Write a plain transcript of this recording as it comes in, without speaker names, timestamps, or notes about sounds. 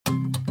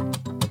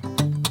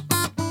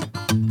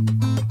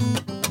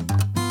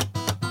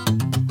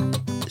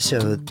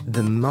So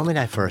the moment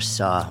I first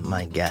saw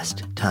my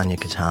guest, Tanya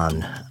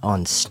Katan,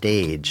 on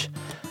stage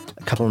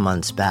a couple of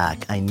months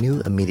back, I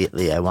knew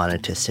immediately I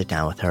wanted to sit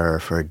down with her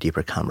for a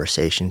deeper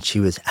conversation.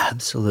 She was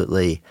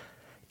absolutely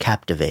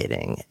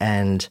captivating.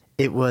 And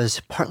it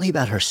was partly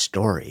about her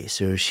story.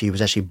 So she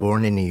was actually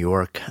born in New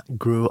York,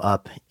 grew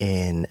up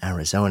in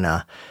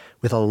Arizona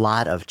with a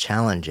lot of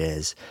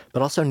challenges,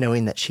 but also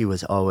knowing that she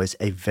was always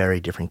a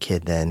very different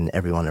kid than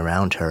everyone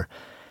around her.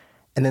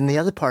 And then the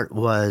other part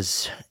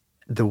was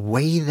the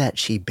way that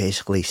she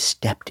basically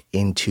stepped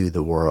into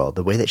the world,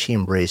 the way that she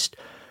embraced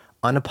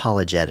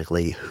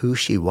unapologetically who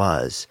she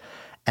was,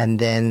 and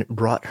then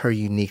brought her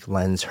unique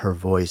lens, her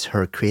voice,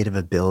 her creative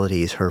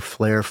abilities, her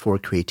flair for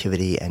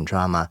creativity and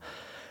drama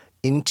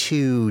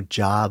into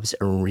jobs,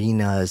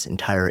 arenas,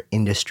 entire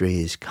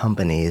industries,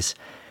 companies,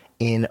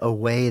 in a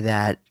way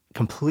that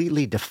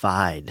completely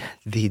defied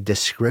the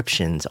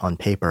descriptions on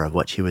paper of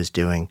what she was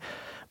doing,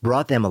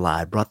 brought them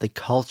alive, brought the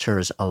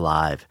cultures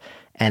alive,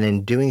 and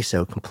in doing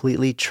so,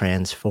 completely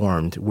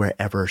transformed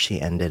wherever she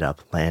ended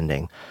up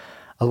landing.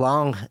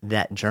 Along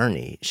that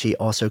journey, she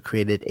also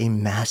created a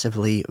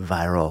massively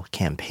viral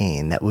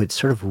campaign that would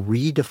sort of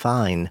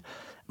redefine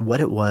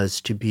what it was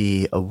to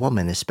be a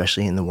woman,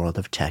 especially in the world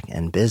of tech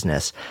and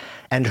business.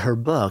 And her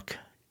book,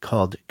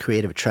 called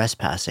Creative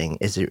Trespassing,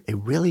 is a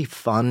really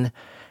fun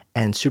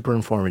and super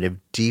informative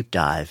deep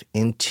dive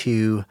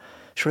into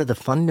sort of the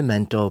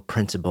fundamental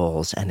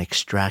principles and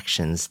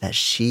extractions that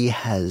she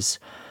has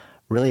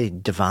really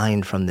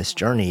divined from this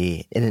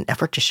journey in an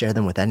effort to share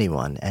them with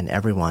anyone and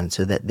everyone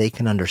so that they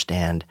can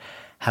understand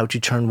how to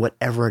turn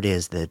whatever it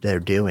is that they're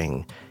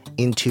doing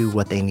into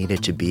what they need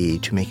it to be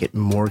to make it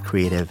more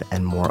creative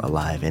and more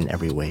alive in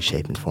every way,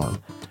 shape, and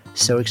form.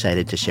 So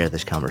excited to share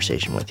this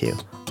conversation with you.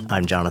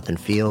 I'm Jonathan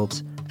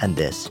Fields, and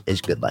this is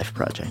Good Life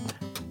Project.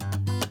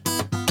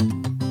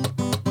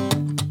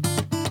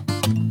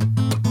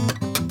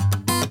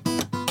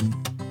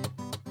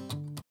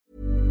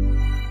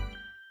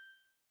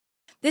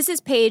 This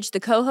is Paige, the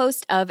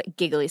co-host of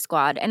Giggly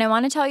Squad, and I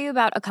want to tell you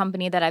about a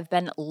company that I've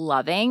been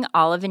loving,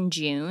 Olive &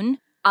 June.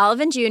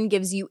 Olive & June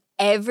gives you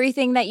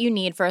everything that you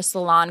need for a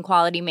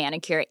salon-quality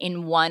manicure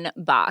in one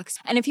box.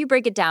 And if you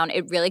break it down,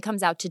 it really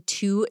comes out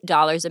to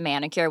 $2 a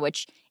manicure,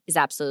 which is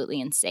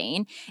absolutely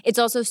insane. It's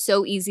also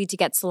so easy to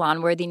get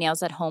salon-worthy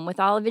nails at home with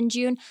Olive &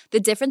 June. The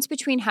difference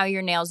between how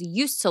your nails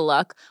used to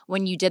look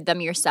when you did them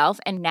yourself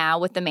and now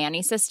with the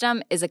Mani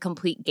system is a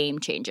complete game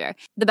changer.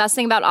 The best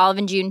thing about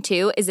Olive & June,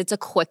 too, is it's a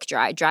quick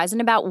dry. Dries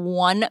in about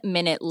 1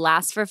 minute,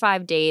 lasts for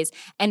 5 days,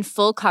 and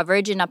full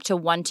coverage in up to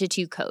 1 to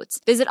 2 coats.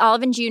 Visit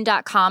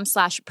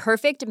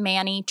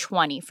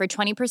oliveandjune.com/perfectmani20 for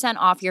 20%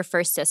 off your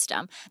first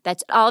system.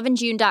 That's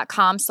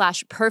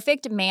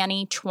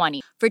oliveandjune.com/perfectmani20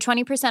 for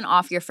 20%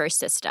 off your first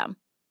system.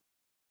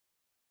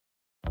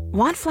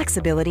 Want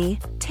flexibility?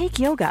 Take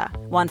yoga.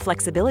 Want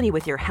flexibility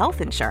with your health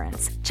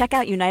insurance? Check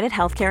out United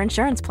Healthcare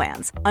Insurance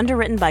Plans.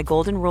 Underwritten by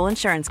Golden Rule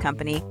Insurance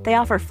Company, they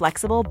offer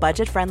flexible,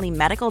 budget-friendly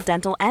medical,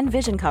 dental, and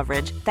vision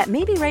coverage that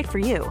may be right for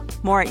you.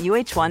 More at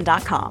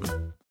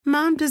uh1.com.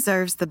 Mom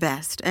deserves the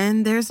best,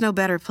 and there's no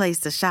better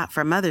place to shop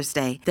for Mother's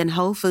Day than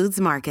Whole Foods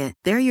Market.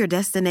 They're your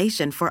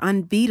destination for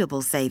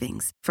unbeatable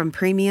savings, from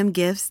premium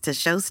gifts to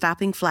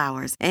show-stopping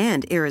flowers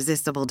and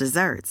irresistible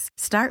desserts.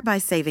 Start by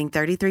saving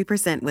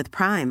 33% with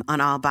Prime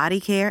on all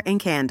body care and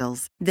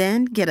candles.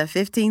 Then get a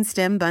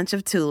 15-stem bunch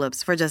of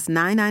tulips for just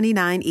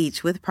 $9.99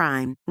 each with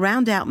Prime.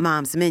 Round out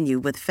Mom's menu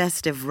with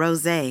festive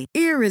rosé,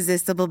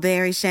 irresistible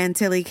berry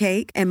chantilly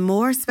cake, and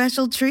more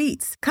special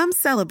treats. Come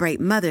celebrate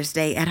Mother's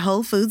Day at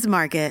Whole Foods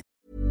Market.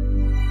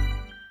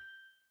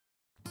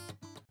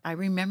 I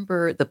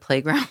remember the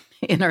playground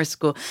in our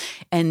school,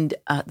 and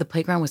the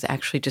playground was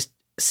actually just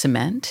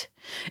cement.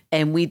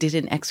 And we did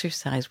an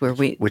exercise where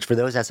which for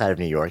those outside of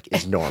New York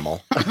is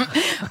normal.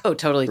 Oh,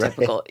 totally Right.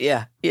 typical.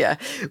 Yeah.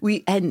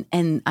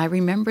 And I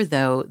remember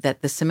though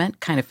that the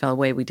cement kind of fell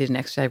away. We did an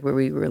exercise where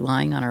we were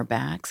lying on our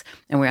backs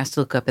and we were asked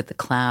to look up at the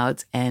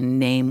clouds and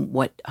name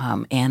what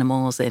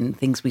animals and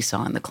things we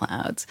saw in the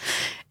clouds.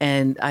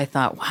 And I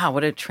thought, wow,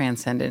 what a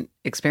transcendent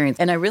experience.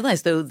 And I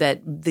realized though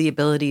that the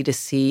ability to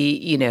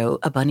see,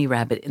 a bunny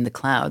rabbit in the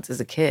clouds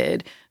as a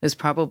kid was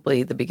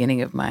probably the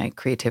beginning of my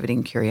creativity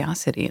and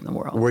curiosity in the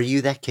world. Were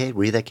you that kid?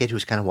 Were you that kid who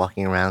was kind of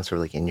walking around sort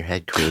of like in your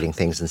head, creating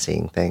things and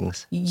seeing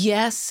things?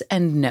 Yes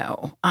and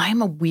no.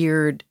 I'm a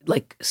weird,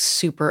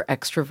 super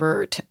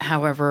extrovert.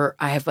 However,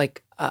 I have a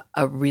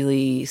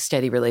really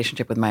steady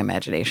relationship with my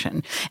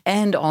imagination.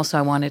 And also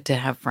I wanted to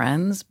have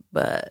friends,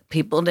 but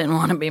people didn't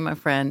want to be my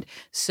friend.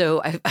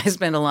 So I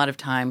spent a lot of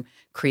time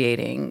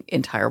creating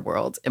entire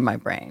worlds in my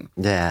brain.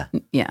 Yeah.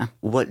 Yeah.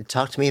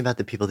 Talk to me about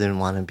the people didn't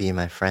want to be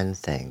my friend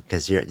thing,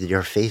 because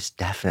your face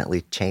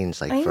definitely changed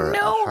for a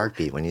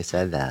heartbeat when you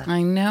said that.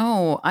 I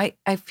know. I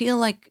feel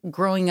like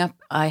growing up,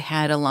 I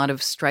had a lot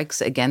of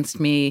strikes against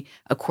me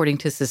according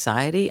to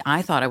society.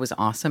 I thought I was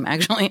awesome,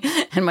 actually.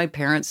 And my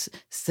parents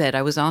said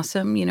I was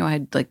awesome. I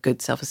had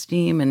good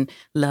self-esteem and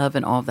love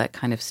and all of that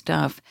kind of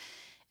stuff.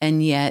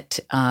 And yet,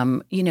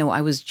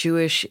 I was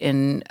Jewish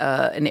in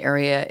an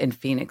area in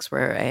Phoenix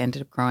where I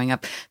ended up growing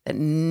up that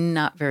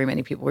not very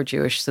many people were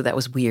Jewish. So that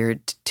was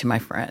weird to my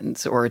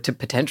friends or to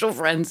potential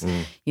friends.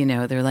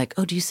 They're like,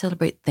 oh, do you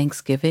celebrate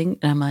Thanksgiving?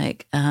 And I'm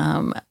like,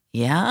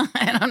 yeah,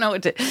 I don't know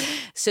what to.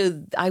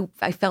 So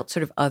I felt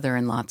sort of other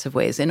in lots of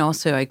ways. And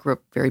also I grew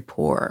up very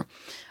poor.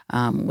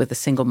 With a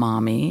single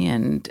mommy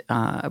and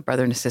a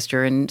brother and a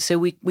sister. And so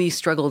we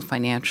struggled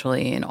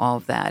financially and all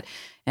of that.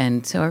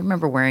 And so I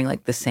remember wearing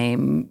like the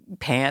same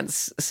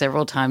pants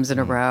several times in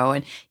a row.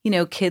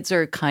 And, kids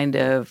are kind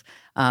of,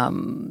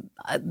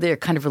 they're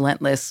kind of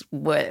relentless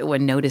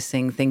when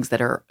noticing things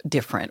that are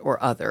different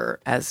or other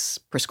as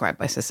prescribed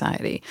by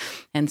society.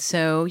 And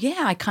so,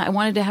 yeah, I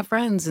wanted to have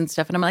friends and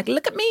stuff. And I'm like,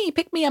 look at me,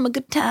 pick me, I'm a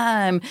good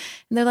time.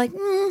 And they're like,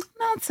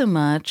 not so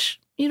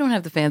much. You don't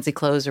have the fancy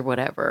clothes or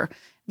whatever.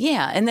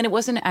 Yeah. And then it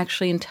wasn't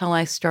actually until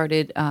I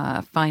started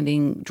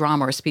finding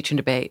drama or speech and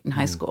debate in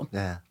high school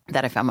that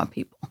I found my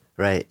people.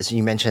 Right. So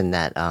you mentioned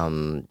that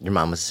your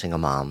mom was a single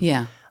mom.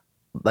 Yeah.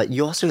 But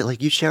you also,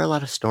 you share a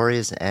lot of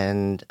stories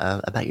and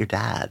about your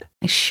dad.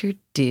 I sure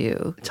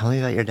do. Tell me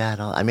about your dad.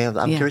 I'm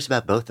curious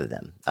about both of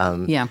them.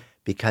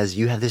 Because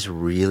you have it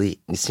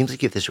seems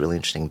like you have this really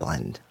interesting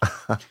blend.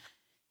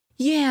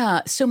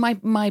 Yeah. So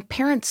my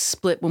parents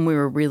split when we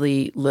were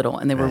really little,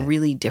 and they were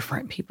really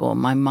different people.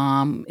 My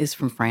mom is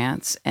from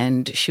France,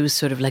 and she was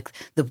sort of like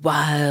the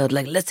wild,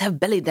 like, let's have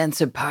belly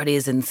dancer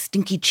parties and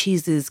stinky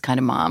cheeses kind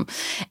of mom.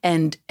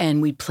 And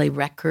we'd play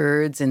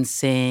records and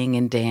sing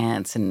and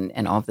dance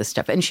and all of this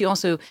stuff. And she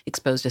also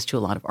exposed us to a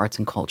lot of arts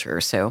and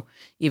culture. So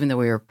even though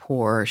we were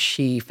poor,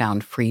 she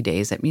found free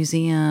days at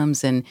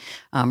museums and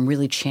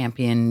really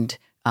championed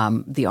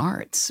the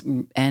arts.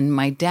 And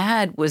my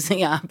dad was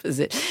the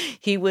opposite.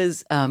 He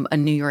was a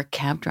New York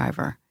cab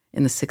driver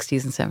in the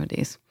 60s and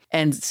 70s.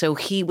 And so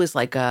he was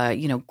like,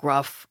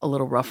 gruff, a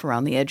little rough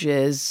around the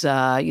edges. He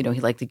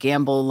liked to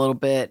gamble a little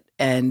bit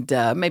and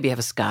maybe have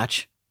a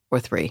scotch or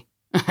three.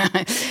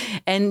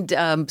 And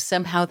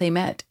somehow they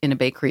met in a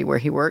bakery where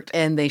he worked,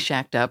 and they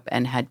shacked up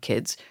and had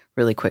kids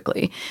really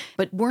quickly.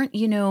 But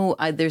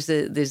there's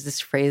this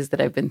phrase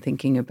that I've been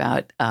thinking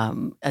about,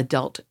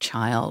 adult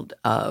child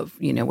of,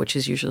 which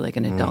is usually like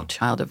an adult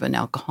child of an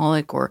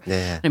alcoholic or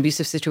an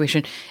abusive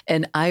situation.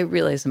 And I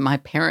realized that my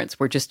parents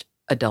were just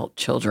adult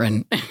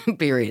children,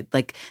 period.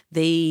 Like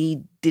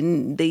they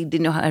didn't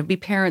know how to be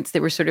parents. They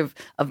were sort of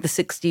the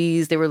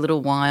 60s. They were a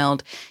little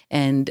wild.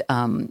 And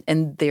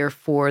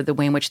therefore the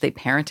way in which they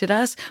parented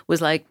us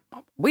was like,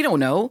 we don't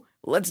know.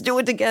 Let's do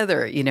it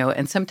together,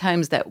 and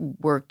sometimes that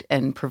worked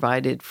and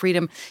provided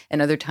freedom.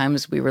 And other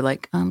times we were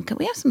like, can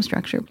we have some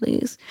structure,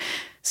 please?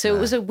 So it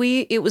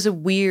was a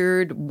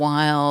weird,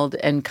 wild,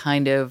 and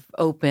kind of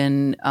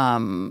open,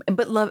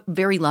 but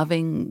very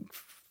loving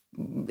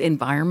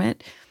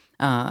environment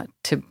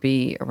to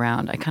be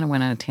around. I kind of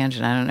went on a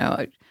tangent. I don't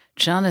know.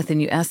 Jonathan,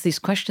 you asked these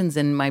questions,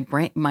 and my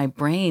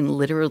brain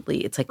literally,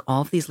 it's like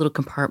all of these little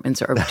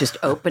compartments are just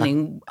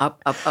opening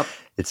up.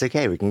 It's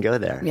okay. We can go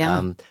there.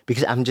 Yeah.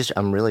 Because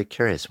I'm really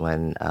curious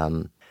when,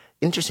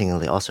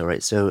 interestingly also,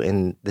 right? So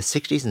in the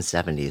 60s and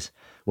 70s,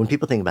 when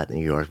people think about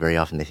New York, very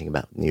often they think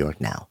about New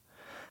York now.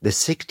 The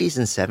 60s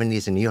and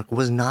 70s in New York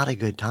was not a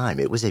good time.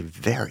 It was a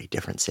very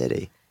different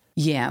city.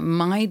 Yeah,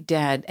 my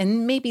dad,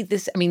 and maybe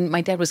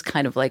my dad was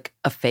kind of like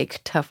a fake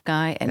tough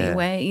guy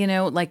anyway,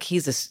 like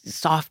he's a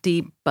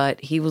softie,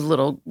 but he was a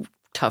little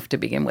tough to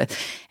begin with.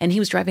 And he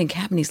was driving a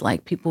cab, and he's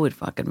like, people would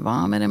fucking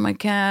vomit in my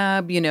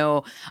cab.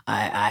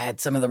 I had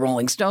some of the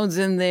Rolling Stones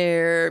in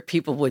there.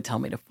 People would tell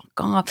me to fuck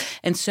off.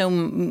 And so,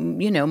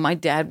 my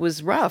dad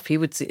was rough. He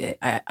would say,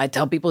 I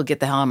tell people to get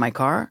the hell out of my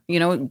car,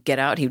 get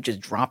out. He would just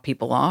drop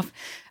people off.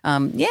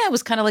 It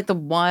was kind of like the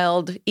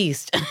Wild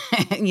East,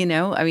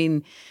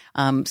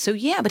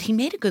 but he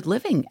made a good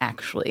living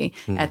actually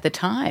at the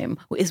time,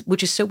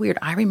 which is so weird.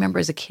 I remember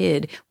as a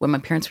kid when my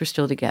parents were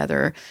still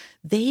together,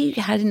 they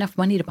had enough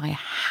money to buy a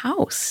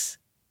house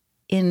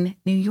in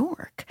New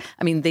York.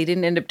 I mean, they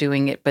didn't end up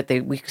doing it, but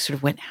we sort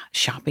of went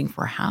shopping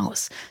for a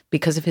house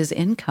because of his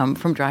income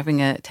from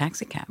driving a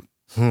taxi cab.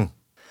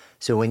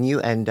 So when you're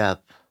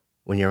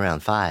around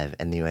 5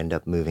 and you end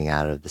up moving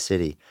out of the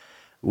city,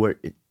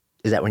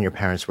 is that when your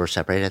parents were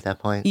separated at that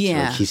point?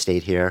 Yeah. So he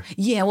stayed here?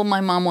 Yeah. Well,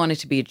 my mom wanted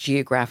to be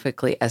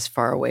geographically as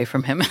far away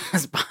from him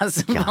as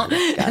possible. Got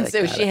it,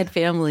 so she had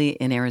family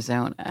in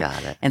Arizona.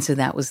 Got it. And so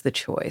that was the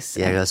choice.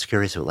 Yeah, I was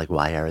curious,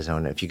 why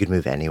Arizona? If you could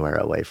move anywhere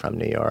away from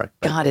New York.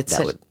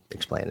 That would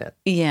explain it.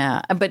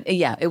 Yeah. But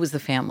it was the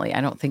family. I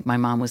don't think my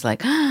mom was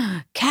like,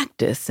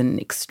 cactus and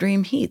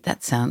extreme heat.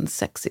 That sounds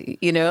sexy,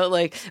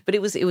 but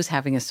it was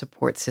having a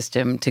support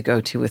system to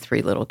go to with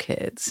 3 little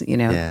kids,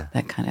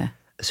 that kind of.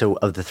 So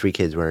of the 3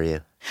 kids, where are you?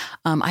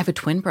 I have a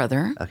twin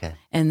brother. Okay.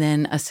 And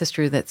then a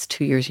sister that's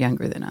 2 years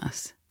younger than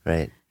us.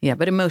 Right. Yeah,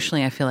 but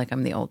emotionally, I feel like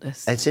I'm the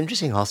oldest. It's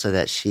interesting also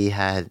that she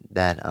had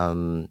that,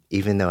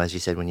 even though, as you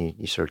said, when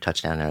you sort of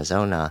touched down in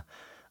Arizona,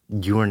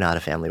 you were not a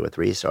family with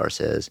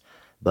resources,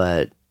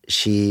 but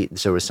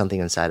there was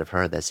something inside of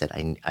her that said,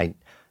 I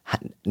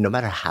no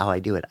matter how I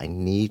do it, I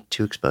need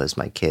to expose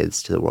my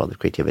kids to the world of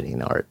creativity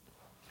and art.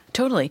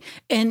 Totally.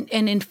 And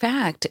in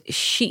fact,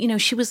 she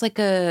was like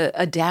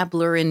a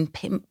dabbler in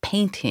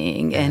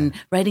painting and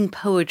writing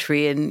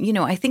poetry. And,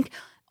 I think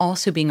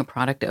also being a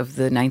product of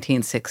the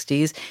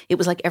 1960s, it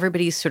was like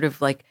everybody sort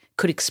of like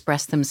could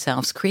express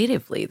themselves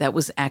creatively. That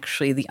was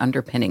actually the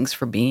underpinnings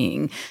for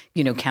being,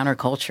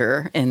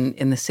 counterculture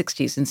in the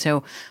 60s. And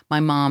so my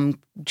mom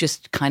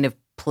just kind of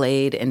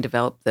played and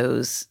developed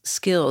those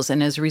skills.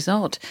 And as a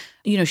result,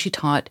 she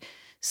taught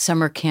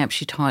summer camp.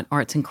 She taught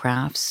arts and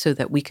crafts so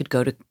that we could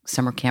go to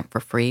summer camp for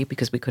free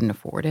because we couldn't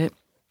afford it.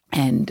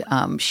 And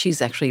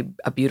she's actually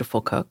a beautiful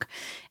cook.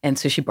 And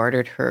so she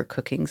bartered her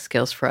cooking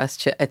skills for us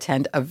to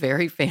attend a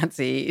very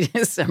fancy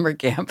summer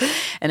camp.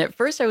 And at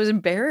first I was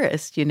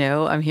embarrassed,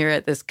 I'm here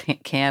at this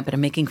camp and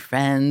I'm making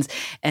friends.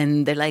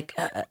 And they're like,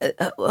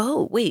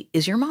 oh, wait,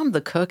 is your mom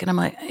the cook? And I'm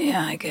like,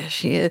 yeah, I guess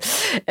she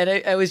is. And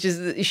I was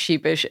just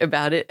sheepish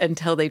about it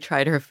until they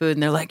tried her food.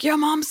 And they're like, your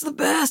mom's the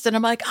best. And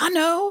I'm like, I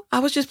know. I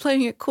was just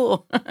playing it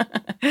cool.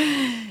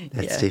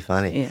 That's too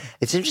funny. Yeah.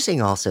 It's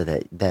interesting also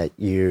that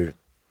you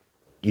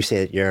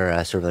say that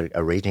you're sort of like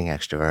a raging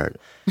extrovert,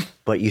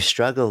 but you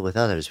struggle with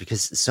others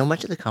because so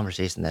much of the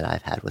conversation that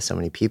I've had with so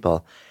many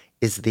people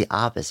is the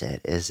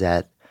opposite, is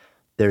that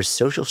there's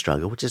social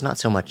struggle, which is not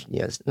so much,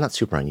 it's not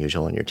super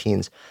unusual in your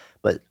teens,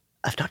 but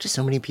I've talked to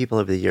so many people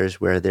over the years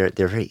where they're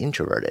very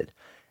introverted.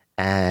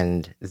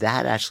 And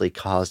that actually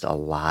caused a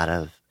lot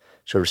of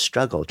sort of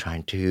struggle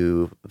trying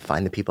to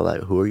find the people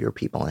who are your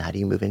people and how do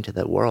you move into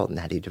the world and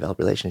how do you develop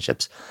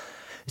relationships.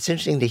 It's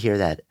interesting to hear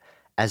that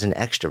as an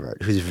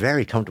extrovert who's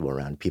very comfortable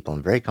around people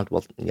and very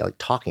comfortable like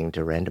talking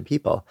to random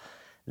people,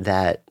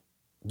 that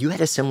you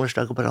had a similar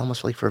struggle, but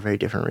almost like for a very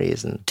different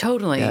reason.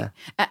 Totally. Yeah.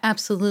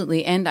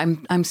 Absolutely. And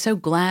I'm so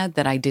glad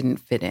that I didn't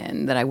fit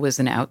in, that I was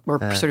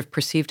sort of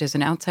perceived as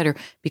an outsider,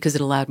 because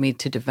it allowed me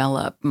to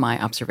develop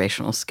my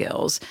observational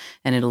skills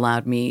and it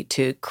allowed me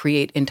to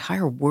create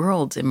entire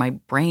worlds in my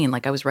brain.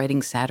 Like I was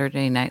writing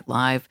Saturday Night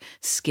Live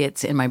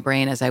skits in my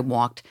brain as I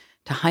walked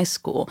to high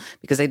school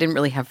because I didn't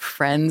really have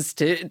friends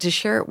to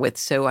share it with.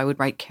 So I would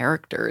write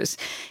characters.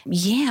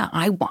 Yeah,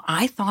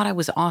 I thought I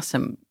was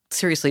awesome.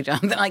 Seriously,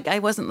 Jonathan, like I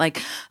wasn't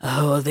like,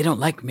 oh, they don't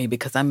like me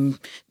because I'm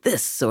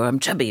this or I'm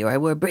chubby or I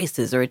wear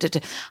braces or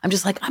I'm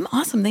just like, I'm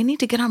awesome. They need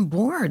to get on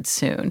board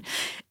soon.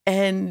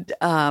 And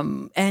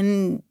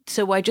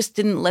so I just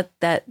didn't let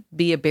that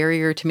be a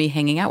barrier to me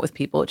hanging out with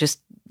people.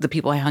 Just the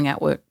people I hung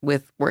out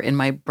with were in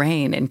my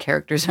brain and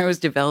characters I was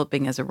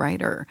developing as a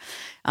writer.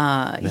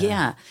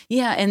 Yeah.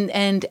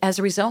 And as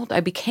a result, I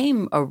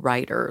became a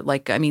writer.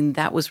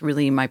 That was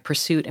really my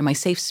pursuit and my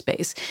safe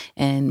space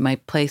and my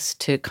place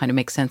to kind of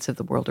make sense of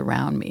the world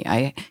around me.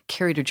 I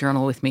carried a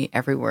journal with me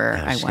everywhere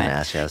I went.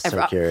 Ask you, I was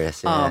so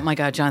curious. Yeah. Oh my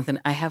God, Jonathan,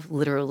 I have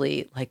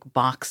literally like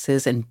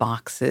boxes and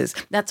boxes.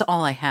 That's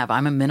all I have.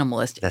 I'm a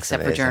minimalist. That's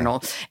except amazing. for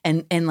journal.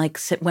 And like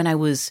when I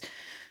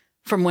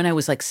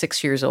was like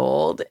 6 years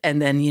old,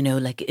 and then when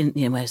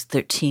I was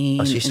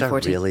 13. Oh, so you and started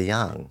 14, really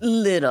young.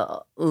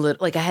 Little.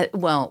 Like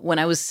when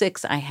I was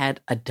 6, I had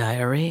a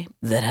diary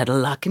that had a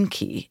lock and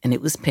key, and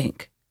it was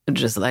pink,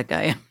 just like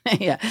I am.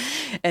 Yeah.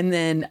 And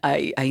then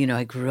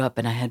I grew up,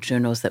 and I had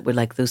journals that were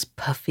like those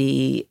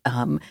puffy.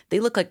 They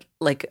look like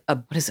a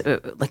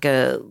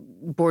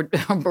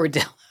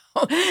bordello.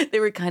 They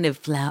were kind of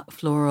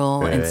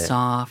floral and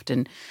soft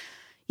and.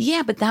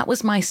 Yeah, but that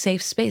was my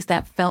safe space.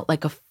 That felt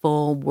like a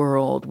full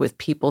world with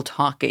people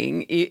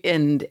talking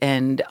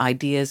and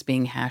ideas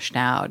being hashed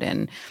out.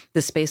 And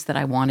the space that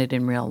I wanted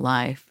in real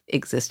life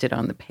existed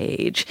on the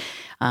page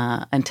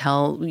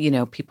until,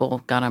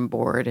 people got on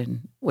board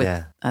and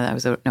that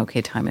was an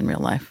okay time in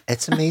real life.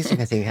 It's amazing,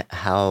 I think,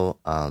 how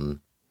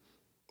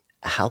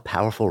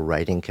powerful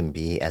writing can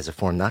be as a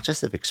form, not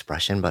just of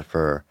expression, but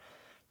for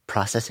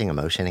processing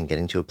emotion and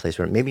getting to a place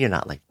where maybe you're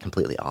not like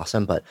completely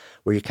awesome, but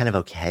where you're kind of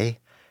okay.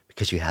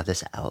 Because you have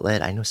this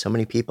outlet. I know so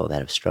many people that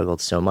have struggled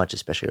so much,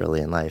 especially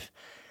early in life,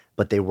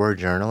 but they were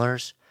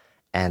journalers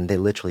and they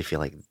literally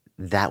feel like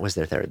that was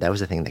their therapy. That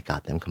was the thing that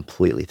got them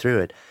completely through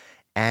it.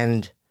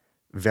 And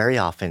very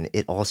often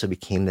it also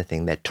became the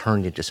thing that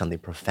turned into something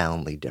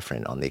profoundly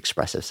different on the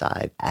expressive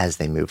side as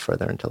they moved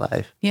further into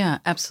life. Yeah,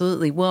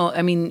 absolutely. Well,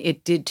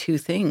 it did two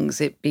things.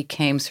 It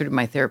became sort of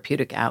my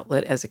therapeutic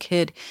outlet as a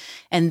kid,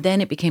 and then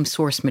it became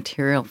source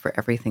material for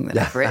everything that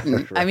I've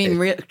written.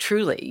 Right.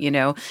 Truly,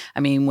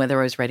 whether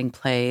I was writing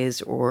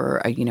plays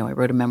or, I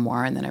wrote a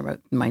memoir and then I wrote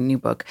my new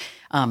book,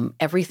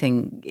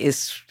 everything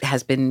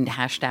has been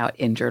hashed out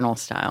in journal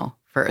style.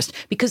 First,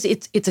 because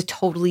it's a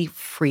totally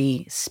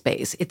free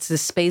space. It's the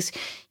space,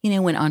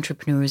 when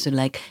entrepreneurs are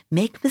like,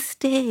 make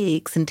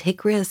mistakes and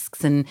take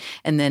risks, and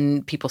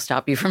then people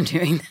stop you from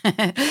doing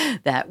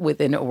that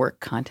within a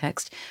work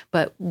context.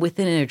 But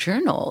within a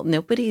journal,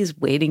 nobody's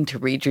waiting to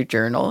read your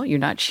journal. You're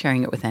not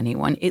sharing it with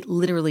anyone. It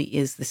literally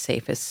is the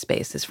safest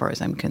space, as far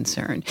as I'm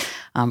concerned,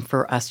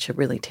 for us to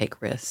really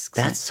take risks.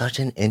 That's such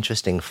an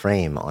interesting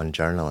frame on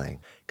journaling.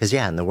 Because,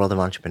 in the world of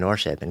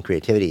entrepreneurship and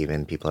creativity,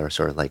 even people are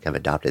sort of like have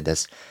adopted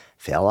this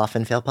fail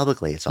often, fail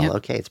publicly. It's all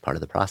okay. It's part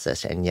of the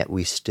process. And yet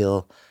we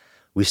still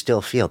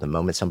feel the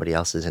moment somebody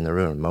else is in the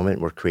room, the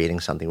moment we're creating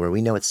something where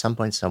we know at some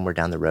point somewhere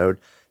down the road,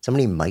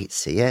 somebody might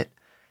see it,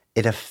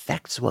 it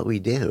affects what we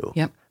do.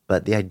 Yep.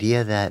 But the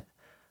idea that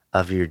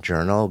of your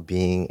journal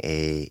being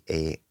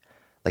an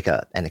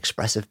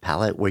expressive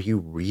palette where you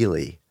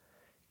really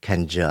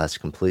can just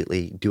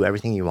completely do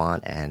everything you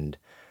want, and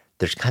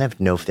there's kind of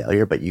no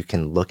failure, but you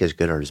can look as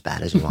good or as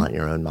bad as you want in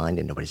your own mind,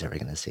 and nobody's ever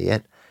going to see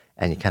it.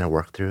 And you kind of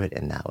work through it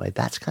in that way.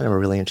 That's kind of a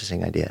really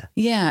interesting idea.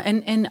 Yeah,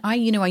 and I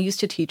used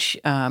to teach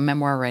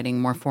memoir writing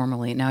more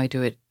formally. Now I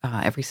do it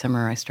every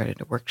summer. I started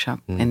a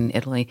workshop in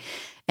Italy,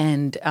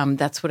 and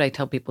that's what I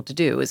tell people to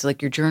do. Is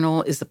like your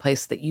journal is the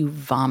place that you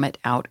vomit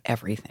out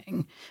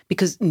everything,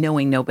 because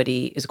knowing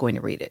nobody is going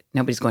to read it,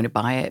 nobody's going to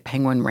buy it.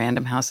 Penguin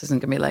Random House isn't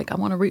going to be like, I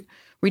want to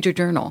read your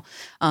journal,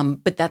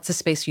 but that's a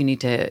space you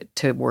need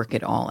to work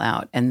it all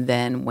out. And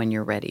then when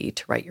you're ready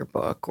to write your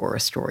book or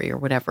a story or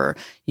whatever,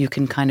 you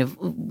can kind of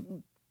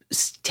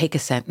take a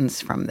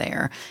sentence from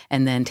there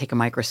and then take a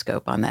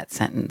microscope on that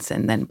sentence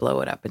and then blow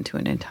it up into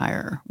an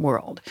entire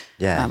world.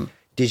 Yeah.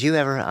 Did you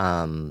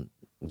ever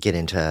get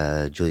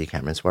into Julia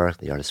Cameron's work,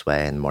 The Artist's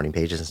Way and Morning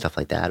Pages and stuff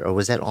like that? Or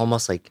was that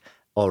almost like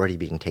already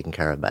being taken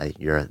care of by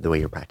the way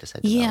your practice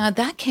had developed? Yeah,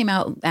 that came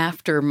out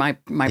after my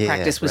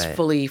practice was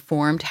fully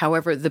formed.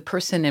 However, the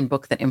person and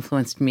book that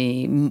influenced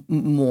me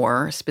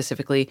more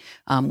specifically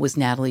was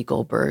Natalie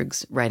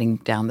Goldberg's Writing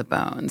Down the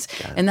Bones.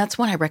 And that's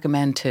one I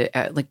recommend to,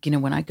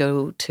 when I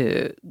go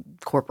to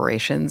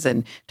corporations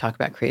and talk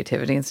about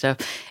creativity and stuff,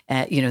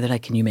 they're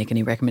like, can you make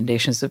any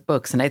recommendations of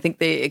books? And I think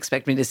they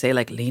expect me to say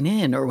like, lean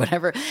in or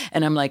whatever.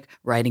 And I'm like,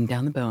 Writing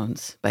Down the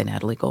Bones by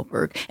Natalie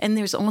Goldberg. And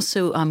there's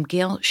also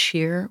Gail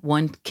Shear,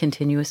 One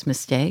Continuous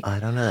Mistake. I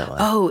don't know that one.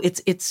 Oh,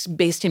 it's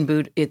based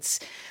in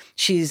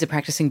she's a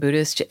practicing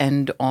Buddhist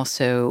and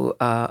also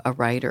a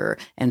writer.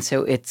 And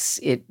so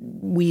it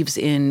weaves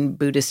in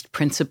Buddhist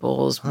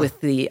principles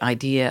with the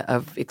idea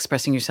of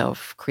expressing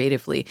yourself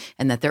creatively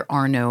and that there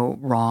are no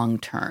wrong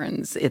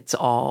turns. It's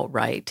all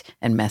right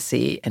and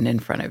messy and in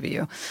front of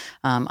you.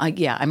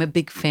 I'm a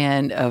big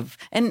fan of,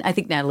 and I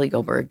think Natalie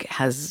Goldberg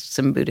has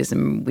some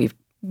Buddhism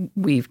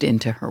weaved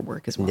into her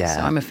work as well. Yeah.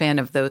 So I'm a fan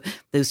of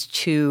those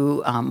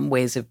two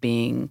ways of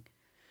being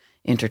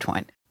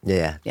intertwined.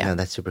 Yeah. No,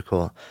 that's super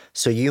cool.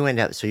 So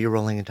you're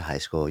rolling into high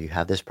school, you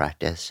have this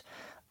practice.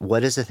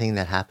 What is the thing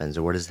that happens,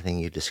 or what is the thing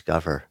you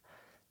discover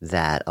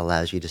that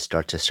allows you to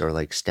start to sort of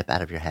like step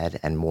out of your head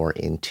and more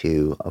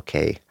into,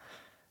 okay,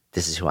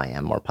 this is who I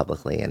am more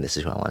publicly, and this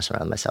is who I want to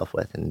surround myself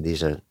with, and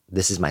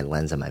this is my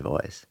lens and my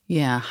voice?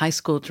 Yeah, high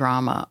school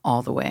drama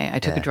all the way. I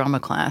took a drama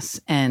class,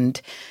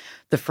 and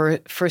the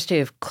first day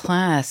of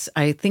class,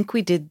 I think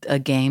we did a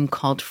game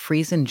called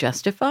Freeze and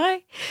Justify,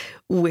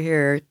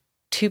 where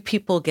two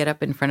people get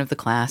up in front of the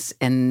class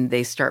and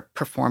they start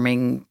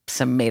performing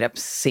some made-up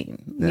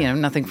scene,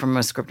 nothing from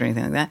a script or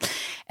anything like that.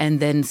 And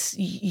then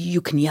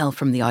you can yell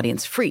from the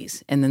audience,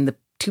 freeze. And then the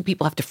two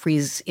people have to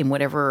freeze in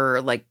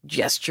whatever like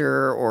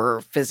gesture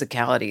or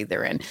physicality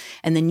they're in.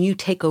 And then you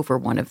take over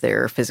one of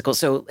their physical.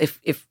 So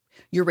if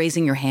you're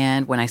raising your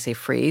hand when I say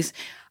freeze,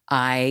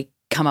 I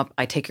come up,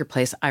 I take your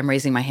place, I'm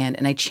raising my hand,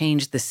 and I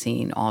change the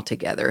scene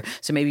altogether.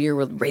 So maybe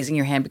you're raising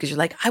your hand because you're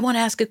like, I want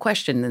to ask a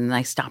question. And then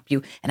I stop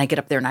you and I get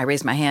up there and I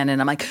raise my hand and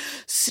I'm like,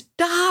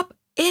 stop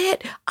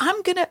it.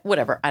 I'm going to,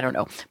 whatever. I don't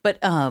know. But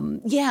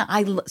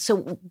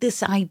so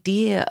this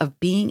idea of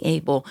being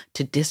able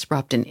to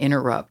disrupt and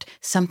interrupt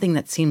something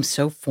that seems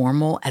so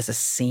formal as a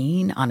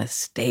scene on a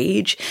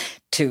stage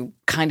to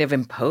kind of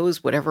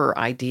impose whatever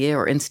idea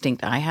or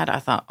instinct I had, I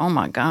thought, oh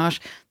my gosh,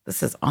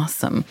 this is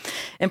awesome.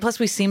 And plus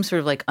we seem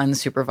sort of like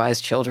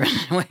unsupervised children.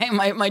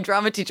 My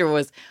drama teacher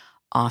was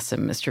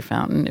awesome, Mr.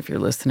 Fountain. If you're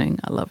listening,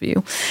 I love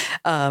you.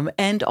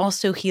 And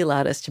also he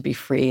allowed us to be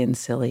free and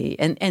silly.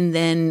 And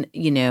then,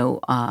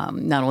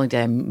 not only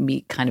did I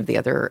meet kind of the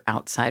other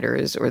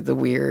outsiders or the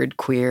weird,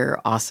 queer,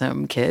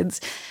 awesome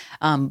kids,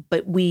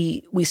 but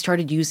we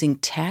started using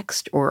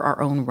text or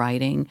our own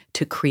writing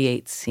to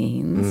create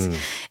scenes.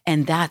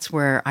 And that's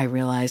where I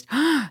realized,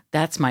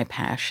 that's my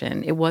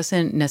passion. It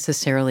wasn't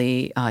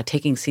necessarily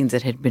taking scenes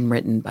that had been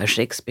written by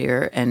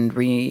Shakespeare and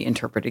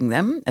reinterpreting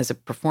them as a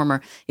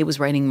performer. It was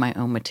writing my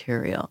own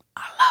material.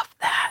 I love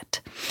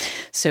that.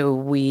 So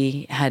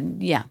we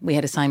had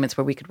assignments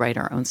where we could write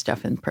our own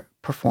stuff and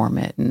perform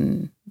it.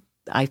 And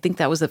I think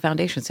that was the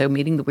foundation. So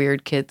meeting the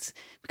weird kids,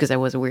 because I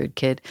was a weird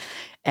kid,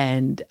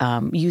 and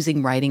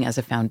using writing as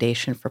a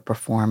foundation for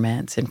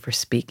performance and for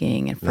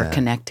speaking and for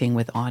connecting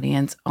with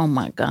audience. Oh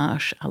my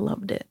gosh, I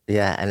loved it.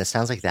 Yeah, and it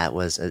sounds like that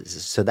was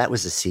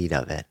the seed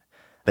of it,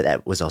 but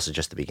that was also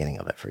just the beginning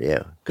of it for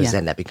you, because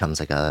then that becomes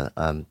like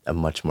a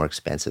much more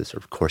expansive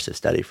sort of course of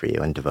study for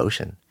you and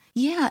devotion.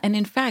 Yeah, and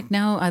in fact,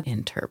 now I've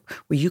Interp,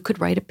 where you could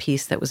write a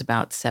piece that was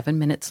about 7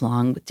 minutes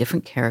long with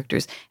different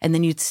characters, and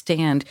then you'd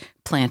stand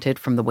planted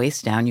from the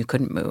waist down, you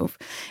couldn't move,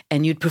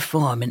 and you'd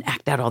perform and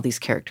act out all these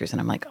characters.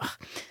 And I'm like, oh,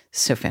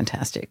 so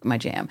fantastic, my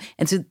jam.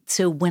 And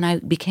so when I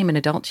became an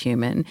adult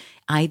human,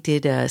 I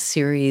did a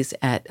series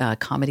at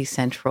Comedy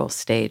Central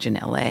stage in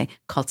LA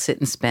called Sit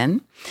and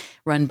Spin,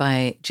 run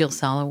by Jill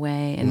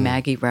Soloway and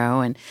Maggie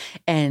Rowe.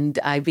 And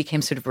I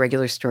became sort of a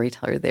regular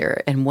storyteller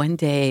there. And one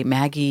day,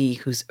 Maggie,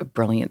 who's a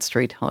brilliant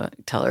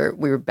storyteller,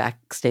 we were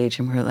backstage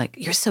and we were like,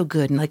 you're so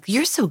good. And like,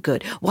 you're so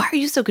good. Why are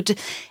you so good?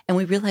 And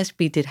we realized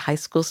we did high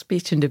school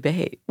speech and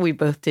debate. We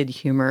both did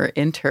humor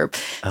interp.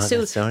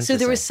 So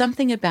there was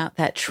something about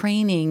that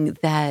training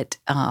that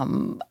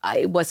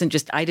I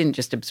didn't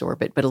just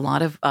absorb it, but a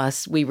lot of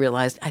us, we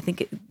realized, I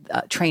think it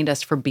trained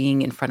us for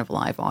being in front of a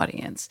live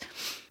audience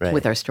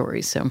with our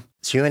stories. So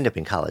you end up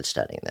in college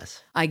studying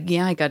this. I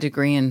got a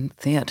degree in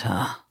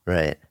theater.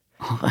 Right.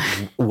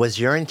 Was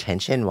your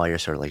intention while you're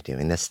sort of like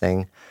doing this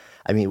thing,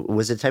 I mean,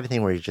 was it the type of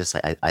thing where you're just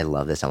like, I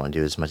love this, I want to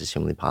do as much as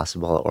humanly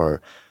possible?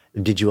 Or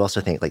did you also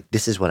think like,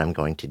 this is what I'm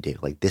going to do?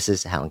 Like, this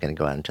is how I'm going to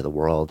go out into the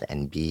world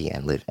and be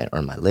and live and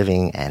earn my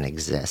living and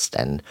exist?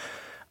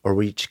 Or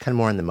were you just kind of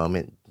more in the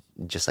moment,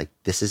 just like,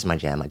 this is my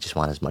jam, I just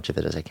want as much of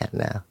it as I can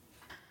now?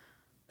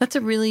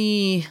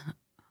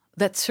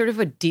 That's sort of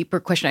a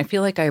deeper question. I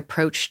feel like I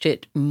approached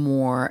it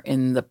more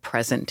in the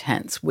present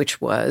tense,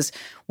 which was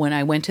when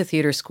I went to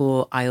theater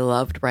school, I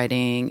loved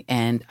writing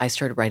and I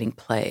started writing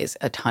plays,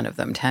 a ton of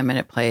them,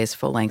 10-minute plays,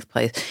 full-length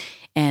plays.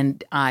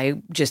 And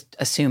I just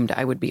assumed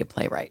I would be a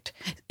playwright.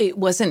 It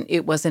wasn't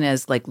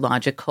as like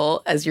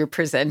logical as you're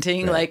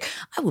presenting, like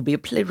I will be a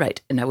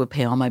playwright and I would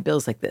pay all my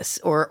bills like this,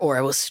 or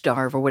I will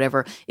starve or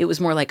whatever. It was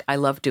more like, I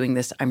love doing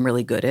this. I'm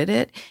really good at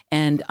it.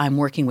 And I'm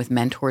working with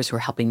mentors who are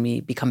helping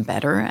me become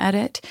better at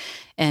it.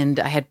 And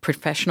I had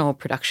professional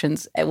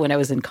productions when I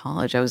was in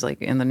college. I was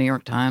like in the New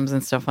York Times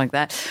and stuff like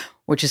that,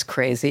 which is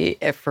crazy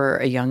for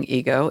a young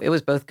ego. It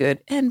was both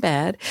good and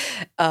bad.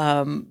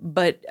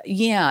 But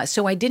yeah,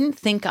 so I didn't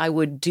think I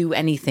would do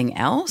anything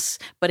else,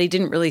 but I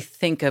didn't really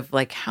think of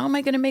like, how am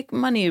I going to make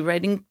money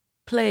writing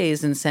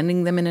plays and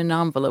sending them in an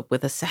envelope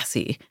with a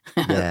sassy.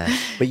 Yeah.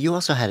 But you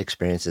also had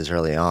experiences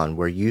early on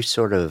where you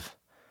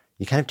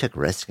kind of took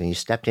risks and you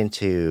stepped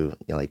into,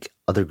 like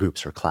other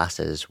groups or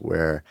classes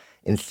where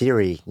in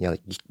theory,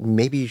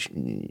 maybe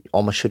you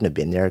almost shouldn't have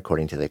been there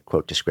according to the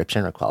quote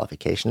description or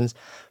qualifications,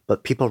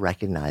 but people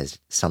recognized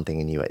something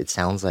in you. It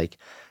sounds like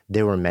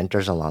there were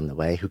mentors along the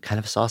way who kind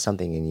of saw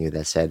something in you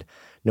that said,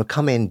 no,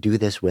 come in, do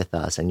this with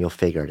us and you'll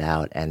figure it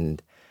out.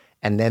 And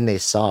then they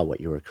saw what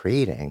you were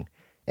creating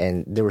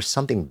and there was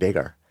something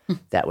bigger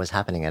that was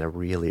happening at a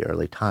really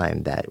early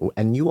time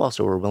and you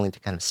also were willing to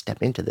kind of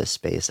step into this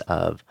space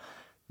of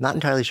not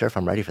entirely sure if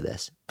I'm ready for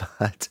this,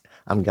 but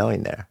I'm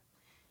going there.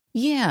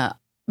 Yeah.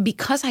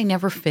 Because I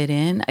never fit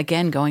in,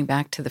 again, going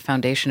back to the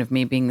foundation of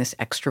me being this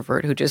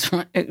extrovert who just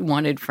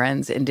wanted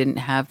friends and didn't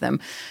have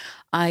them,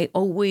 I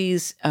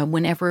always,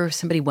 whenever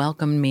somebody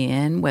welcomed me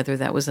in, whether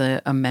that was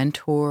a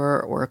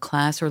mentor or a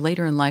class or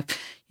later in life,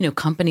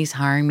 companies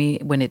hiring me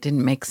when it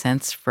didn't make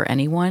sense for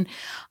anyone,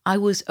 I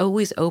was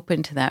always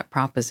open to that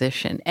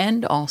proposition.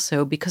 And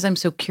also because I'm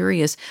so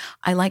curious,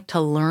 I like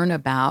to learn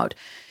about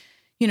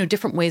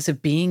different ways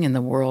of being in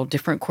the world,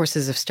 different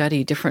courses of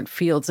study, different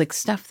fields, like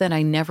stuff that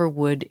I never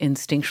would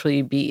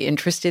instinctually be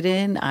interested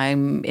in.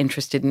 I'm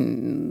interested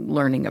in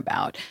learning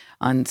about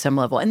on some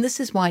level. And this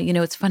is why,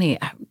 it's funny,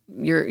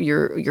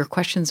 your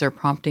questions are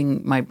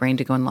prompting my brain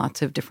to go in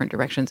lots of different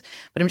directions.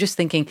 But I'm just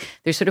thinking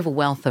there's sort of a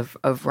wealth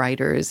of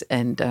writers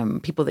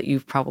and people that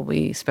you've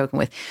probably spoken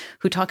with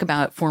who talk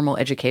about formal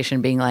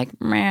education being like,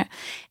 meh.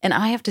 And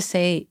I have to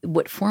say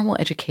what formal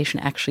education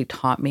actually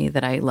taught me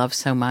that I love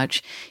so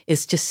much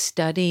is to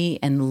study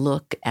and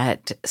look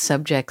at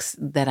subjects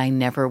that I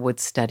never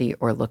would study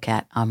or look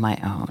at on my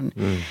own.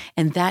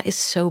 And that is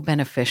so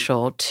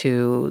beneficial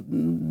to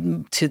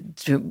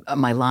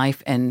my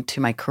life and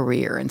to my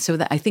career. And so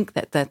that I think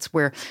that's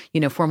where,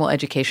 formal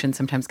education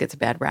sometimes gets a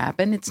bad rap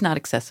and it's not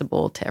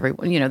accessible to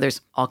everyone.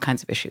 There's all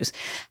kinds of issues.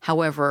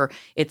 However,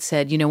 it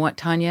said, you know what,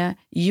 Tanya,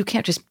 you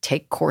can't just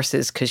take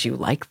courses because you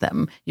like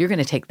them. You're going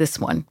to take this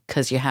one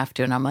because you have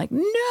to. And I'm like,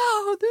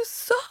 no, this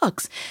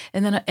sucks.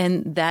 And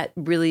that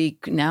really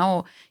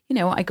now,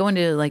 I go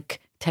into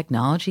like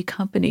technology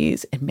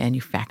companies and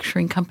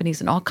manufacturing companies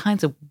and all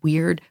kinds of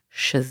weird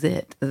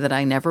shazit that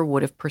I never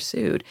would have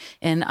pursued.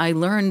 And I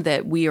learned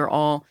that we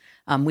all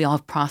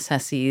have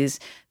processes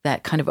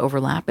that kind of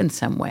overlap in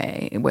some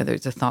way, whether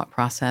it's a thought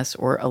process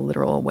or a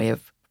literal way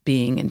of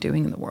being and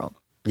doing in the world.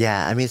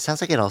 Yeah, I mean, it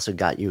sounds like it also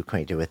got you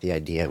acquainted with the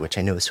idea, which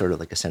I know is sort of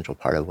like a central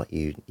part of what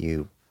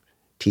you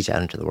teach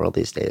out into the world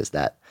these days,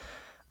 that,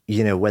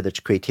 whether it's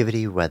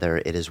creativity, whether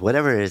it is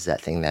whatever it is,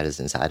 that thing that is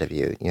inside of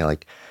you,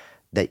 like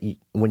that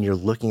when you're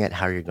looking at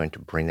how you're going to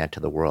bring that to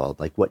the world,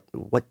 like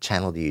what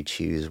channel do you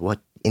choose, what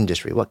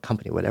industry, what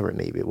company, whatever it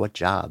may be, what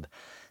job,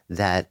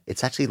 that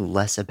it's actually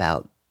less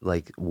about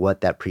like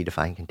what that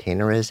predefined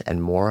container is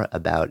and more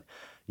about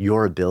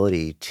your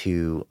ability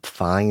to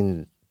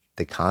find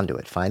the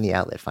conduit, find the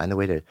outlet, find the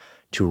way to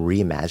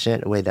reimagine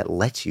it in a way that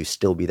lets you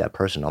still be that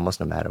person almost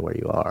no matter where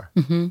you are.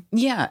 Mm-hmm.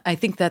 Yeah, I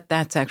think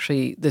that's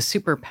actually the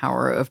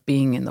superpower of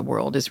being in the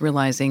world is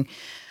realizing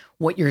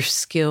what your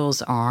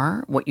skills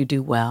are, what you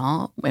do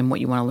well, and what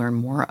you want to learn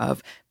more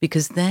of,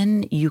 because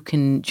then you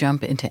can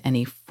jump into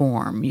any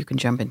form. You can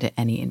jump into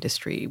any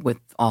industry with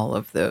all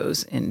of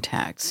those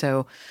intact.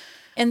 So,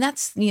 and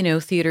that's,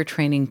 theater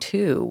training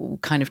too,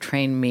 kind of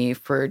trained me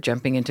for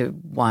jumping into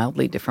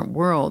wildly different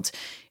worlds.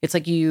 It's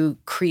like you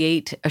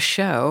create a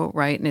show,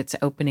 right? And it's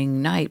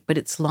opening night, but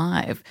it's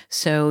live.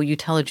 So you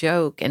tell a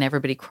joke and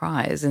everybody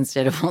cries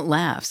instead of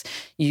laughs.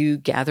 You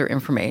gather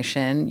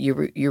information,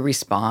 you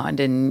respond,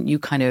 and you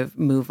kind of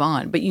move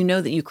on. But you know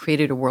that you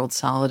created a world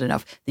solid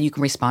enough that you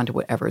can respond to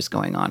whatever is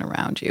going on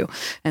around you.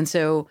 And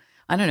so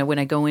I don't know, when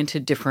I go into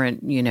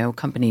different,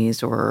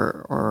 companies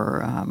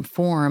or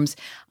forums,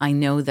 I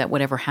know that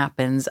whatever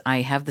happens,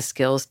 I have the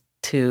skills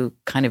to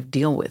kind of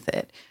deal with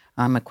it.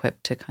 I'm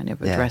equipped to kind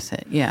of address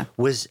it. Yeah.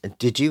 Was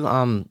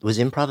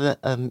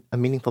improv a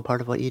meaningful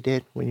part of what you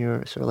did when you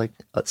were sort of like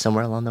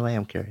somewhere along the way?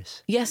 I'm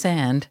curious. Yes,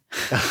 and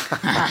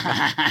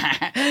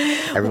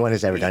everyone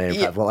who's ever done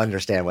improv will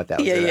understand what that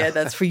was. Yeah,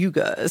 that's for you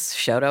guys.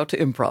 Shout out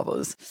to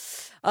improvers.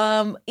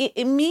 I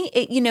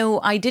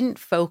didn't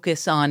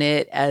focus on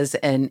it as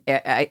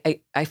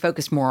I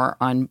focused more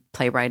on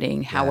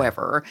playwriting. Yeah.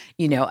 However,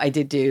 I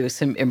did do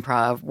some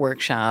improv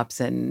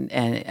workshops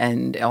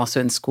and also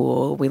in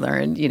school we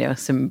learned,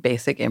 some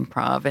basic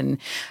improv. And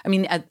I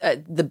mean,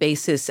 the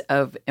basis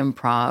of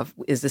improv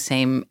is the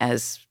same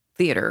as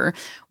theater,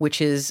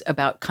 which is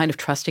about kind of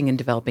trusting and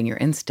developing your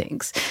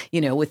instincts.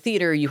 With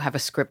theater, you have a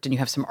script and you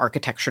have some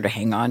architecture to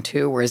hang on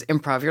to, whereas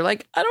improv, you're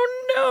like, I don't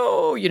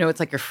know, it's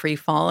like you're free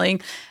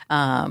falling.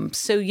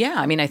 So yeah,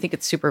 I mean, I think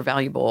it's super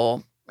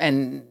valuable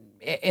and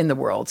in the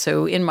world.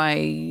 So in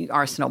my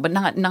arsenal, but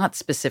not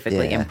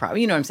specifically improv.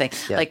 You know what I'm saying?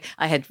 Yeah. Like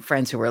I had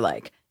friends who were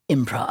like,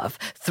 improv,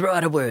 throw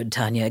out a word,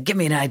 Tanya, give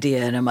me an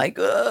idea. And I'm like,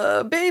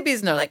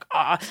 babies. And they're like,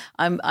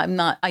 I'm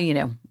not,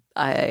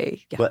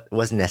 But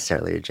wasn't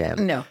necessarily your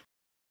jam. No.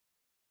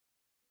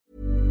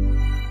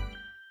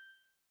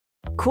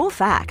 Cool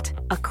fact,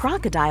 a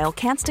crocodile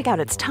can't stick out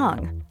its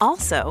tongue.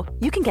 Also,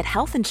 you can get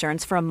health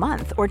insurance for a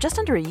month or just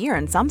under a year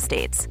in some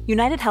states.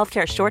 United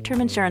Healthcare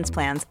short-term insurance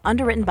plans,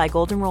 underwritten by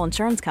Golden Rule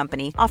Insurance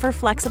Company, offer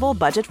flexible,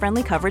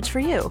 budget-friendly coverage for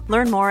you.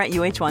 Learn more at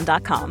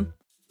UH1.com.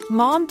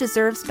 Mom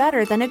deserves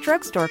better than a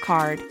drugstore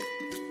card.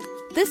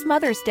 This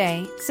Mother's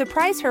Day,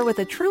 surprise her with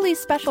a truly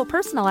special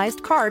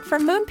personalized card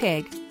from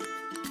Moonpig.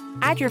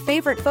 Add your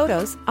favorite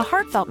photos, a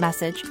heartfelt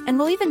message, and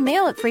we'll even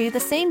mail it for you the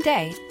same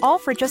day, all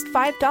for just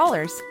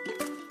 $5.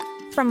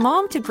 From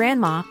mom to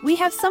grandma, we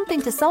have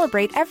something to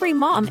celebrate every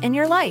mom in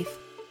your life.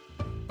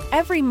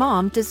 Every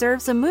mom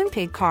deserves a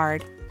Moonpig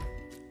card.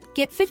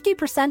 Get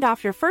 50%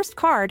 off your first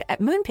card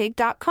at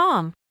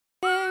Moonpig.com.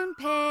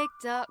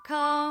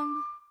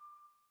 Moonpig.com.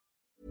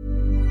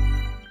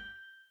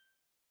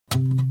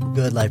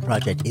 Good Life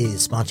Project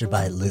is sponsored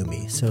by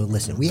Lumi. So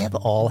listen, we have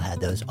all had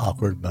those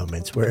awkward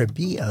moments where a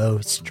BO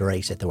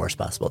strikes at the worst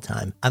possible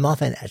time. I'm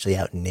often actually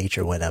out in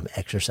nature when I'm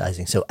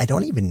exercising, so I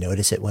don't even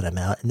notice it when I'm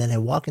out. And then I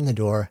walk in the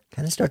door,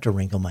 kind of start to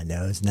wrinkle my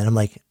nose, and then I'm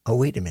like, oh,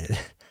 wait a minute,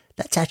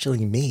 that's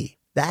actually me.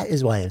 That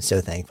is why I'm so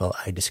thankful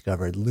I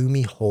discovered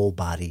Lumi Whole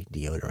Body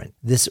Deodorant.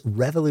 This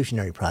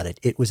revolutionary product,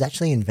 it was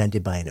actually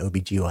invented by an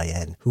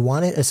OBGYN who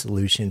wanted a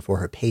solution for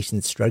her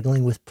patients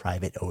struggling with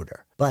private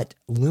odor. But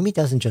Lumi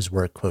doesn't just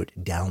work, quote,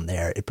 down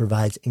there. It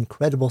provides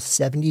incredible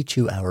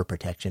 72-hour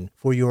protection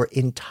for your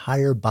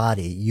entire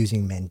body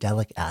using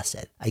mandelic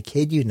acid. I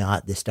kid you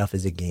not, this stuff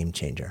is a game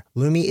changer.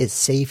 Lumi is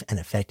safe and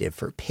effective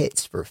for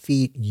pits, for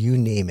feet, you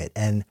name it.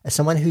 And as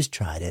someone who's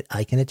tried it,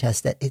 I can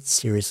attest that it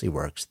seriously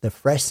works. The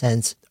fresh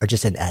scents are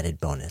just an added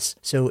bonus.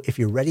 So if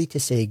you're ready to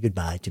say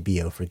goodbye to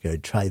BO for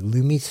good, try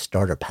Lumi's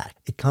Starter Pack.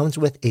 It comes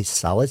with a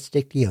solid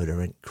stick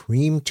deodorant,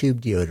 cream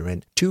tube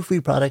deodorant, 2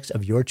 free products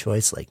of your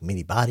choice like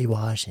mini body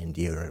wash and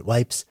deodorant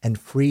wipes, and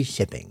free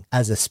shipping.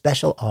 As a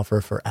special offer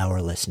for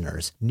our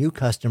listeners, new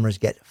customers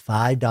get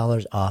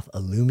 $5 off a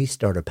Lumi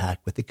Starter Pack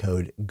with the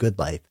code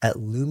GOODLIFE at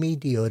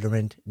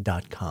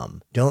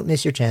LumiDeodorant.com. Don't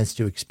miss your chance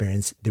to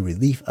experience the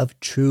relief of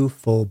true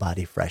full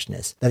body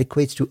freshness that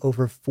equates to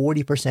over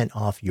 40%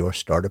 off your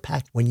starter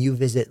pack when you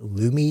visit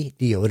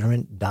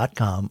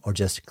LumiDeodorant.com or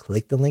just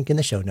click the link in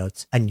the show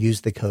notes and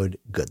use the code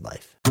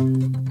GOODLIFE.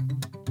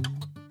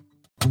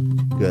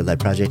 Good Life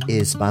Project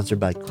is sponsored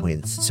by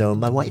Quince. So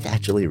my wife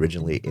actually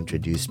originally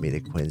introduced me to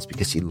Quince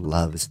because she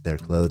loves their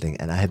clothing,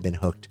 and I have been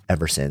hooked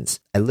ever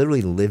since. I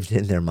literally lived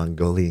in their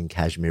Mongolian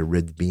cashmere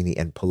ribbed beanie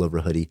and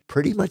pullover hoodie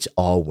pretty much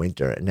all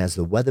winter, and as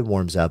the weather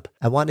warms up,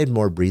 I wanted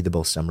more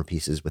breathable summer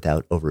pieces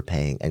without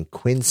overpaying, and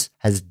Quince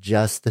has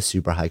just the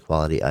super high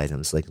quality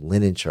items like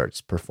linen shirts,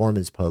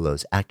 performance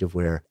polos,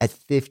 activewear at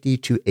 50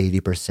 to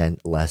 80%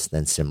 less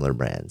than similar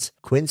brands.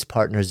 Quince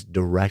partners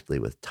directly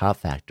with top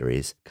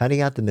factories, cutting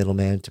out the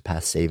middleman to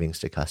pass savings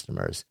to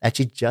customers.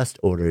 Actually just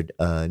ordered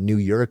a new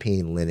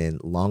European linen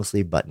long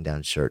sleeve button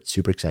down shirt.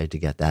 Super excited to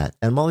get that.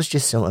 And I'm always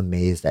just so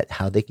amazed at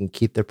how they can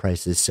keep their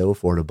prices so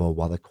affordable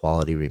while the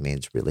quality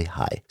remains really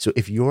high. So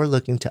if you're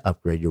looking to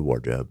upgrade your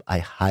wardrobe, I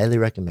highly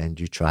recommend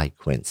you try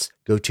Quince.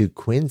 Go to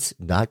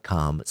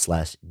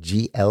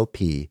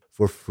quince.com/GLP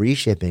for free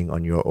shipping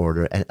on your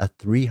order and a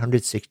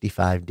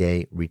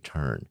 365-day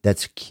return.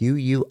 That's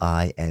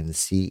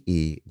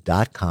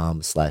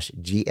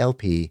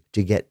quince.com/GLP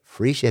to get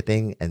free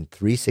shipping and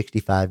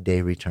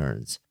 365-day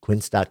returns.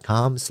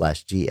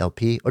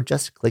 Quince.com/GLP, or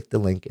just click the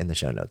link in the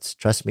show notes.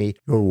 Trust me,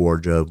 your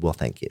wardrobe will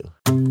thank you.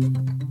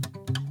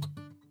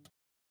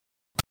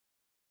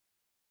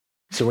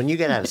 So when you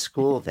get out of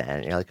school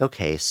then, you're like,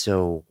 okay,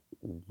 so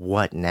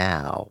what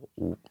now?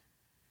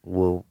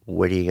 Well,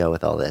 where do you go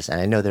with all this? And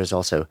I know there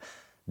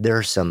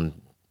are some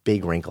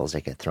big wrinkles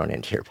that get thrown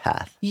into your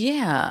path.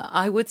 Yeah,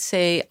 I would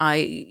say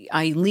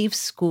I leave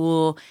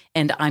school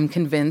and I'm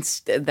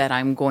convinced that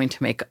I'm going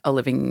to make a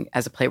living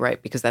as a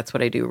playwright because that's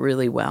what I do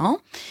really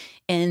well.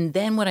 And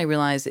then what I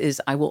realize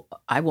is I will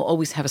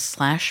always have a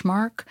slash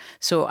mark.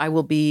 So I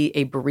will be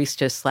a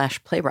barista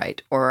 /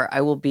 playwright, or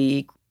I will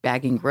be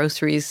bagging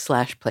groceries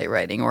 /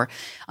 playwriting, or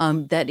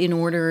that in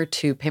order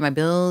to pay my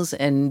bills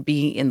and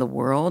be in the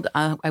world,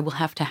 I will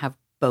have to have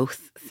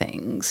both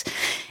things.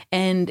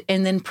 And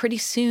then pretty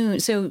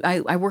soon, so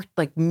I worked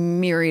like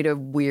myriad of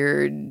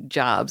weird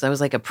jobs. I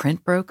was like a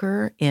print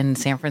broker in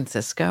San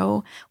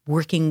Francisco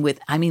working with,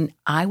 I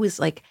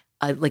was like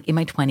in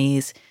my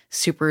 20s,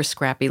 super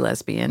scrappy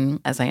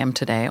lesbian, as I am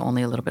today,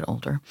 only a little bit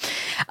older.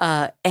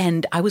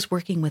 And I was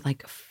working with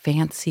like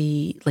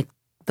fancy, like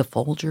the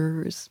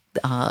Folgers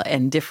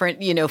and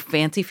different,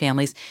 fancy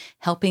families,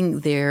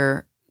 helping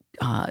their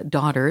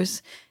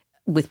daughters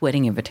with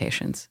wedding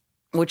invitations,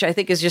 which I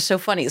think is just so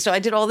funny. So I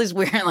did all this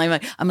weird,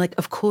 I'm like,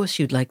 of course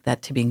you'd like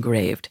that to be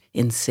engraved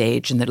in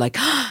sage. And they're like,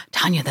 oh,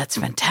 Tanya, that's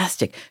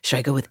fantastic. Should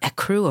I go with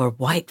ecru or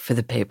white for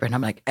the paper? And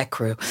I'm like,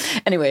 ecru.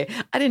 Anyway,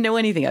 I didn't know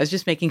anything. I was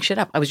just making shit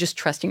up. I was just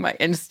trusting my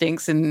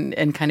instincts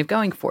and kind of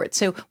going for it.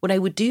 So what I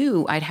would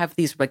do, I'd have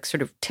these like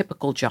sort of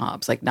typical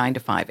jobs, like 9 to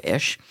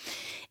 5-ish.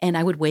 And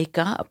I would wake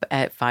up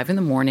at 5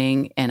 a.m.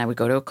 and I would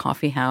go to a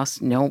coffee house,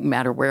 no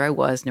matter where I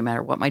was, no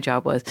matter what my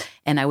job was,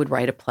 and I would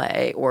write a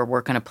play or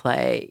work on a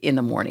play in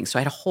the morning. So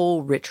I had a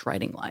whole rich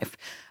writing life,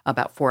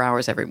 about 4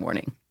 hours every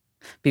morning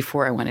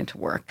before I went into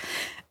work.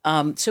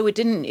 So it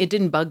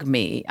didn't bug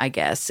me, I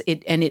guess.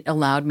 It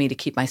allowed me to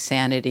keep my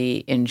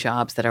sanity in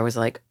jobs that I was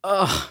like,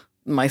 oh,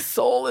 my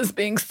soul is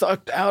being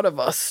sucked out of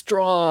a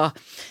straw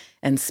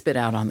and spit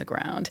out on the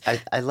ground.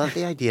 I love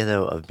the idea,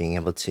 though, of being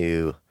able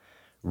to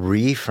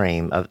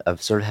reframe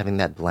of sort of having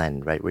that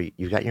blend, right? Where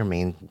you got your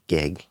main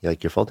gig,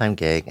 like your full-time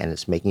gig, and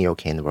it's making you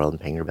okay in the world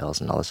and paying your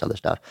bills and all this other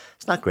stuff.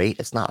 It's not great.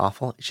 It's not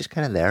awful. It's just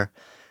kind of there.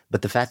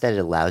 But the fact that it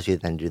allows you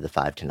to then do the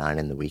 5 to 9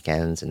 in the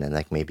weekends and then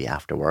like maybe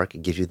after work,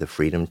 it gives you the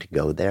freedom to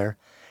go there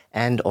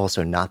and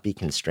also not be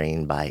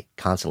constrained by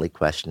constantly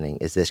questioning,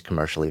 is this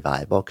commercially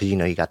viable? Because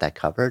you got that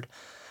covered.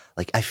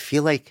 Like, I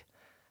feel like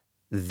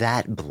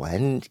that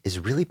blend is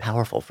really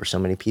powerful for so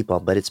many people,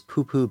 but it's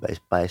poo-pooed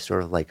by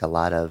sort of like a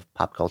lot of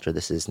pop culture.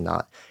 This is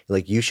not,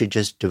 like, you should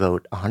just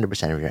devote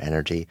 100% of your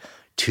energy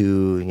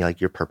to,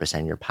 like your purpose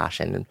and your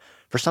passion. And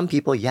for some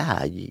people,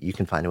 yeah, you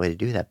can find a way to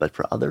do that. But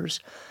for others,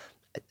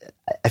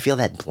 I feel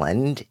that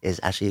blend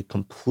is actually a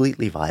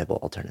completely viable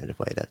alternative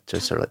way to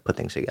sort of like put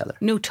things together.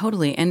 No,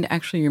 totally. And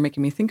actually, you're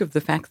making me think of the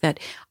fact that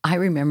I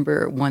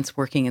remember once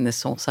working in this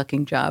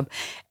soul-sucking job,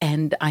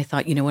 and I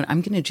thought, you know what,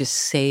 I'm going to just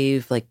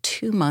save like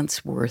 2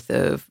 months worth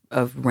of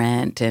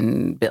rent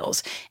and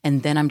bills,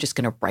 and then I'm just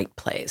going to write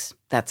plays.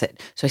 That's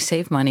it. So I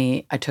saved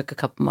money. I took a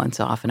couple months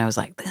off, and I was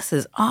like, this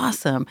is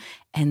awesome.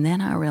 And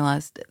then I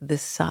realized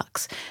this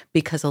sucks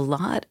because a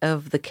lot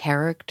of the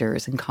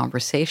characters and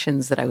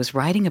conversations that I was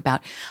writing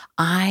about,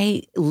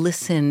 I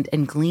listened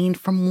and gleaned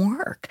from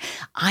work.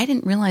 I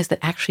didn't realize that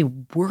actually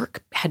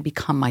work had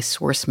become my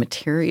source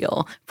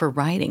material for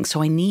writing.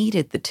 So I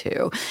needed the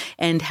two.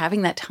 And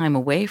having that time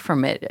away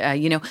from it,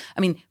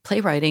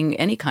 playwriting,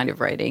 any kind of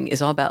writing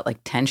is all about like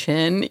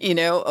tension,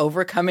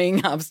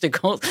 overcoming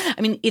obstacles.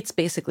 It's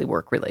basically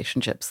work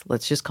relationships.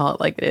 Let's just call it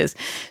like it is.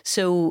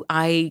 So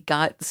I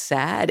got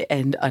sad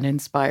and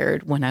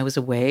uninspired when I was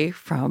away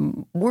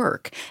from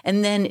work.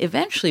 And then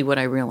eventually what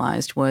I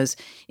realized was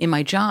in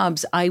my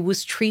jobs, I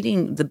was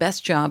treating the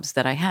best jobs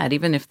that I had,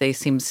 even if they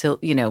seemed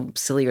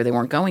silly or they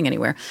weren't going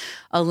anywhere,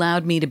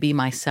 allowed me to be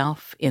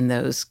myself in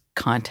those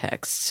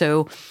contexts.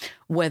 So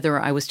whether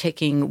I was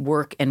taking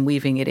work and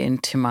weaving it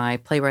into my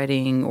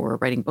playwriting or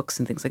writing books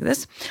and things like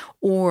this,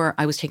 or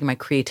I was taking my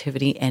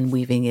creativity and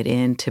weaving it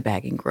into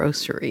bagging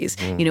groceries,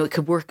 it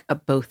could work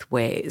both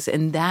ways.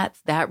 And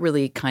that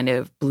really kind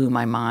of blew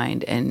my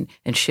mind and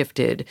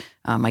shifted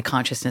my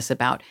consciousness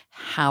about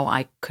how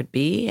I could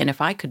be. And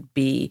if I could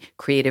be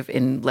creative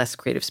in less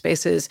creative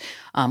spaces,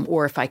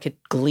 or if I could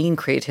glean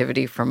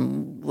creativity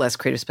from less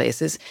creative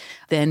spaces,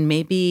 then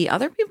maybe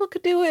other people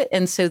could do it.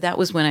 And so that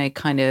was when I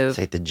kind of... It's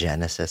like the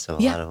genesis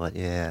of a lot of what,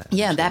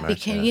 Yeah, that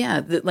became,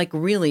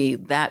 really,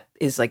 that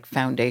is like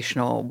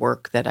foundational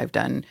work that I've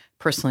done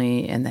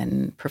personally and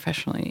then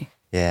professionally.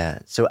 Yeah.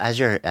 So as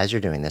you're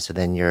doing this, so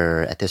then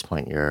at this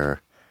point,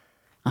 you're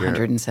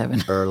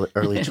 107. early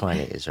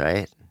 20s,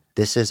 right?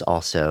 This is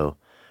also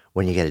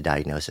when you get a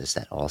diagnosis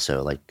that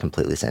also like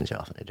completely sends you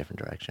off in a different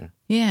direction?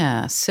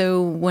 Yeah.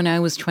 So when I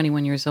was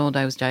 21 years old,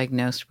 I was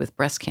diagnosed with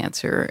breast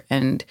cancer.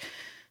 And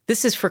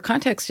this is, for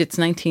context, it's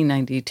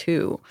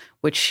 1992,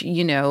 which,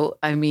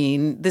 I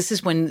mean, this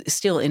is when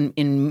still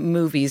in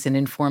movies and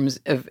in forms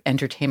of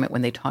entertainment,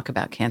 when they talk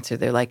about cancer,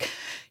 they're like,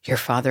 your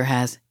father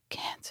has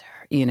cancer,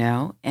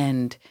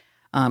 and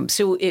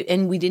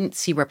and we didn't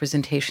see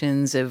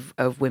representations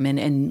of women,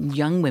 and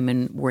young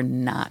women were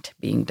not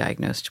being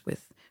diagnosed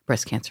with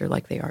breast cancer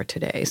like they are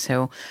today.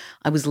 So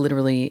I was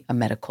literally a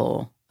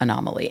medical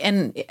anomaly.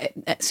 And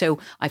so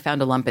I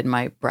found a lump in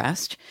my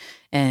breast,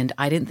 and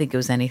I didn't think it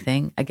was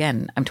anything.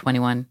 Again, I'm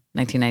 21,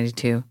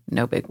 1992,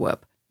 no big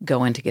whoop.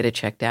 Go in to get it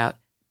checked out,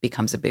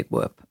 becomes a big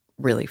whoop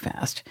really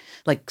fast,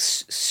 like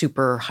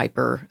super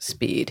hyper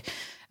speed.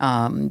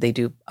 They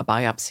do a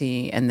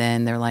biopsy, and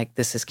then they're like,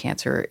 this is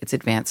cancer, it's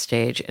advanced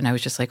stage. And I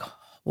was just like,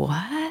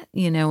 what?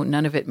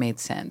 None of it made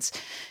sense.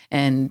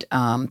 And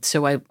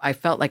so I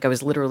felt like I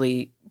was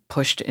literally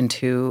pushed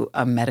into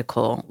a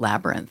medical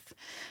labyrinth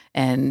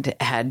and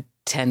had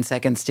 10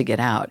 seconds to get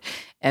out,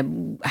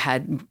 and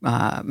had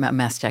a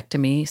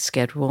mastectomy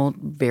scheduled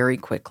very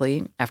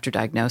quickly after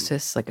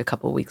diagnosis, like a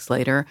couple of weeks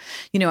later.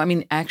 I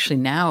mean, actually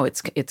now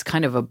it's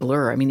kind of a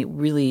blur. I mean, it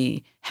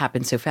really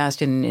happened so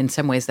fast. And in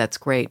some ways that's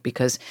great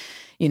because,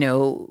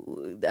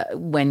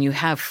 when you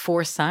have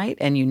foresight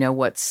and you know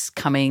what's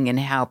coming and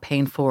how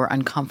painful or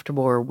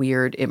uncomfortable or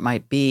weird it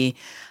might be,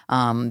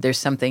 there's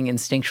something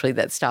instinctually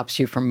that stops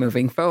you from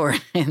moving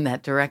forward in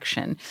that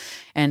direction.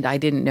 And I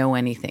didn't know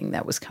anything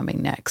that was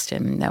coming next.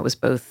 And that was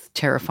both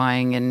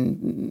terrifying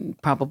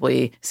and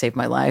probably saved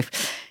my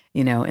life,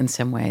 in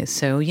some ways.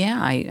 So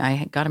yeah,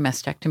 I got a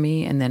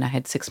mastectomy, and then I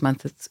had 6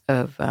 months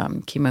of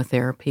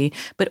chemotherapy.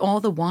 But all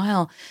the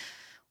while,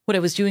 what I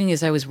was doing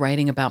is I was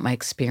writing about my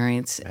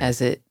experience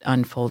as it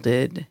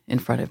unfolded in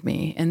front of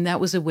me. And that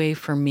was a way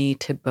for me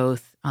to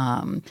both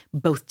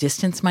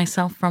distance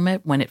myself from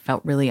it when it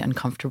felt really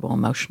uncomfortable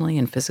emotionally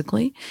and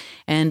physically,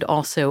 and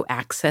also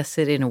access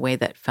it in a way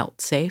that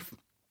felt safe.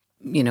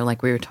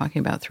 Like we were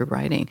talking about through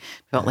writing,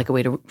 felt like a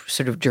way to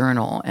sort of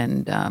journal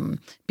and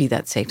be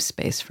that safe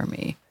space for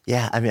me.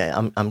 Yeah, I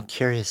mean, I'm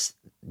curious.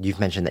 You've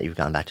mentioned that you've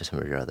gone back to some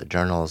of your other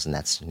journals, and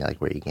that's like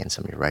where you gain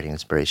some of your writing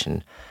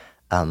inspiration.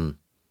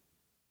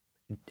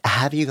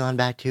 Have you gone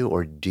back to,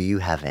 or do you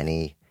have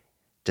any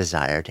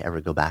desire to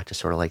ever go back to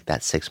sort of like that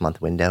 6-month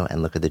window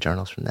and look at the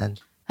journals from then?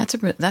 That's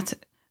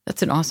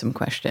an awesome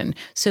question.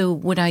 So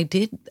what I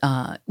did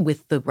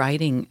with the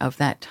writing of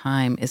that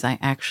time is I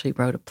actually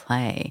wrote a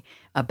play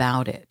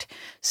about it.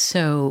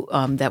 So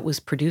that was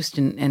produced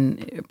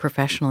and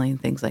professionally and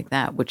things like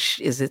that, which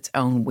is its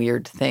own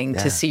weird thing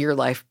to see your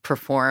life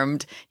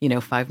performed,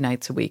 5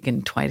 nights a week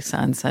and twice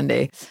on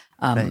Sunday.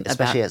 Right.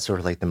 Especially at sort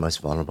of like the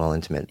most vulnerable,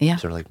 intimate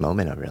sort of like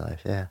moment of your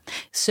life. Yeah.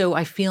 So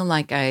I feel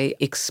like I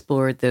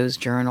explored those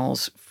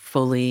journals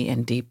fully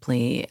and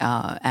deeply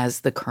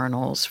as the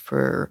kernels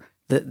for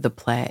the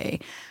play.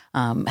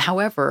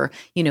 However,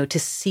 to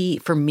see,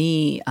 for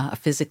me,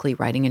 physically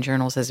writing in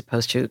journals as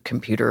opposed to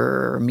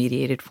computer or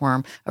mediated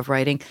form of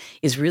writing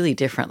is really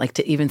different. Like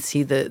to even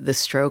see the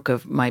stroke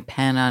of my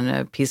pen on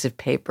a piece of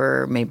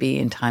paper, maybe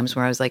in times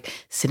where I was like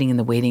sitting in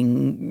the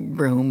waiting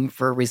room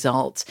for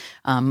results,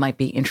 might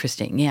be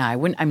interesting. Yeah, I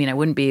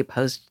wouldn't be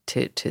opposed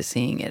to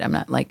seeing it. I'm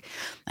not like,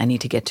 I need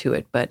to get to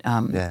it, but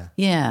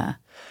yeah.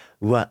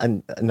 Well,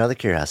 another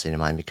curiosity of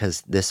mine,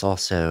 because this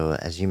also,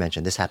 as you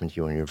mentioned, this happened to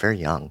you when you were very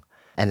young.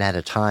 And at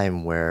a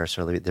time where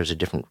sort of there's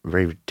a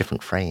very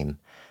different frame,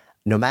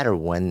 no matter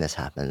when this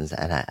happens,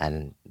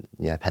 and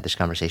I've had this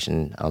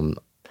conversation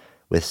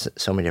with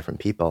so many different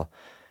people.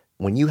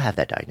 When you have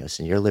that diagnosis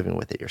and you're living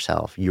with it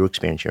yourself, you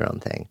experience your own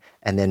thing,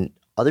 and then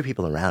other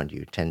people around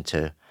you tend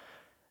to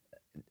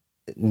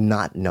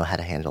not know how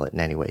to handle it in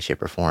any way,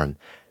 shape, or form.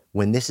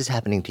 When this is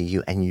happening to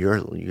you, and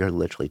you're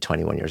literally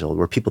 21 years old,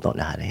 where people don't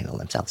know how to handle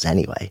themselves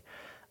anyway.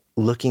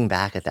 Looking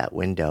back at that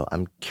window,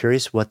 I'm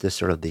curious what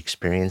the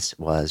experience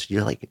was.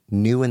 You're like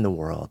new in the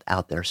world,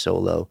 out there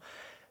solo,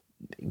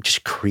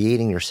 just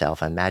creating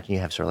yourself. I imagine you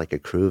have sort of like a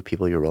crew of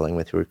people you're rolling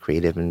with who are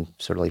creative and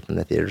sort of like from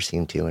the theater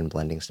scene too, and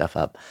blending stuff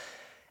up.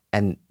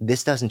 And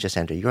this doesn't just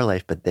enter your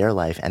life, but their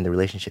life and the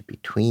relationship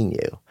between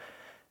you.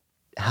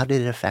 How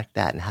did it affect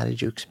that, and how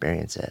did you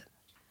experience it?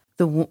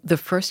 The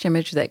first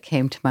image that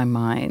came to my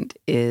mind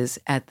is,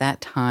 at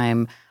that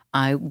time,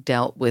 I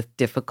dealt with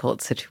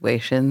difficult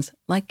situations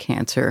like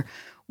cancer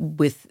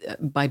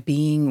by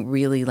being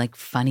really like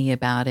funny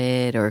about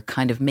it, or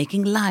kind of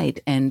making light,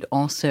 and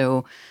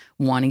also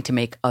wanting to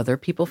make other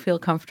people feel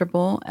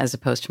comfortable as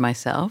opposed to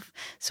myself.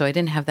 So I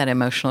didn't have that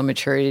emotional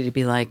maturity to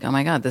be like, oh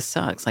my God, this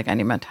sucks. Like, I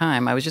need my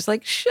time. I was just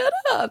like, shut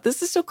up.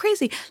 This is so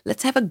crazy.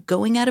 Let's have a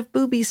going out of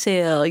boobie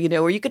sale,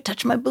 where you could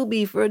touch my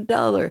boobie for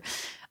 $1.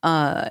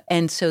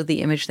 And so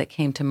the image that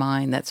came to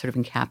mind that sort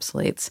of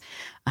encapsulates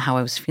how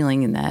I was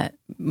feeling in that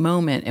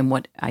moment and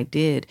what I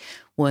did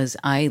was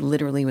I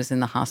literally was in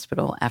the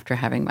hospital after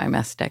having my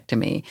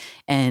mastectomy.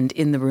 And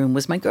in the room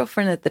was my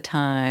girlfriend at the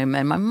time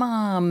and my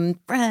mom,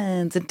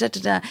 friends, and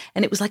da-da-da.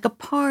 And it was like a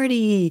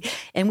party.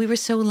 And we were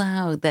so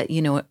loud that,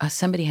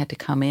 somebody had to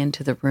come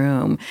into the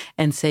room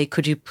and say,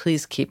 could you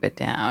please keep it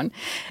down?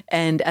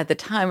 And at the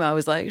time I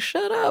was like,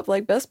 shut up,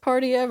 like best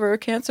party ever,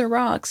 cancer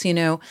rocks,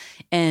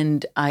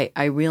 And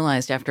I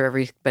realized after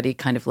everybody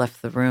kind of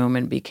left the room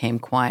and became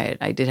quiet,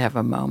 I did have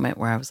a moment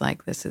where I was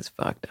like, this is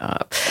fucked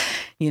up,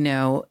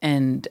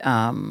 and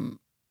I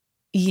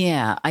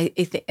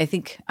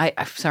think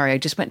I'm sorry, I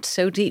just went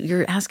so deep.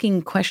 You're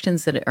asking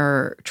questions that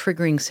are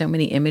triggering so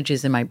many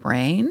images in my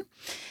brain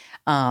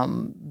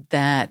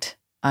that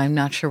I'm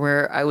not sure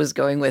where I was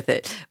going with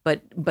it.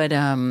 But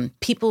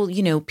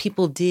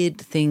people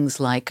did things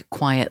like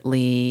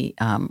quietly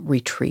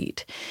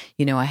retreat.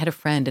 I had a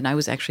friend, and I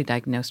was actually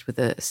diagnosed with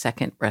a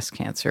second breast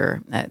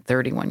cancer at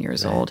 31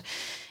 years old.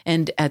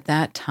 And at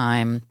that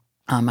time,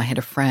 I had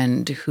a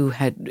friend who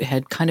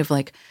had kind of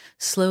like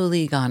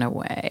slowly gone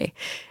away,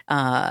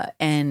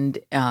 and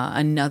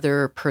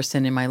another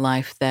person in my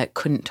life that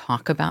couldn't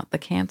talk about the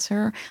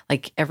cancer.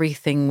 Like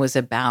everything was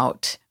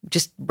about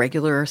just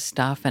regular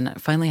stuff. And I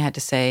finally had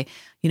to say,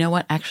 you know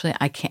what? Actually,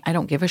 I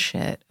don't give a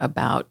shit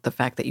about the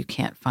fact that you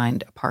can't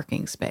find a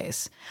parking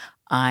space.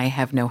 I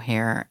have no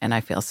hair and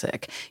I feel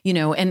sick,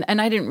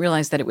 and I didn't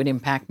realize that it would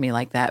impact me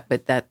like that,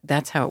 but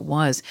that's how it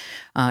was.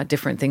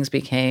 Different things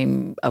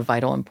became of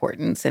vital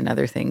importance and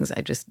other things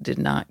I just did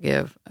not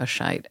give a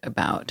shite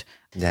about.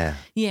 Yeah.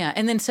 Yeah.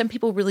 And then some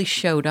people really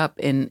showed up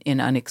in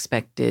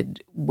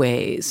unexpected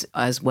ways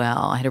as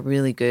well. I had a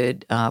really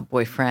good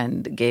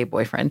gay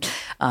boyfriend,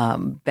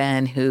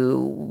 Ben,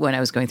 who, when I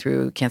was going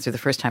through cancer the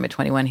first time at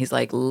 21, he's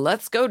like,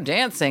 let's go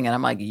dancing. And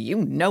I'm like, you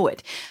know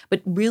it.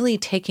 But really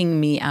taking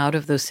me out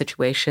of those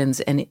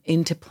situations and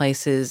into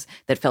places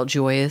that felt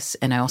joyous.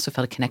 And I also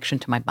felt a connection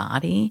to my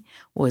body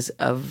was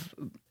of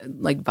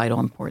like vital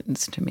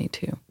importance to me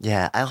too.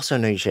 Yeah. I also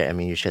know you shared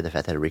the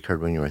fact that it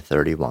recurred when you were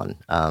 31.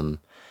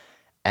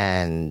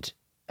 And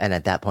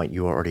at that point,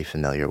 you were already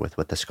familiar with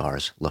what the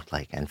scars looked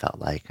like and felt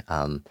like.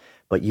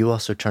 But you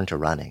also turned to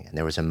running. And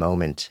there was a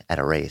moment at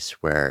a race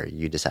where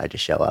you decided to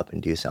show up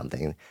and do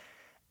something.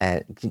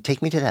 And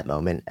take me to that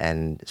moment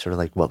and sort of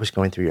like what was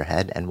going through your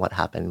head and what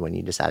happened when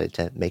you decided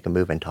to make a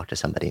move and talk to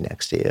somebody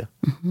next to you.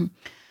 Mm-hmm.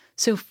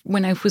 So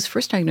when I was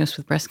first diagnosed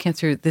with breast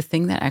cancer, the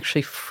thing that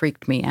actually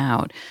freaked me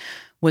out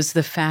was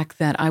the fact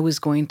that I was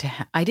going to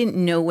I didn't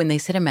know when they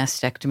said a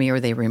mastectomy or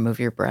they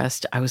remove your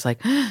breast, I was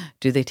like,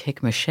 do they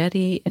take a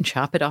machete and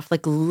chop it off?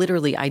 Like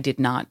literally, I did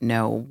not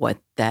know what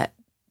that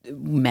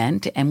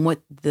meant and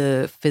what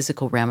the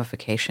physical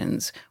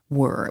ramifications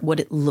were, what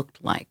it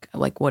looked like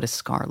what a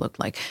scar looked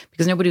like,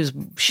 because nobody was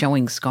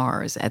showing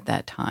scars at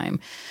that time.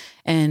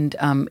 And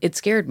it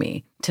scared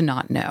me to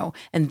not know.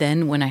 And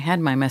then when I had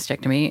my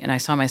mastectomy and I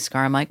saw my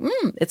scar, I'm like,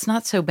 it's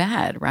not so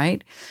bad,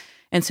 right?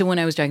 And so when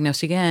I was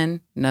diagnosed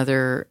again,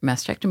 another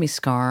mastectomy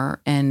scar,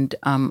 and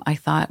I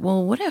thought,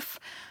 well, what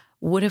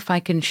if I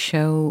can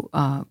show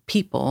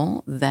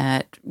people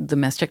that the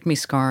mastectomy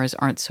scars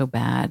aren't so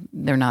bad,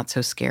 they're not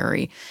so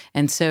scary.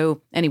 And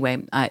so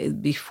anyway,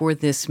 before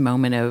this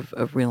moment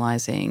of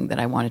realizing that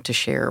I wanted to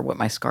share what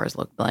my scars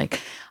looked like,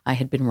 I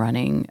had been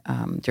running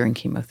during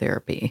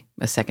chemotherapy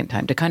a second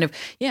time to kind of,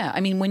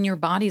 when your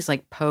body's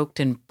like poked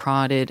and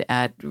prodded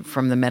at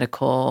from the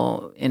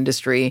medical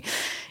industry,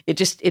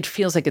 it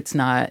feels like it's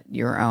not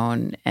your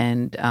own.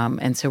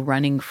 And so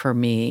running for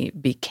me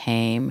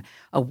became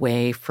a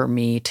way for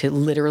me to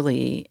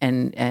literally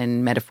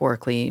and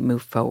metaphorically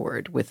move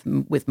forward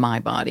with my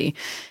body.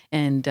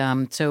 And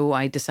so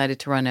I decided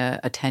to run a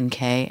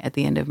 10K at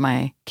the end of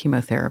my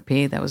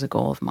chemotherapy. That was a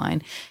goal of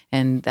mine.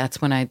 And that's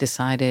when I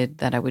decided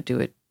that I would do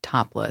it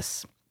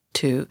topless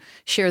to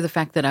share the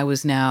fact that I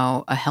was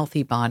now a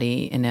healthy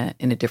body in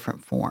a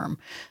different form.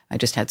 I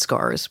just had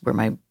scars where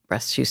my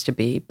breasts used to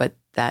be, but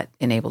that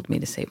enabled me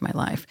to save my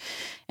life.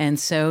 And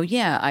so,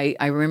 I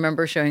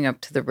remember showing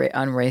up to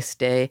on race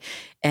day,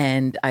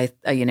 and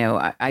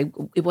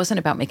it wasn't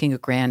about making a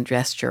grand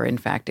gesture. In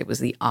fact, it was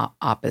the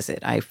opposite.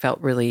 I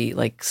felt really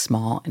like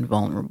small and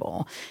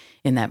vulnerable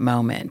in that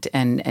moment.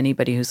 And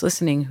anybody who's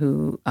listening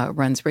who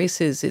runs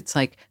races, it's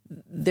like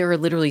there are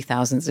literally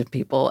thousands of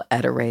people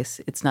at a race.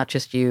 It's not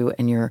just you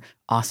and your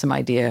awesome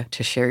idea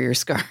to share your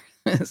scars.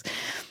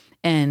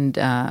 And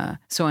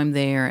so I'm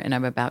there and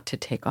I'm about to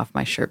take off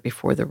my shirt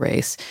before the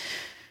race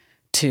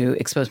to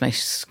expose my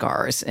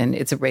scars. And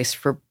it's a race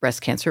for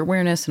breast cancer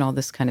awareness and all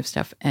this kind of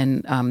stuff.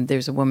 And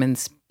there's a woman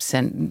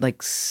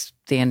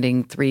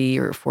standing 3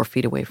 or 4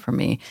 feet away from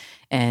me.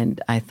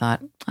 And I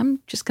thought, I'm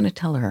just going to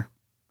tell her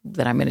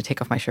that I'm going to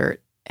take off my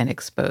shirt and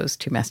expose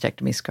 2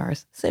 mastectomy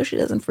scars so she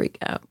doesn't freak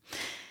out.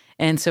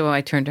 And so I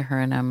turned to her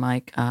and I'm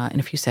like, in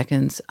a few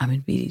seconds, I'm going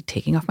to be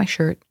taking off my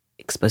shirt,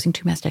 exposing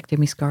 2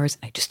 mastectomy scars.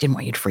 I just didn't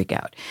want you to freak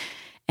out.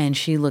 And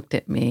she looked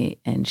at me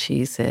and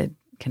she said,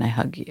 can I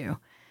hug you?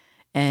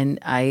 And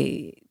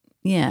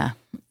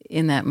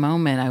in that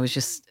moment, I was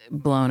just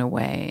blown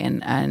away,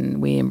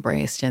 and we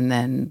embraced. And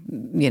then,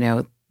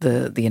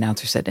 the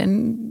announcer said,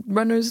 "And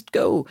runners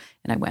go,"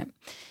 and I went.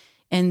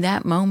 And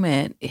that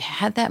moment,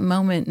 had that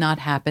moment not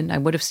happened, I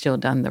would have still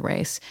done the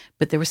race.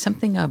 But there was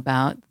something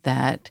about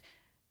that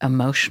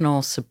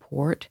emotional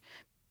support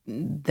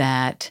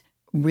that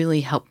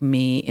really helped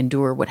me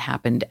endure what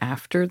happened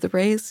after the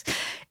race.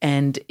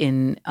 And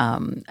in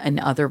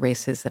other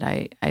races that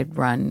I'd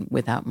run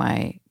without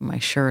my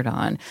shirt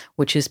on,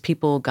 which is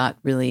people got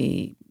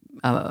really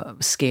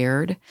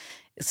scared.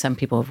 Some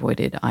people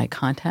avoided eye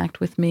contact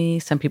with me.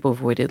 Some people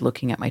avoided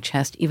looking at my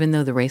chest, even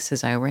though the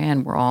races I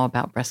ran were all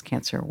about breast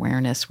cancer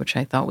awareness, which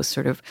I thought was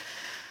sort of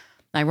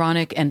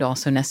ironic and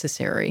also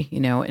necessary,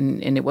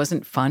 and it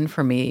wasn't fun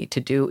for me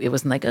to do. It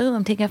wasn't like, oh,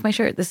 I'm taking off my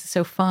shirt, this is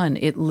so fun.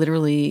 It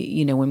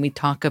literally, when we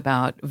talk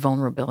about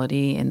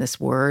vulnerability in this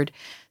word,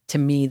 to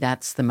me,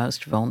 that's the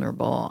most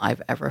vulnerable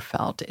I've ever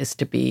felt, is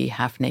to be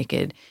half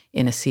naked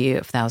in a sea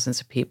of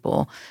thousands of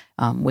people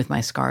with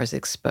my scars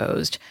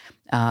exposed,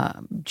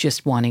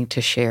 just wanting to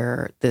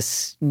share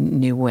this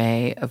new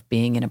way of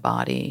being in a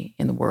body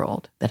in the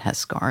world that has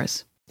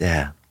scars.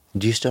 Yeah.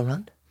 Do you still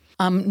run?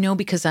 No,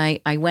 because I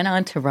went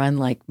on to run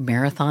like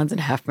marathons and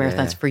half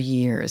marathons for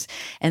years.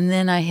 And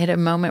then I hit a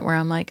moment where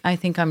I'm like, I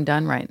think I'm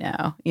done right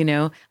now.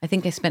 I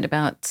think I spent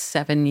about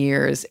 7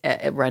 years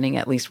running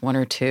at least 1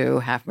 or 2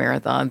 half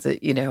marathons,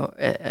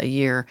 a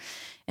year.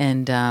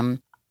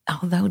 And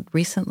although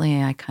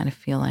recently I kind of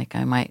feel like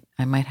I might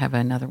have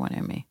another one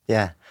in me.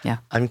 Yeah. Yeah.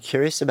 I'm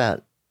curious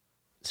about,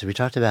 so we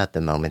talked about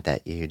the moment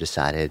that you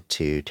decided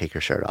to take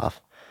your shirt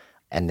off,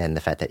 and then the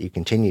fact that you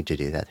continued to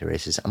do that through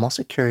races. I'm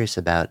also curious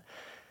about,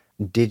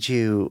 did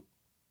you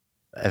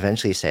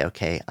eventually say,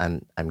 okay,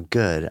 I'm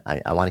good.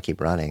 I want to keep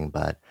running,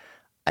 but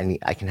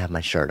I can have my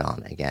shirt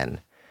on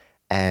again.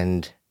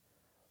 And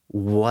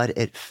what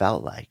it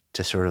felt like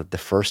to sort of the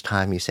first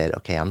time you said,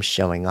 okay, I'm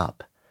showing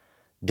up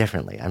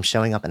differently. I'm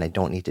showing up and I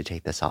don't need to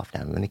take this off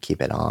now. I'm going to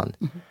keep it on.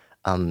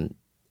 Mm-hmm.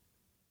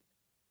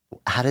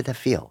 How did that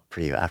feel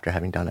for you after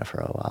having done it for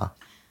a while?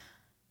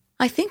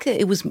 I think that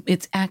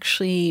it's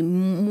actually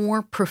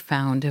more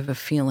profound of a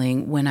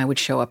feeling when I would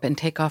show up and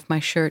take off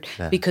my shirt,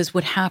 because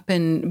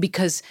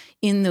because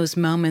in those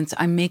moments,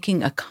 I'm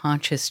making a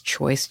conscious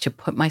choice to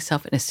put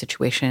myself in a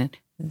situation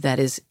that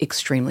is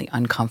extremely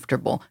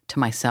uncomfortable to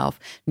myself,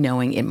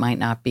 knowing it might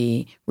not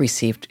be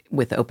received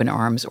with open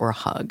arms or a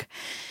hug.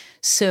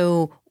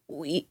 So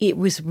it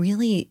was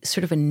really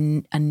sort of a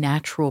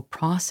natural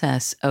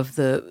process of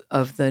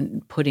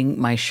the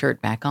putting my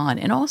shirt back on.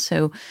 And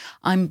also,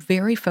 I'm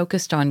very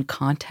focused on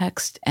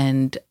context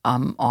and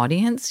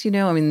audience.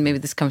 Maybe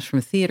this comes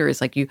from theater.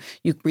 It's like you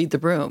read the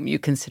room, you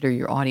consider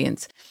your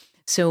audience.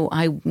 So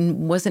I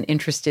wasn't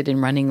interested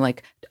in running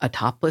like a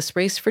topless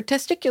race for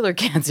testicular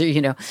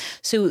cancer,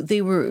 So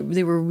they were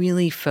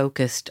really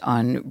focused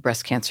on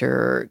breast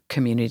cancer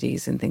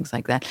communities and things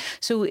like that.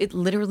 So it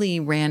literally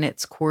ran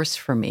its course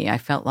for me. I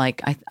felt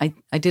like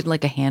I did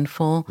like a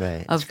handful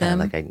of them.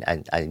 Like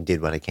I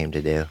did what I came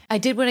to do. I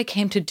did what I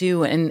came to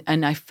do,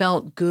 and I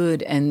felt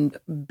good and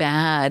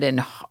bad,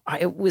 and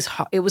it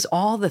was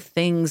all the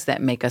things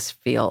that make us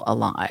feel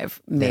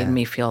alive, made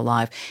me feel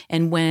alive.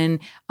 And when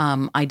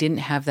I didn't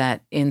have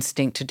that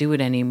instinct to do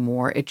it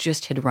anymore, it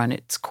just had run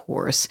its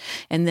course.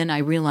 And then I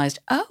realized,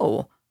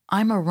 oh,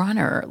 I'm a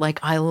runner. Like,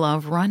 I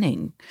love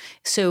running.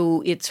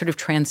 So it sort of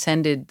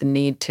transcended the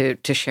need to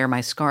share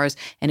my scars.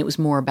 And it was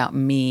more about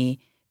me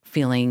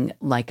feeling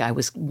like I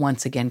was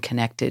once again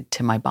connected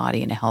to my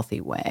body in a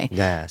healthy way.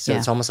 Yeah. So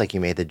it's almost like you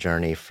made the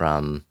journey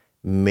from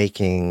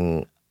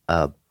making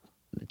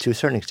to a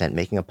certain extent,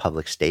 making a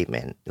public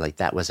statement. Like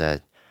that was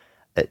a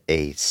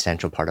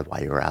central part of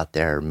why you were out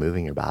there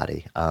moving your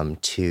body,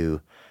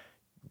 to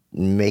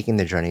making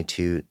the journey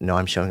to, no,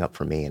 I'm showing up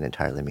for me and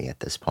entirely me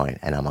at this point,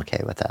 and I'm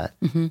okay with that.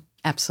 Mm-hmm.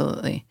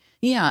 Absolutely.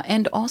 Yeah.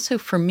 And also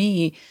for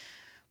me,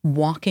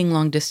 walking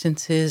long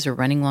distances or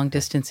running long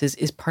distances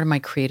is part of my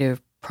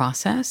creative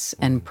process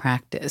and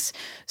practice.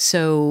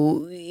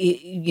 So,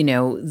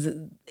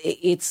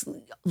 it's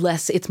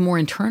more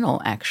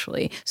internal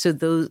actually. So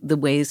the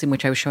ways in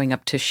which I was showing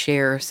up to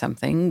share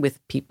something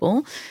with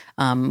people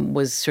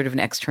was sort of an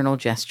external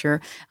gesture.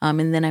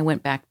 And then I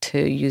went back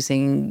to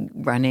using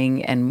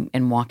running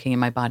and walking in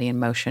my body in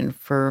motion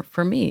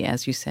for me,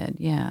 as you said.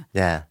 Yeah.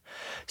 Yeah.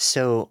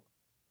 So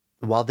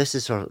while this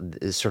is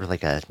sort of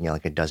like a,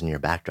 like a dozen-year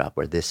backdrop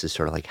where this is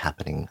sort of like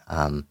happening,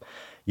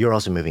 you're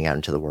also moving out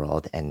into the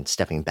world and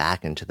stepping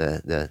back into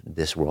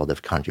this world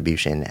of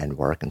contribution and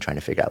work and trying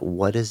to figure out,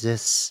 what does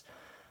this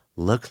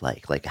look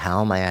like? Like,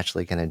 how am I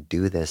actually going to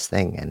do this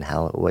thing, and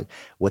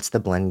what's the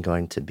blend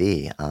going to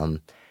be?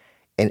 And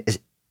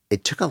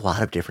it took a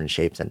lot of different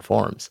shapes and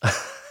forms.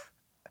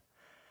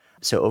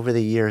 So over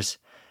the years,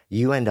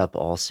 you end up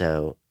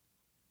also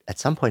at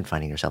some point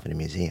finding yourself in a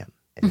museum,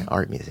 in an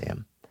art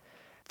museum.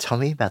 Tell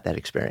me about that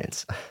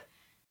experience.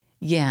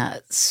 Yeah.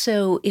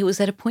 So it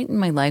was at a point in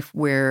my life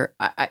where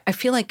I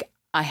feel like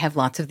I have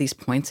lots of these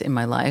points in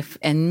my life,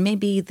 and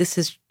maybe this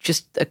is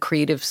just a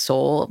creative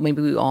soul.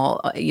 Maybe we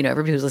all,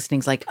 everybody who's listening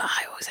is like, oh,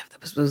 I always have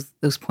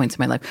those points in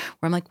my life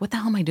where I'm like, what the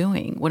hell am I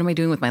doing? What am I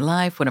doing with my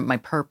life? What am my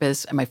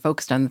purpose? Am I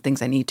focused on the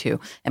things I need to?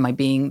 Am I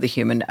being the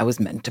human I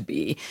was meant to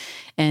be?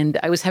 And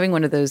I was having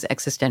one of those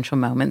existential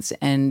moments,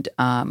 and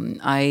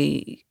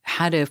I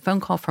had a phone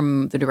call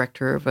from the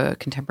director of a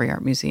contemporary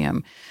art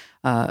museum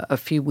a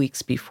few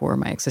weeks before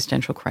my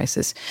existential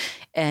crisis.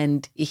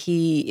 And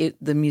the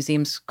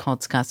museum's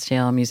called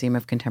Scottsdale Museum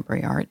of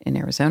Contemporary Art in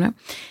Arizona.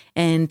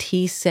 And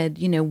he said,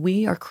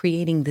 we are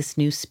creating this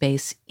new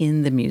space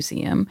in the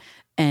museum,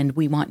 and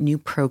we want new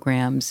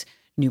programs,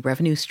 new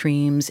revenue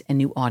streams, and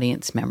new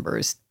audience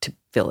members to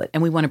fill it.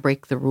 And we want to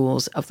break the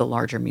rules of the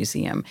larger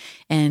museum.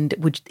 And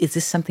is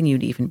this something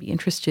you'd even be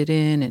interested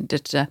in? And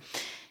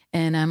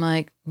And I'm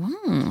like,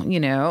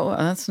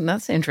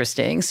 that's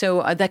interesting.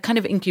 So that kind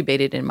of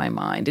incubated in my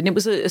mind, and it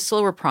was a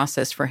slower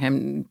process for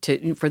them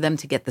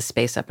to get the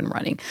space up and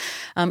running.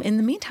 In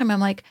the meantime, I'm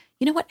like,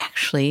 you know what?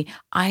 Actually,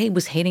 I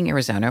was hating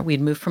Arizona. We'd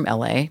moved from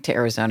LA to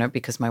Arizona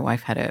because my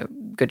wife had a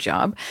good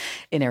job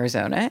in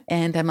Arizona,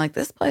 and I'm like,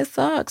 this place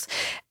sucks.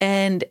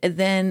 And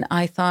then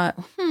I thought,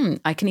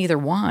 I can either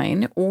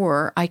whine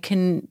or I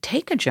can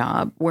take a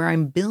job where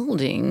I'm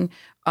building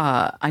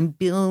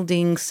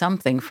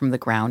something from the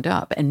ground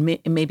up. And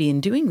maybe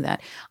in doing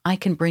that, I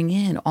can bring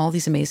in all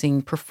these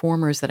amazing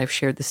performers that I've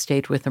shared the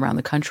stage with around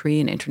the country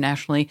and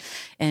internationally,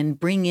 and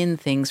bring in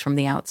things from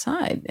the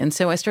outside. And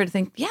so I started to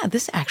think, yeah,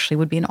 this actually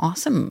would be an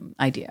awesome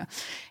idea.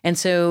 And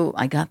so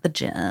I got the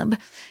job,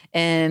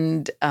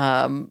 and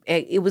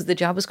the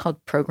job was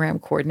called program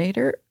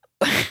coordinator.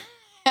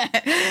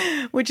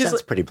 Which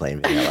sounds pretty plain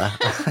vanilla.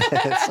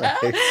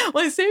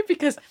 Well, I say it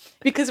because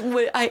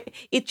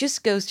it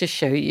just goes to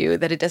show you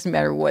that it doesn't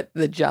matter what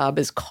the job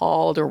is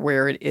called or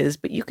where it is,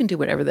 but you can do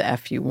whatever the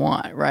F you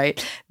want,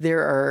 right? There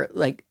are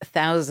like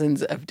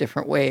thousands of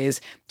different ways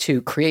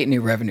to create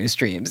new revenue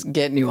streams,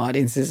 get new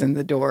audiences in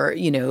the door,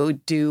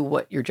 do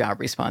what your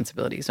job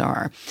responsibilities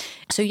are.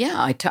 So yeah,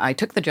 I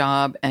took the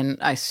job and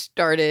I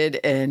started,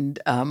 and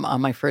on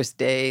my first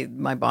day,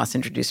 my boss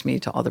introduced me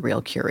to all the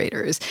real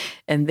curators,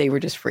 and they were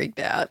just freaked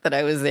out that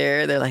I was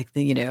there. They're like,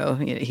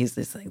 he's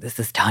just like, this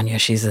is Tanya.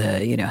 She's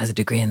has a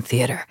degree in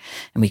theater,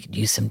 and we could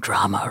use some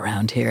drama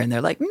around here. And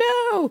they're like,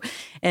 no.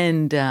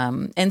 And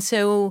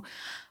so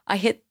I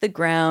hit the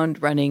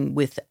ground running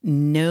with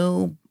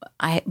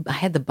I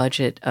had the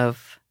budget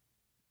of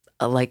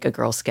like a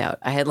Girl Scout.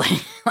 I had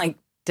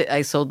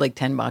I sold like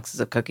 10 boxes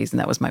of cookies, and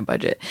that was my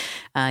budget.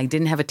 I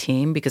didn't have a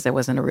team because I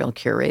wasn't a real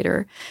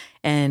curator.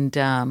 And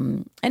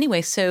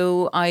anyway,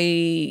 so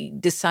I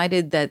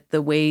decided that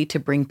the way to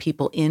bring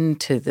people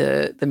into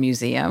the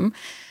museum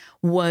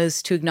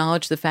was to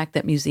acknowledge the fact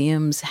that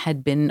museums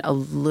had been a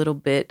little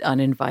bit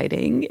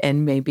uninviting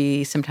and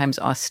maybe sometimes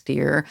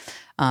austere.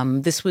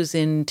 This was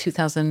in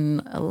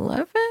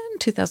 2011,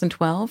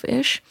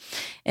 2012-ish.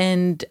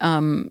 And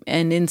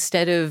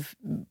instead of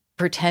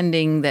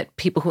pretending that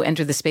people who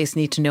enter the space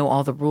need to know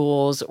all the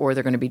rules or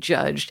they're going to be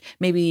judged,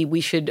 maybe we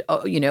should,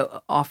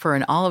 offer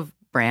an olive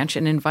branch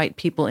and invite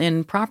people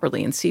in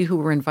properly and see who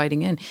we're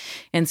inviting in.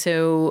 And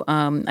so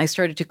I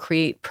started to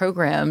create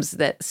programs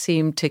that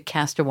seemed to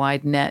cast a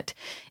wide net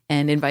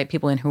and invite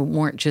people in who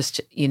weren't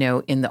just, in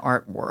the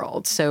art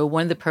world. So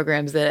one of the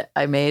programs that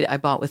I made, I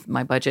bought with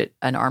my budget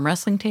an arm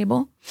wrestling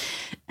table.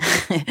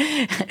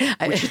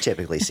 Which you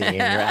typically see in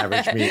your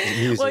average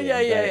museum. Well,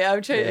 yeah.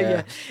 I'm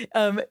trying.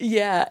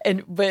 Yeah.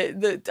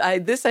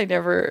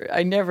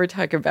 I never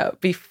talk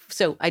about.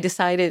 So I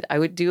decided I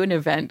would do an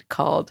event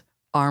called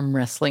Arm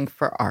Wrestling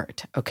for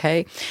Art.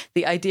 Okay.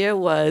 The idea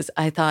was,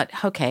 I thought,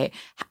 okay,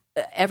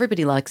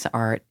 everybody likes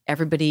art.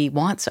 Everybody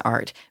wants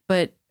art,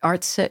 but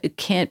art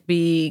can't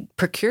be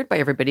procured by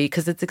everybody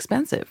because it's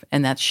expensive,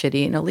 and that's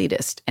shitty and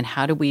elitist. And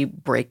how do we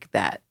break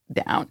that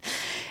down?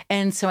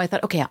 And so I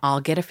thought, okay, I'll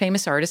get a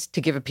famous artist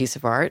to give a piece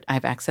of art. I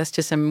have access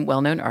to some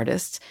well-known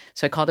artists.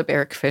 So I called up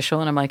Eric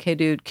Fischel, and I'm like, hey,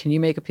 dude, can you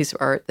make a piece of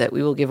art that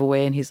we will give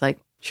away? And he's like,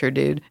 sure,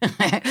 dude.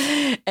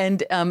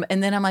 And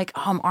then I'm like,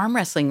 arm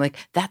wrestling, like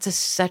that's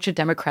such a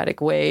democratic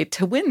way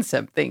to win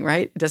something,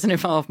 right? It doesn't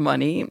involve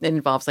money. It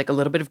involves like a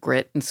little bit of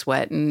grit and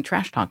sweat and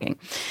trash talking.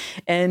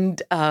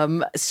 And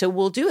so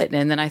we'll do it.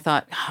 And then I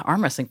thought,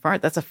 Arm Wrestling for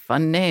Art, that's a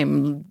fun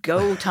name.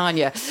 Go,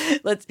 Tanya.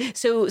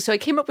 So I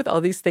came up with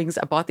all these things.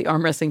 I bought the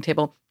arm wrestling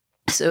table.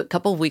 So a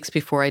couple of weeks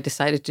before, I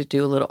decided to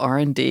do a little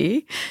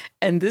R&D.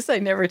 And this I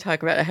never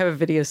talk about. I have a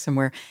video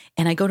somewhere.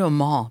 And I go to a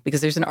mall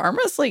because there's an arm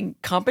wrestling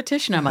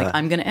competition. I'm like,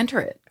 I'm going to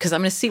enter it because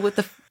I'm going to see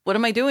what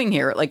am I doing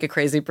here? Like a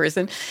crazy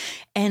person.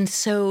 And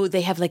so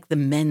they have like the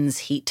men's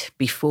heat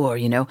before,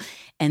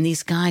 and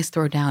these guys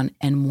throw down,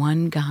 and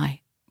one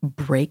guy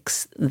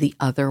breaks the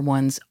other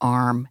one's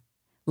arm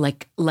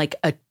like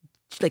a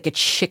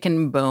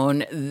chicken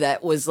bone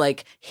that was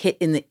like hit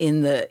in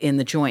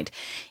the joint,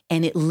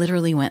 and it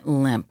literally went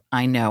limp.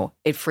 I know,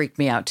 it freaked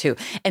me out too.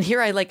 And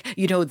here I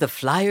the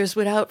flyers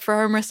went out for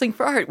Arm Wrestling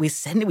for Art. We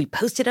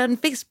posted it on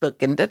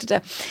Facebook and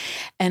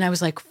and I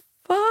was like,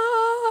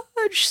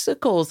 fudge.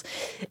 fudgesicles.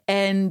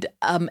 And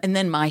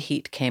then my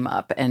heat came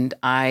up and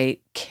I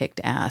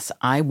kicked ass.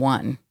 I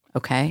won.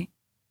 Okay.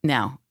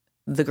 Now,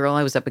 the girl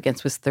I was up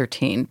against was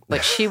 13,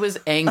 but she was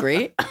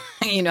angry.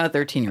 You know how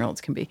 13-year-olds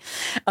can be.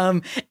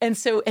 And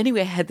so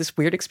anyway, I had this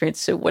weird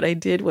experience. So what I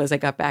did was I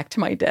got back to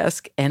my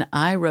desk and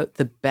I wrote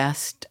the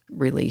best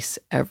release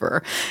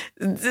ever,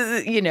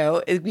 you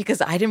know,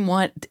 because I didn't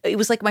want, it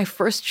was like my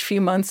first few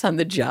months on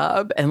the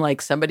job and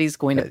like somebody's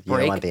going to break. You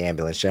don't want the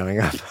ambulance showing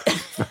up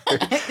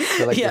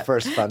for like the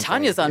first fun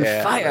Tanya's thing.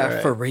 on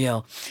fire for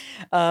real.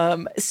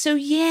 So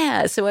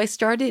I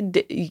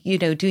started, you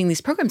know, doing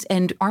these programs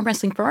and Arm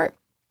Wrestling for Art.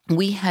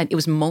 It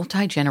was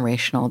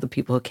multi-generational, the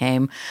people who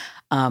came.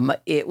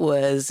 It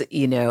was,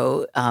 you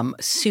know,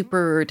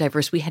 super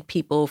diverse. We had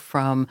people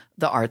from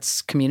the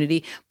arts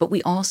community, but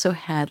we also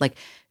had like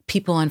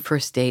people on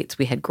first dates.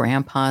 We had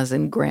grandpas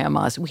and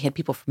grandmas. We had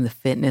people from the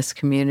fitness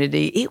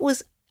community. It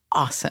was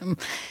awesome.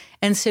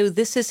 And so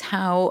this is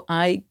how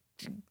I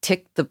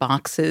ticked the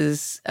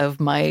boxes of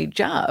my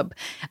job.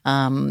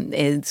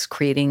 It's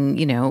creating,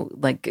 you know,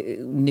 like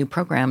new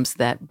programs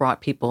that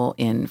brought people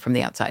in from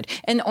the outside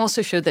and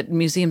also showed that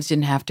museums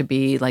didn't have to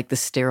be like the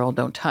sterile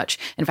don't touch.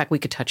 In fact, we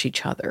could touch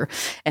each other.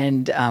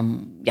 And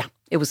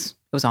it was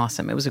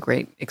awesome. It was a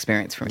great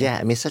experience for me. Yeah.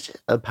 I mean, such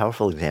a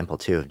powerful example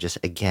too, of just,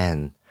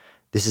 again,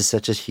 this is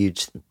such a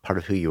huge part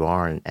of who you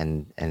are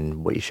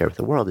and what you share with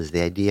the world is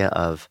the idea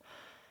of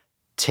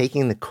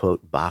taking the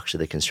quote box of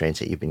the constraints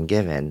that you've been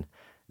given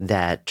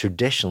that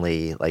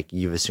traditionally, like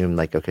you've assumed,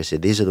 like, okay, so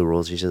these are the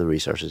rules, these are the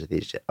resources,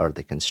 these are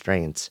the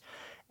constraints,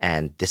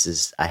 and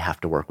I have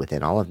to work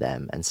within all of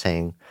them, and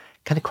saying,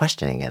 kind of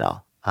questioning it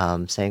all,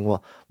 saying,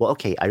 well,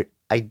 okay,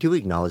 I do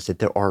acknowledge that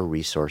there are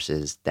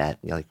resources that,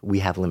 you know, like we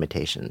have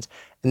limitations,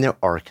 and there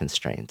are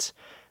constraints,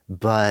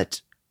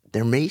 but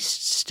there may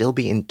still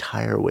be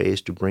entire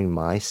ways to bring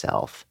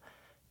myself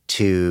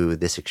to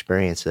this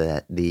experience so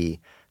that the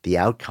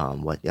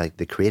outcome, what like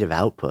the creative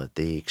output,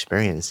 the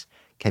experience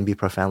can be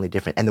profoundly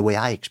different. And the way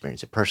I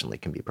experience it personally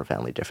can be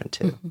profoundly different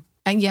too. Mm-hmm.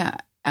 And yeah,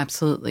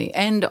 absolutely.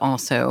 And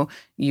also,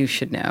 you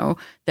should know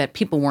that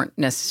people weren't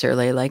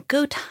necessarily like,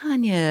 go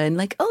Tanya, and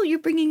like, oh, you're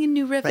bringing in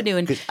new revenue.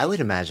 Right. And I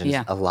would imagine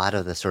a lot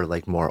of the sort of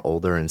like more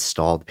older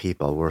installed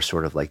people were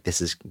sort of like,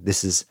 this is,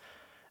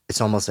 it's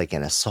almost like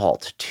an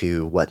assault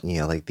to what, you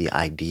know, like the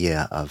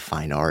idea of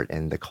fine art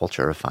and the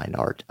culture of fine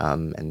art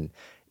and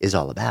is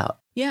all about.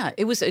 Yeah,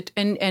 it was,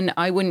 and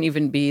I wouldn't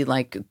even be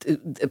like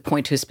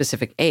point to a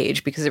specific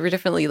age because there were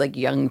definitely like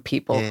young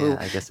people who.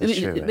 I guess that's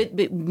true. Right?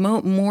 But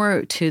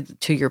more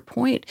to your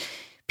point,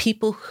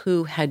 people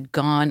who had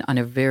gone on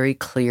a very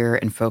clear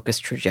and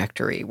focused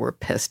trajectory were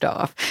pissed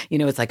off. You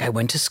know, it's like I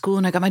went to school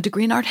and I got my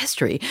degree in art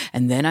history,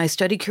 and then I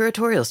studied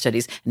curatorial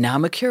studies. And now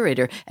I'm a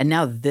curator, and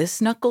now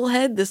this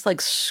knucklehead, this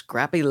like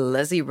scrappy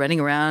Leslie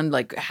running around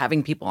like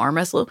having people arm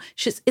wrestle,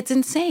 it's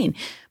insane.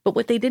 But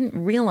what they didn't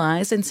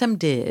realize, and some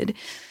did,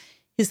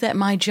 is that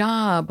my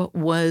job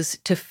was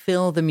to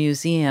fill the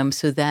museum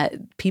so that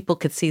people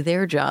could see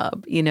their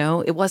job. You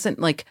know, it wasn't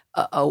like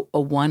a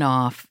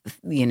one-off,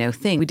 you know,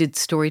 thing. We did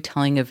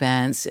storytelling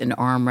events and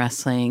arm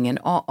wrestling and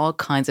all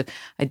kinds of.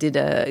 I did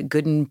a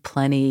Good and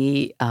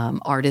Plenty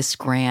artist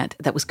grant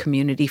that was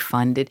community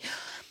funded.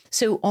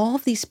 So all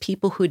of these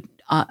people who'd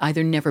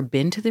either never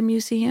been to the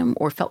museum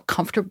or felt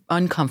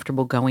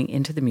uncomfortable going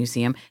into the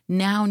museum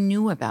now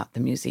knew about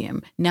the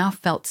museum, now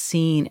felt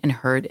seen and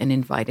heard and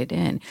invited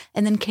in,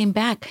 and then came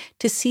back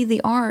to see the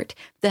art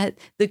that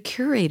the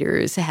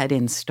curators had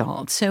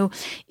installed. So,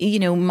 you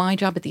know, my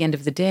job at the end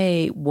of the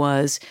day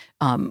was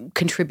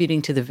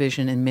contributing to the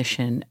vision and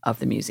mission of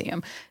the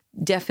museum.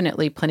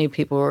 Definitely plenty of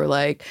people were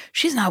like,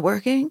 she's not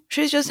working,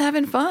 she's just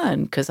having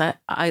fun. Because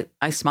I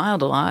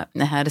smiled a lot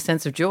and I had a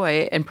sense of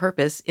joy and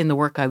purpose in the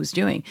work I was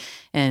doing.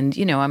 And,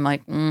 you know, I'm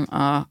like,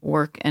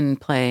 work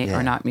and play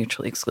are not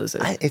mutually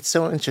exclusive. It's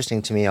so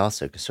interesting to me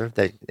also, because sort of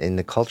that in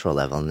the cultural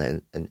level,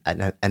 and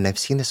I've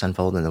seen this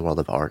unfold in the world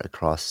of art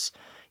across,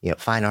 you know,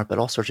 fine art, but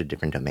all sorts of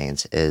different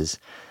domains, is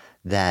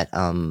that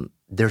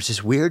there's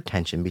this weird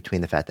tension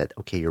between the fact that,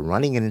 okay, you're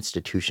running an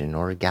institution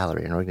or a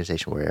gallery, an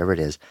organization, wherever it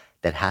is,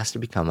 that has to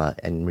become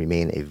and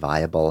remain a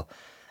viable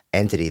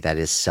entity that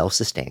is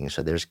self-sustaining.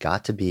 So there's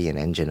got to be an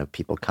engine of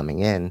people coming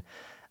in,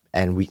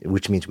 and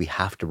which means we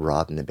have to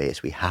broaden the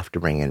base. We have to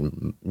bring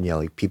in, you know,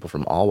 like people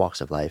from all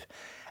walks of life.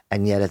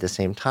 And yet at the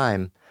same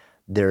time,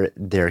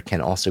 there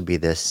can also be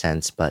this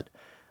sense, but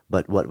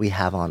what we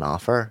have on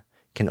offer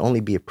can only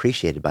be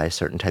appreciated by a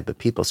certain type of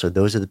people. So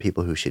those are the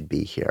people who should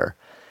be here.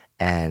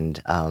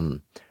 And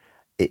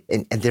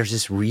there's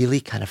this really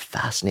kind of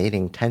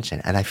fascinating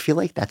tension. And I feel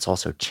like that's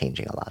also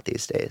changing a lot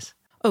these days.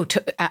 Oh,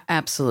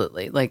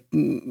 absolutely. Like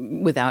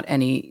without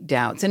any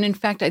doubts. And in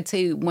fact, I'd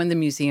say one of the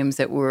museums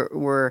that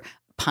were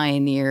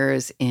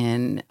pioneers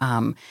in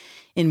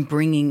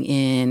bringing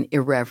in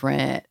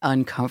irreverent,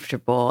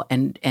 uncomfortable,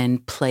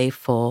 and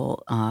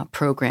playful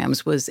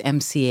programs was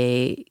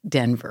MCA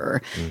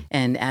Denver.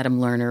 And Adam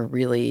Lerner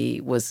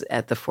really was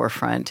at the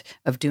forefront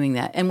of doing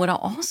that. And what I'll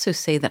also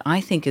say that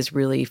I think is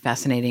really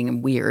fascinating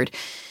and weird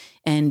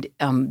and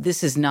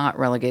this is not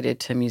relegated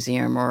to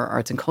museum or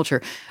arts and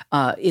culture,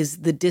 is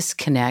the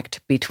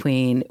disconnect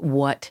between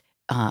what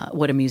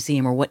a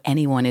museum or what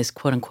anyone is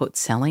quote unquote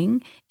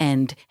selling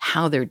and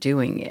how they're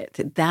doing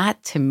it.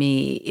 That to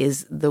me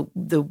is the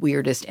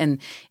weirdest.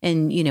 And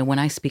when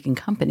I speak in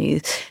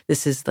companies,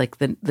 this is like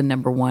the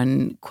number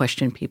one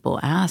question people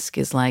ask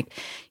is like,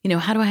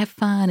 how do I have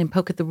fun and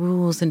poke at the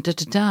rules and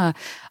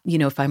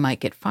if I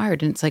might get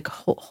fired. And it's like,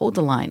 hold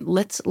the line.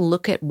 Let's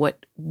look at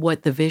what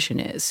the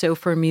vision is. So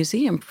for a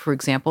museum, for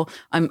example,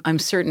 I'm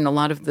certain a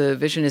lot of the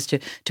vision is to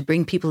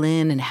bring people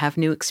in and have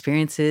new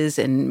experiences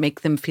and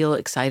make them feel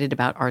excited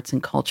about arts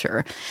and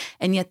culture.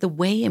 And yet the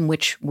way in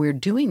which we're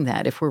doing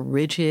that, if we're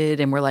rigid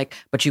and we're like,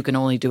 but you can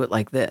only do it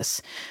like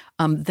this,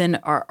 then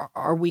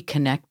are we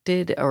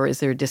connected, or is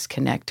there a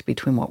disconnect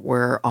between what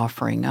we're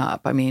offering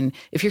up? I mean,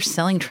 if you're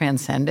selling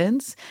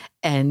transcendence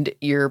and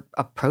you're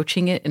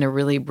approaching it in a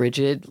really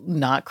rigid,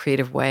 not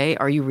creative way,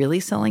 are you really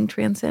selling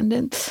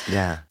transcendence?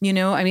 Yeah.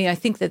 I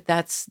think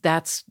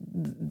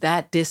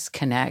that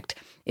disconnect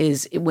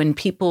is when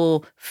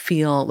people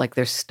feel like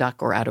they're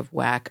stuck or out of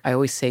whack. I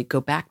always say,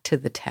 go back to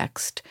the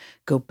text,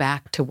 go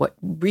back to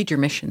read your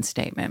mission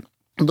statement.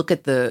 Look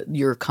at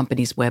your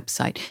company's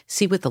website,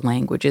 see what the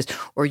language is,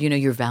 or,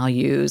 your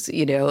values.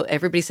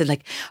 Everybody said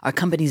like our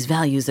company's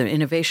values are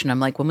innovation.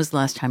 I'm like, when was the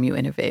last time you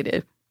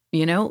innovated?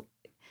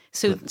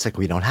 So it's like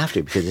we don't have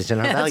to because it's in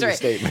our value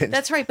statement.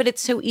 That's right. But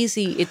it's so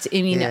easy.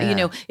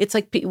 It's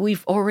like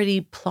we've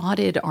already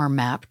plotted our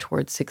map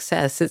towards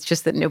success. It's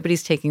just that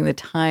nobody's taking the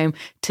time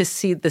to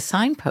see the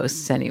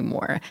signposts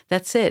anymore.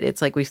 That's it.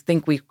 It's like we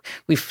think we've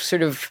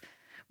sort of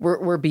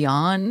we're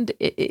beyond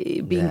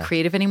being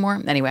creative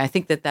anymore. Anyway, I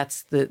think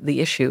that's the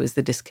issue is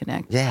the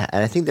disconnect. Yeah,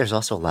 and I think there's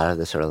also a lot of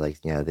the sort of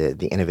like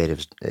the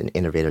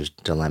innovator's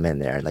dilemma in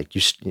there. Like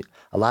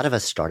a lot of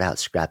us start out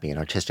scrappy and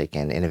artistic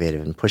and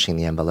innovative and pushing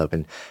the envelope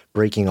and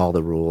breaking all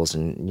the rules,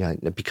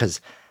 and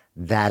because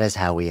that is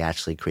how we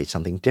actually create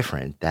something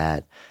different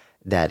that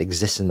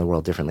exists in the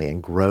world differently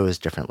and grows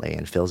differently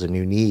and fills a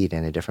new need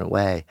in a different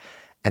way.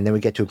 And then we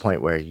get to a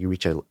point where you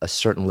reach a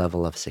certain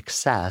level of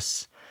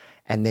success.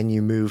 And then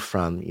you move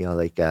from,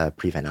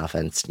 prevent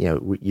offense,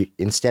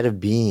 instead of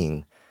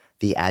being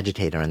the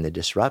agitator and the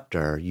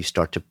disruptor, you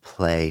start to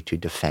play to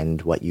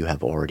defend what you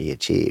have already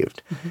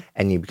achieved. Mm-hmm.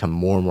 And you become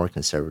more and more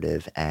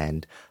conservative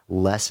and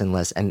less.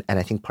 And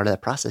I think part of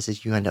that process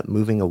is you end up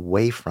moving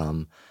away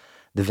from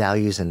the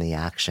values and the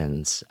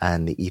actions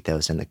and the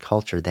ethos and the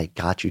culture that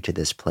got you to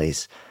this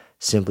place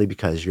simply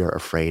because you're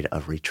afraid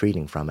of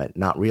retreating from it,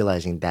 not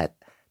realizing that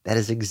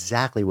is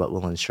exactly what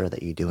will ensure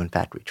that you do, in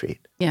fact, retreat.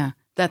 Yeah.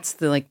 That's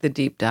the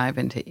deep dive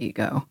into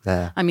ego.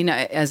 Yeah. I mean,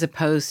 as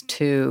opposed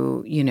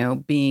to,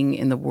 being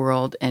in the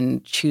world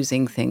and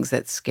choosing things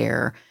that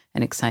scare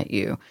and excite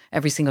you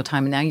every single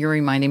time. And now you're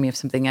reminding me of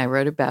something I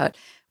wrote about,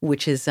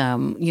 which is,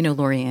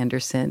 Laurie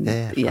Anderson.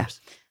 Yeah.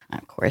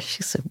 Of course,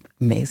 she's so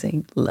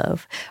amazing.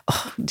 Love.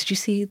 Oh, did you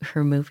see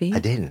her movie? I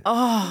didn't.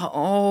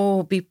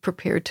 Oh, be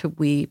prepared to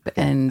weep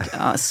and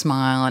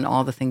smile and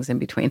all the things in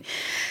between.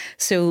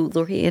 So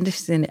Laurie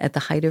Anderson, at the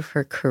height of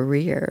her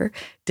career,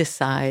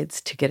 decides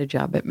to get a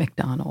job at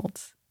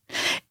McDonald's.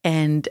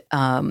 And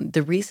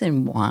the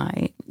reason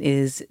why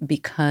is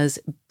because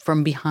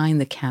from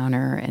behind the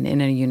counter and in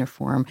a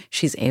uniform,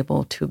 she's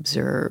able to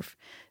observe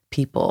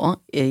people,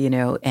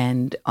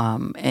 and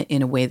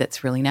in a way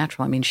that's really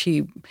natural. I mean,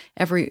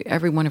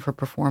 every one of her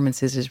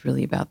performances is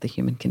really about the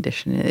human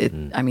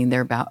condition. I mean,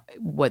 they're about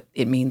what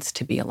it means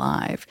to be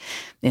alive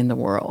in the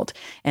world.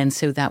 And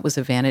so that was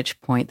a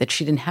vantage point that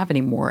she didn't have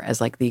anymore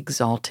as like the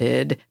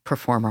exalted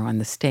performer on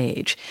the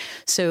stage.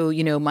 So,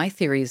 my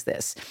theory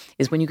is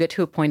when you get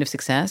to a point of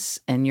success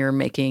and you're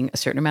making a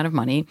certain amount of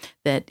money,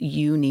 that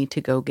you need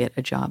to go get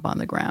a job on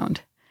the ground.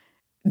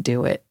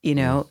 Do it.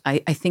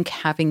 I think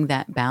having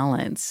that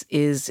balance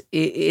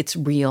it's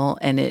real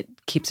and it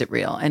keeps it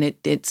real and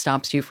it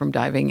stops you from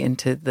diving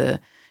into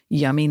the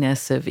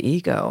yumminess of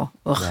ego.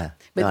 Yeah.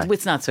 But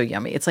it's not so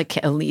yummy. It's like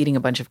eating a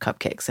bunch of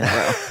cupcakes in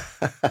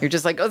a row. You're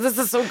just like, oh, this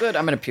is so good.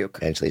 I'm going to puke.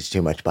 Eventually it's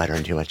too much butter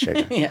and too much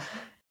sugar. Yeah.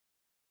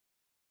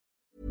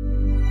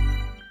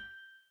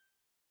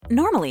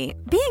 Normally,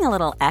 being a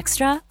little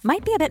extra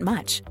might be a bit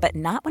much, but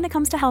not when it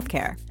comes to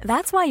healthcare.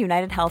 That's why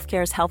United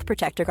Healthcare's Health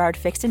Protector Guard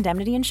fixed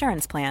indemnity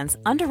insurance plans,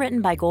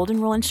 underwritten by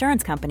Golden Rule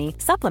Insurance Company,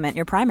 supplement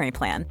your primary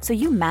plan so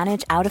you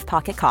manage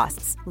out-of-pocket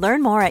costs.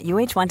 Learn more at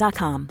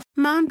UH1.com.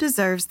 Mom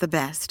deserves the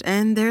best,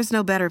 and there's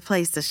no better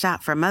place to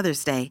shop for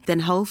Mother's Day than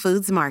Whole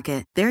Foods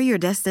Market. They're your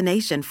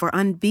destination for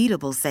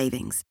unbeatable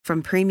savings,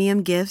 from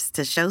premium gifts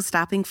to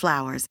show-stopping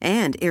flowers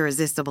and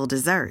irresistible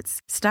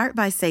desserts. Start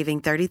by saving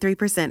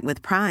 33%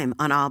 with Prime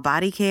on all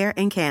body care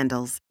and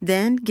candles.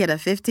 Then get a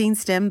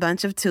 15-stem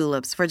bunch of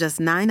tulips for just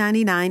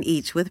 $9.99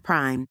 each with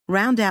Prime.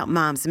 Round out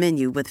Mom's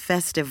menu with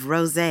festive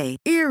rosé,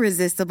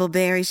 irresistible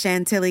berry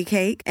chantilly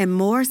cake, and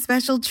more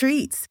special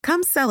treats.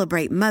 Come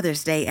celebrate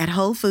Mother's Day at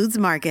Whole Foods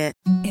Market.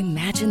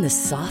 Imagine the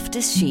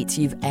softest sheets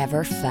you've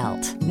ever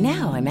felt.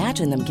 Now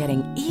imagine them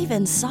getting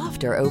even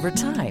softer over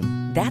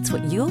time. That's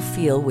what you'll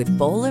feel with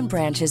Boll &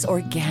 Branch's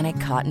organic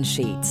cotton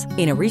sheets.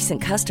 In a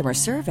recent customer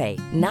survey,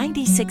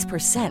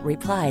 96%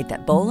 replied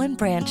that Boll &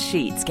 Branch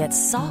sheets get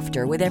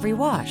softer with every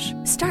wash.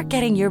 Start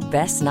getting your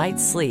best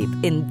night's sleep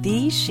in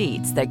these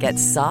sheets that get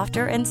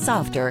softer and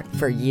softer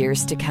for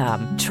years to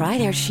come. Try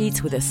their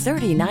sheets with a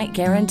 30-night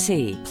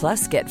guarantee.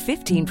 Plus, get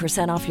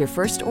 15% off your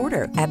first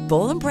order at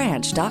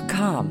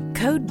bollandbranch.com.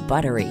 Code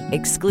BUTTERY.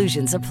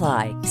 Exclusions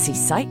apply. See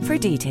site for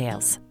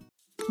details.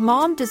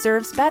 Mom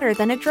deserves better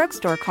than a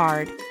drugstore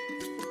card.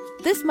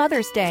 This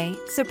Mother's Day,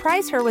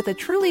 surprise her with a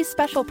truly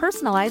special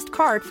personalized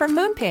card from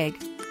Moonpig.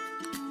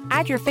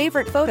 Add your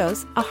favorite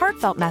photos, a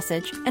heartfelt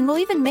message, and we'll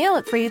even mail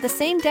it for you the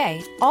same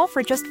day, all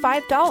for just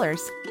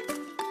 $5.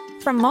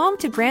 From mom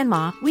to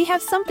grandma, we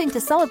have something to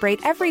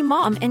celebrate every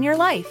mom in your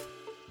life.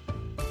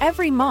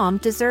 Every mom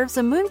deserves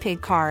a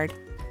Moonpig card.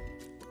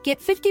 Get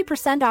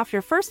 50% off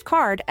your first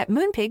card at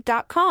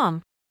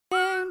moonpig.com.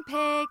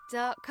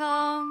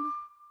 Moonpig.com.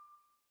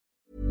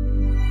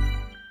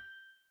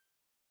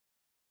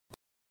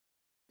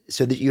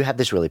 So that you had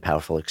this really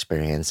powerful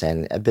experience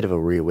and a bit of a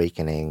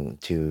reawakening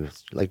to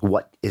like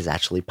what is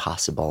actually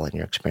possible in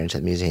your experience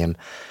at the museum.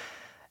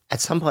 At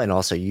some point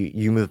also,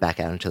 you move back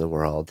out into the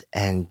world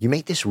and you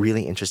make this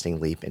really interesting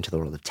leap into the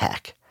world of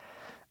tech.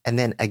 And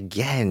then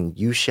again,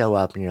 you show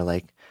up and you're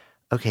like,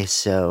 okay,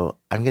 so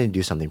I'm going to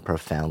do something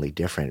profoundly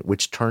different,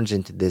 which turns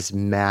into this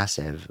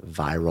massive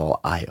viral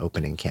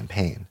eye-opening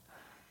campaign.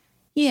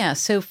 Yeah.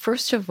 So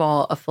first of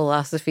all, a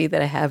philosophy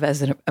that I have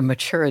as a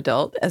mature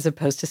adult, as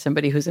opposed to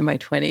somebody who's in my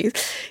 20s,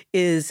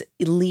 is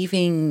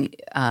leaving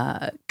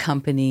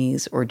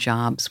companies or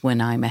jobs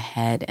when I'm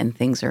ahead and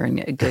things are in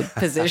a good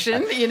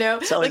position, you know?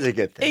 It's always a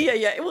good thing. Yeah,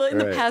 yeah. Well, in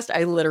the past,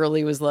 I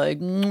literally was like,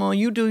 well,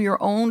 you do your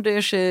own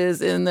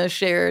dishes in the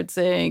shared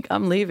sink.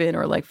 I'm leaving.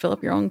 Or like fill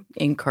up your own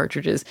ink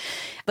cartridges.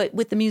 But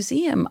with the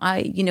museum,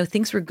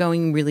 things were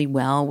going really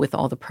well with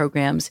all the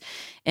programs.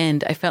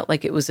 And I felt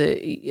like it was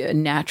a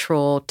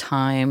natural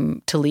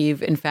time to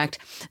leave. In fact,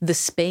 the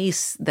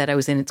space that I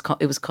was in,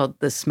 it was called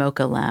the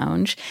Smoka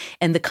Lounge.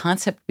 And the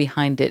concept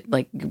behind it,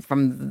 like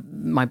from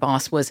my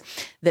boss, was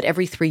that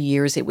every 3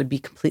 years it would be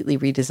completely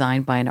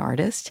redesigned by an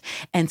artist.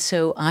 And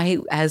so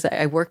as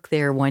I worked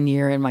there 1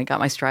 year and I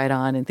got my stride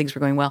on and things were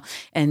going well.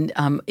 And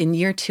in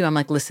year 2, I'm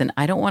like, listen,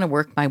 I don't want to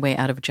work my way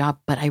out of a job,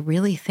 but I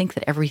really think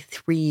that every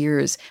 3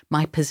 years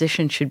my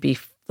position should be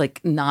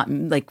not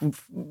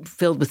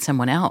filled with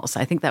someone else.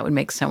 I think that would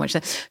make so much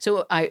sense.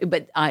 So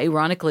but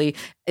ironically,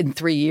 in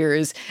 3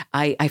 years,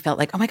 I felt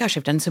like, oh my gosh,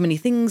 I've done so many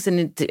things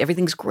and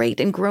everything's great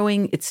and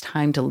growing. It's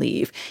time to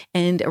leave.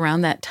 And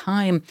around that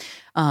time,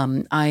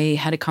 I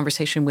had a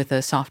conversation with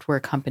a software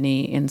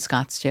company in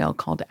Scottsdale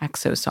called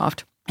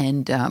Axosoft.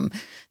 And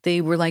they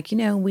were like,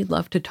 we'd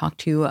love to talk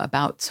to you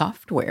about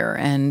software.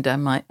 And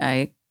I'm like,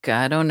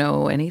 I don't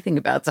know anything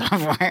about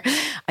software.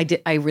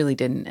 I really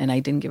didn't. And I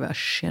didn't give a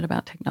shit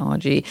about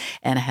technology.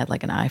 And I had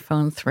like an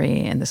iPhone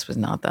 3 and this was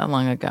not that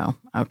long ago.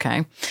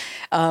 Okay.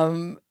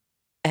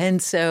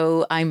 And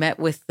so I met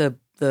with the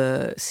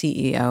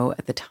CEO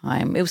at the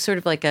time. It was sort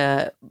of like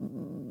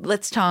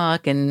let's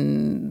talk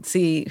and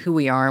see who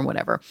we are and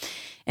whatever.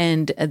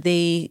 And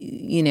they,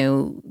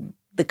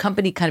 the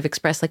company kind of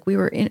expressed like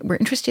we're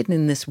interested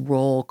in this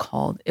role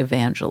called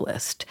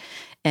evangelist.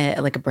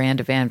 Like a brand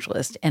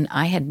evangelist. And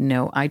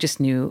I just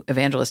knew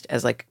evangelist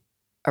as like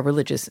a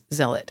religious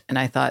zealot. And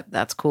I thought,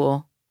 that's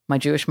cool. My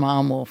Jewish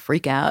mom will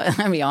freak out.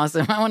 That'd be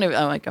awesome. I want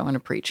to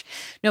preach.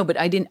 No, but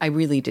I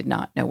really did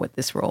not know what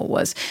this role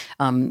was.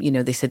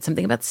 They said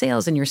something about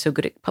sales and you're so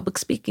good at public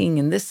speaking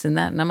and this and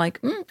that. And I'm like,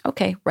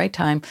 okay, right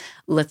time.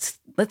 Let's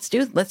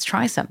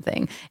try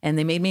something. And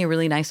they made me a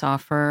really nice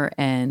offer.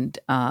 And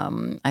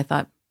I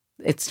thought,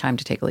 it's time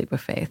to take a leap of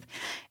faith.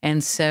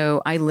 And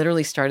so I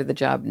literally started the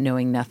job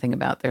knowing nothing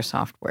about their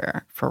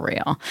software for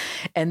real.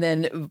 And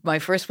then my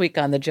first week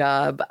on the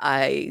job,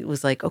 I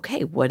was like,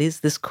 okay, what is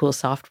this cool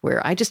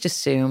software? I just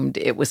assumed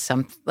it was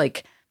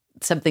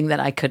something that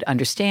I could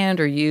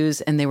understand or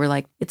use. And they were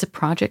like, it's a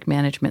project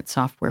management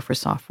software for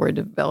software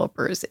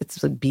developers.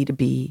 It's a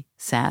B2B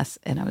SaaS.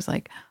 And I was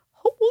like,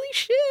 holy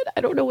shit,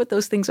 I don't know what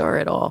those things are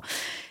at all.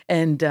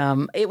 And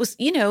it was,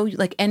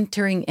 like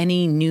entering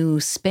any new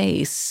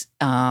space.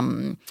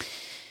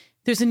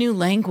 There's a new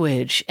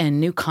language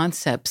and new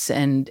concepts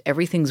and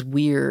everything's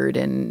weird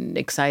and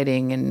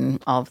exciting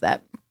and all of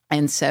that.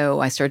 And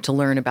so I started to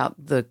learn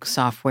about the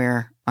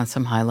software on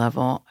some high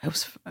level.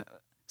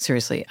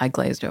 Seriously, I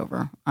glazed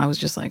over. I was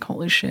just like,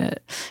 holy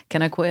shit,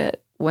 can I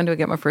quit? When do I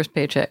get my first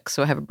paycheck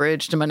so I have a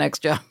bridge to my next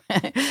job?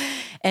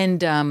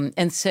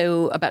 And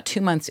so about 2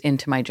 months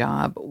into my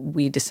job,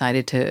 we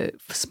decided to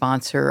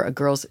sponsor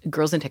Girls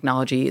in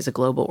Technology is a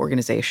global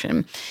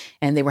organization.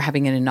 And they were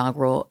having an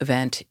inaugural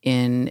event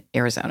in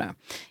Arizona.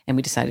 And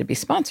we decided to be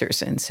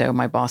sponsors. And so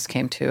my boss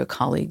came to a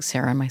colleague,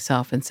 Sarah, and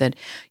myself and said,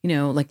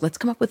 let's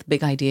come up with a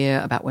big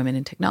idea about women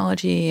in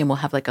technology. And we'll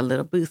have like a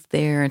little booth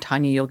there. And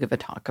Tanya, you'll give a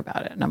talk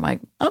about it. And I'm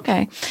like,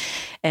 okay.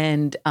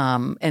 And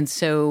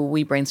so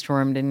we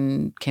brainstormed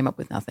and came up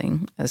with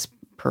nothing, as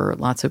per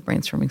lots of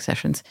brainstorming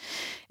sessions.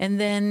 And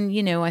then,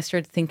 I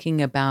started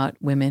thinking about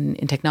women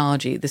in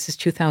technology. This is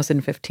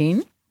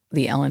 2015.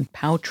 The Ellen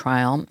Pao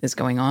trial is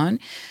going on.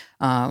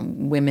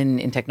 Women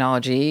in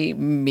technology,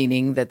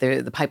 meaning that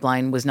the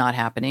pipeline was not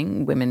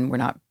happening. Women were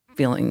not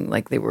feeling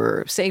like they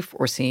were safe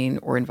or seen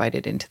or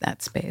invited into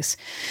that space.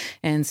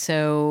 And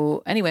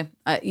so anyway,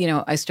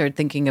 I started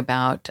thinking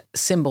about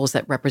symbols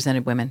that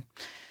represented women.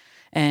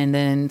 And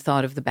then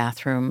thought of the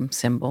bathroom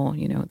symbol,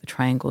 the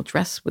triangle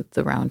dress with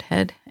the round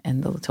head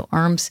and the little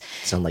arms.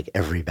 It's in like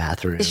every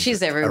bathroom.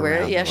 She's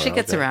everywhere. Yeah, she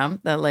gets around,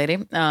 that lady.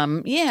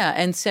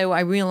 And so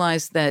I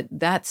realized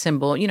that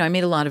symbol, I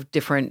made a lot of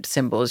different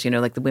symbols,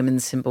 like the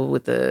women's symbol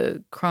with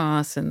the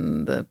cross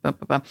and the blah,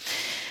 blah,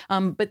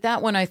 blah. But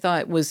that one I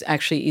thought was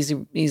actually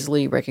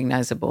easily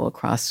recognizable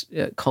across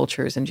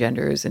cultures and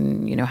genders.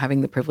 And,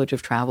 having the privilege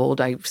of traveled,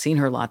 I've seen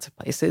her lots of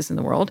places in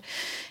the world.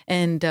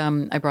 And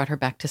I brought her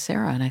back to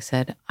Sarah and I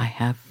said, I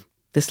have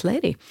this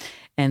lady.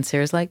 And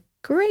Sarah's like,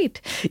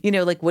 great.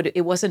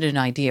 It wasn't an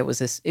idea. It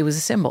was a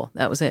symbol.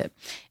 That was it.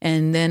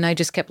 And then I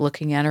just kept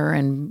looking at her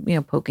and,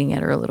 poking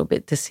at her a little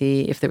bit to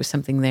see if there was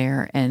something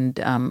there. And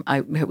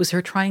it was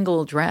her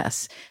triangle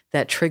dress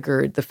that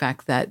triggered the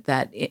fact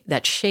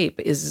that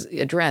shape is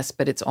a dress,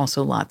 but it's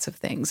also lots of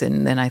things.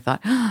 And then I thought,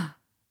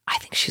 I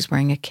think she's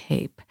wearing a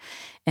cape.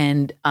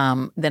 And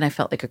then I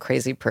felt like a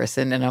crazy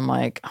person. And I'm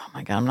like, oh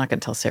my God, I'm not going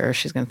to tell Sarah.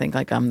 She's going to think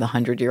like I'm the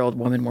 100-year-old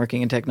woman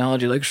working in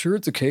technology. Like, sure,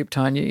 it's a cape,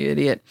 Tanya, you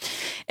idiot.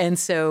 And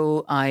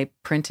so I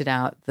printed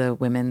out the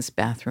women's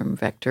bathroom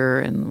vector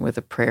and with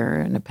a prayer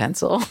and a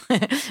pencil,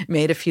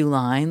 made a few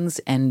lines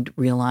and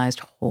realized,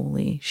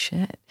 holy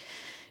shit.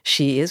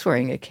 She is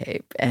wearing a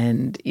cape.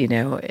 And,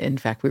 in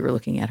fact, we were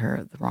looking at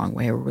her the wrong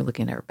way. We were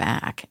looking at her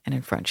back. And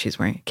in front, she's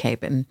wearing a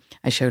cape. And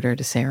I showed her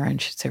to Sarah. And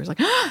Sarah was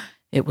like,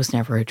 it was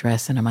never a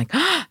dress. And I'm like,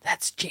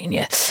 that's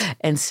genius.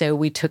 And so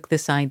we took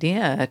this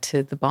idea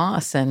to the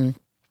boss and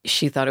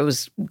she thought it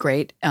was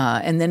great.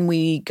 And then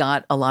we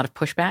got a lot of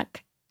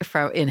pushback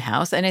from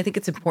in-house. And I think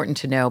it's important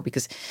to know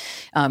because,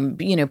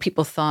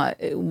 people thought,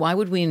 why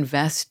would we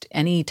invest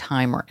any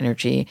time or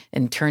energy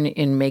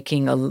in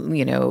making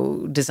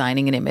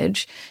designing an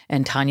image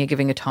and Tanya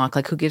giving a talk?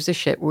 Like, who gives a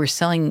shit? We're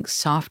selling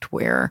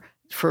software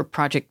for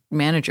project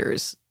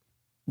managers.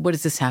 What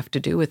does this have to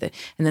do with it?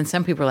 And then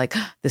some people are like,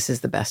 this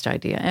is the best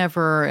idea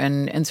ever,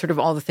 and sort of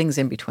all the things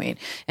in between.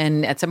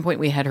 And at some point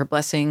we had her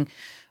blessing,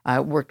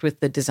 worked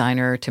with the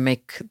designer to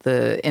make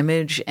the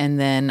image, and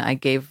then I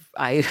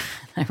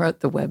wrote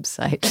the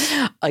website.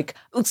 Like,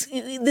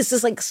 this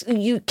is like,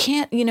 you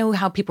can't,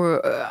 how people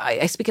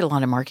I speak at a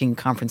lot of marketing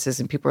conferences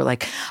and people are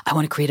like, I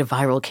want to create a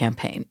viral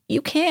campaign.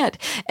 You can't.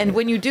 And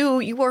when you do,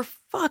 you are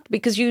fucked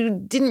because you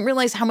didn't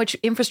realize how much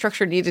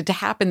infrastructure needed to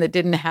happen that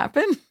didn't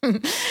happen,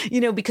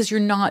 because you're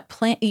not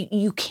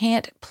you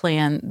can't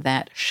plan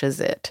that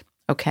shizit.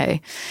 Okay.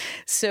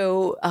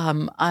 So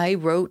I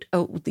wrote,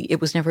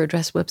 It Was Never a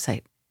Dress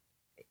website.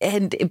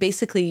 And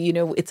basically,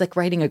 it's like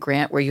writing a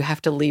grant where you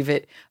have to leave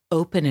it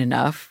open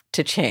enough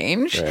to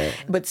change, right,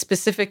 but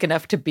specific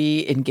enough to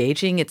be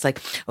engaging. It's like,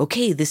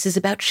 okay, this is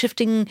about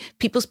shifting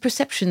people's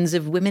perceptions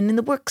of women in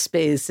the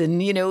workspace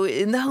and,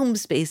 in the home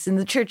space, in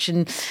the church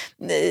and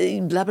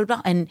blah, blah,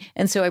 blah. And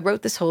so I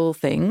wrote this whole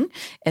thing.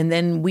 And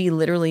then we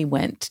literally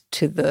went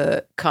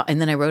to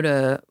and then I wrote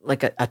a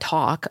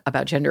talk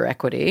about gender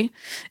equity.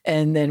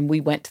 And then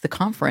we went to the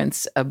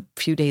conference a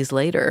few days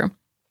later,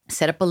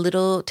 set up a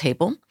little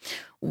table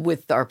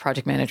with our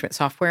project management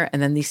software, and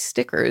then these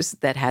stickers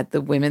that had the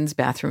women's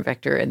bathroom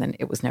vector, and then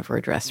It Was Never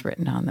a Dress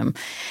written on them.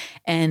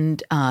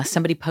 And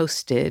somebody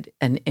posted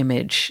an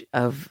image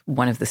of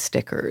one of the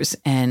stickers,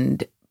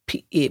 and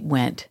it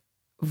went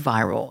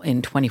viral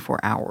in 24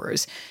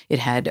 hours. It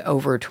had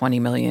over 20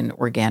 million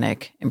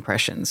organic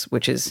impressions,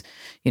 which is,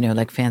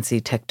 like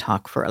fancy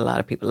TikTok for a lot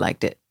of people.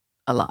 Liked it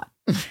a lot.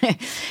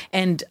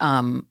 And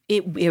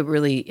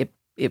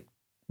it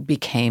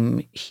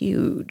became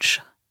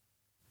huge.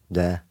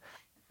 Yeah.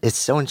 It's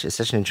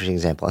such an interesting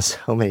example on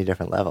so many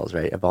different levels,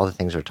 right? Of all the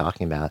things we're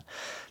talking about,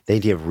 the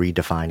idea of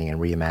redefining and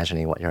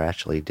reimagining what you're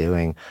actually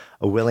doing,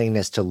 a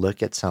willingness to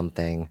look at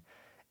something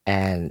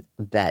and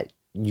that,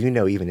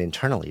 even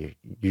internally,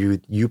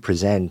 you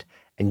present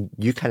and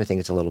you kind of think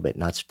it's a little bit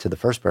nuts to the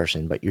first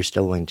person, but you're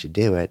still willing to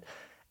do it.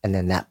 And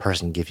then that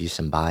person gives you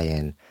some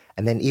buy-in.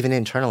 And then even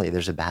internally,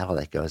 there's a battle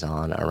that goes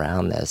on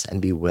around this,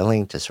 and be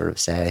willing to sort of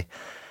say,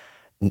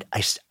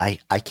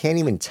 I can't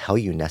even tell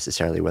you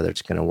necessarily whether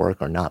it's going to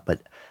work or not,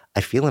 but I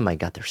feel in my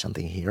gut there's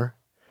something here,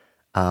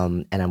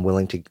 and I'm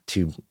willing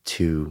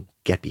to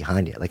get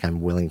behind it. Like,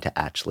 I'm willing to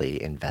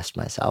actually invest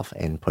myself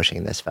in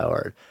pushing this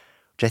forward,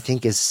 which I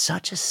think is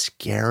such a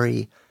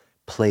scary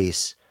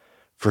place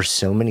for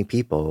so many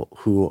people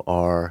who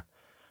are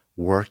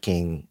out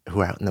in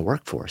the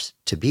workforce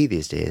to be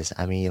these days.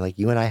 I mean, like,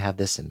 you and I have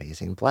this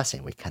amazing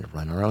blessing. We kind of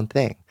run our own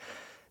thing.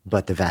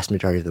 But the vast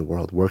majority of the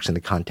world works in the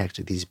context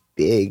of these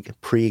big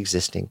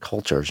pre-existing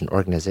cultures and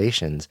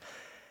organizations.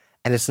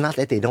 And it's not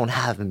that they don't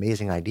have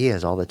amazing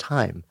ideas all the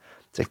time.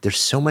 It's like there's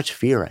so much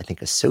fear, I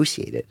think,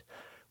 associated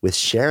with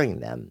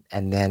sharing them.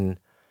 And then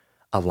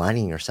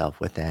aligning yourself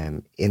with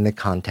them in the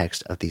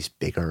context of these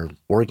bigger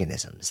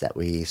organisms that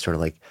we sort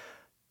of like,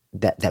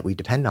 that we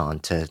depend on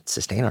to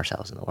sustain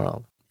ourselves in the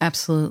world.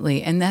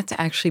 Absolutely. And that's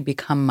actually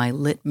become my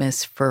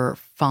litmus for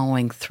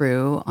following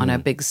through on a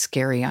big,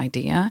 scary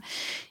idea,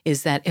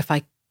 is that if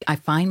I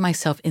find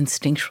myself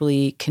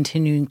instinctually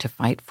continuing to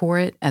fight for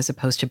it as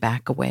opposed to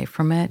back away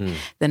from it,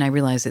 then I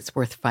realize it's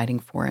worth fighting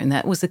for. And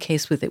that was the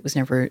case with It Was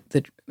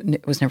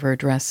Never a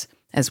Dress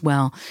as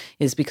well,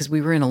 is because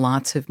we were in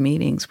lots of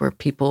meetings where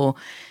people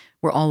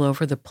were all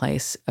over the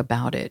place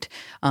about it.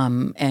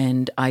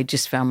 And I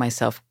just found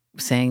myself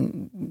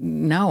saying,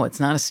 no, it's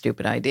not a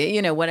stupid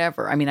idea,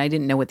 whatever. I mean, I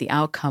didn't know what the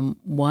outcome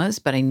was,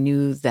 but I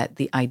knew that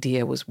the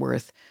idea was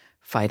worth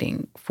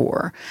fighting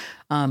for.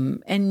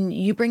 And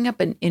you bring up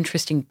an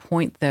interesting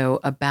point, though,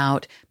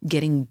 about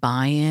getting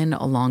buy-in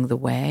along the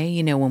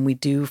way. When we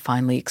do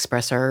finally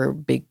express our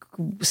big,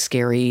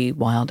 scary,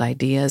 wild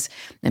ideas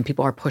and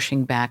people are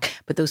pushing back,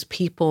 but those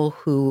people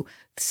who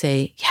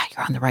say, yeah,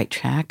 you're on the right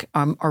track,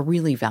 are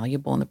really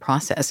valuable in the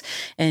process.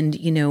 And,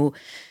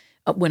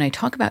 when I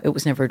talk about It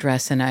Was Never a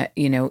Dress, and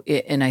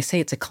I say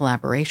it's a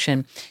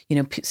collaboration,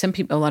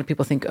 a lot of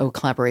people think, oh,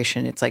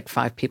 collaboration, it's like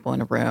 5 people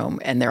in a room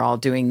and they're all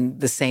doing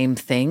the same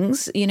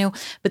things,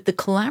 but the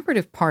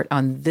collaborative part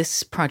on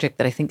this project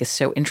that I think is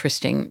so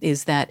interesting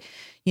is that,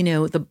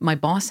 my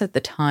boss at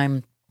the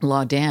time,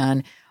 Law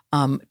Dan,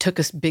 took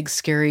a big,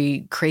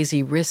 scary,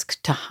 crazy risk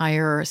to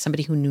hire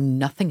somebody who knew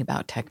nothing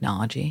about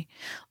technology,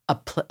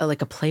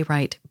 like a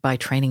playwright by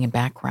training and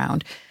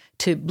background,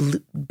 to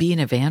be an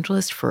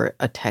evangelist for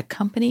a tech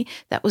company.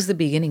 That was the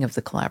beginning of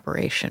the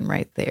collaboration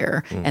right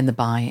there and the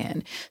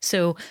buy-in.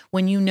 So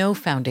when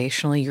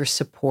foundationally you're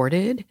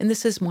supported, and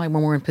this is why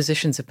when we're in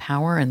positions of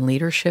power and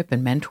leadership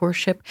and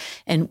mentorship,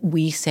 and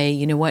we say,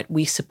 you know what,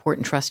 we support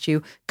and trust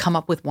you, come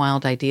up with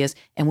wild ideas,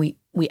 and we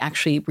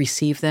actually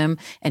receive them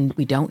and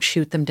we don't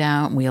shoot them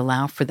down. We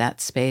allow for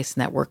that space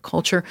and that work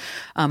culture.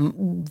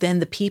 Then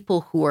the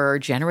people who are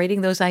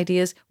generating those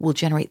ideas will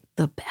generate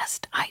the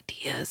best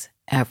ideas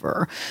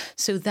ever.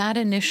 So that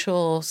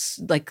initial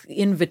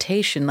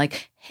invitation,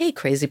 hey,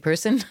 crazy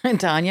person,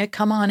 Tanya,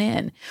 come on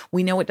in.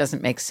 We know it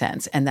doesn't make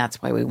sense, and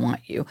that's why we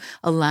want you,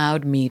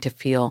 allowed me to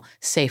feel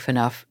safe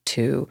enough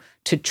to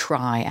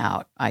try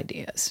out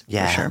ideas.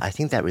 Yeah, for sure. I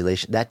think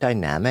that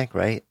dynamic,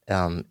 right,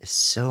 is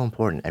so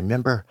important. I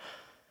remember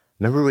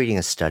reading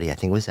a study, I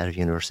think it was out of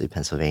University of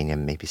Pennsylvania,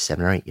 maybe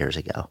 7 or 8 years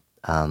ago,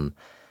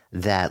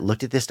 that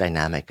looked at this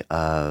dynamic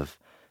of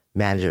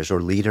managers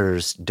or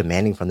leaders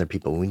demanding from their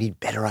people, we need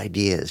better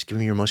ideas, give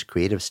me your most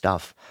creative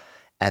stuff.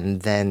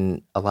 And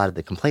then a lot of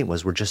the complaint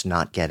was, we're just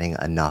not getting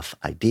enough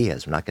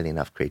ideas, we're not getting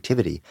enough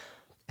creativity.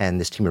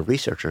 And this team of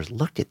researchers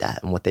looked at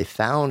that. And what they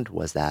found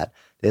was that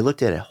they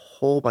looked at a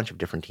whole bunch of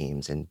different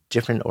teams in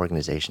different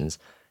organizations,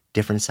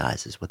 different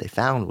sizes. What they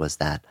found was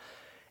that,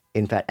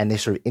 in fact, and they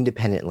sort of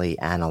independently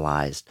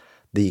analyzed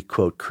the,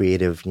 quote,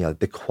 creative,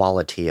 the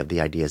quality of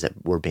the ideas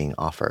that were being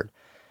offered.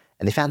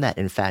 And they found that,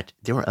 in fact,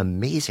 there were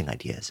amazing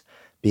ideas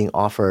being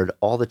offered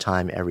all the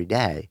time, every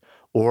day,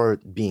 or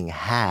being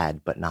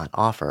had but not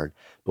offered.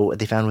 But what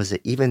they found was that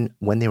even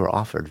when they were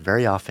offered,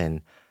 very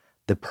often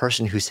the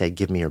person who said,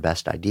 give me your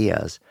best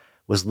ideas,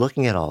 was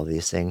looking at all of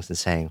these things and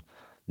saying,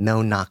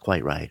 no, not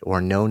quite right, or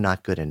no,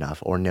 not good enough,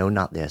 or no,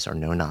 not this, or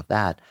no, not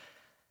that.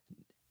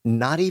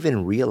 Not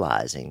even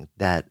realizing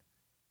that,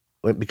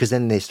 because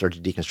then they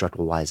started to deconstruct,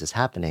 well, why is this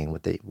happening?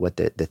 What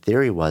the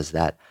theory was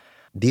that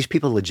these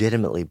people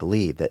legitimately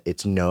believe that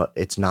it's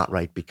not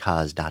right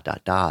because ...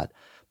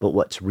 But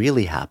what's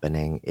really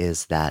happening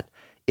is that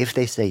if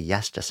they say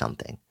yes to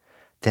something,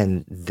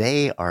 then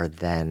they are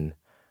then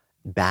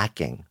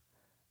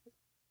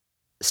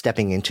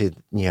stepping into,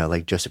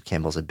 like Joseph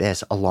Campbell's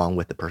abyss, along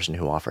with the person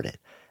who offered it,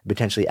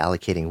 potentially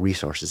allocating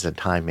resources and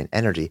time and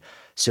energy.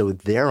 So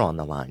they're on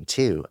the line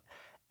too.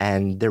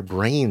 And their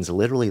brains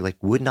literally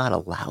would not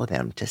allow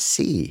them to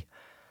see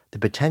the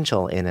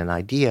potential in an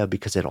idea,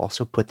 because it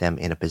also put them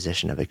in a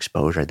position of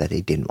exposure that they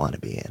didn't want to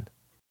be in.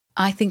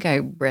 I think I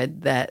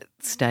read that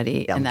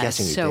study, yeah, and I'm that's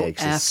guessing so you did,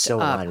 'cause it's so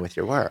aligned with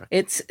your work.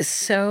 It's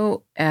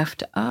so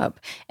effed up.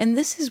 And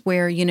this is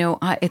where,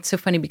 it's so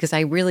funny because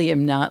I really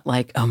am not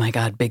like, oh my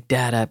God, big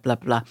data, blah,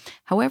 blah.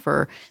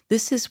 However,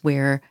 this is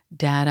where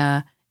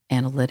data,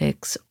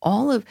 analytics,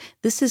 all of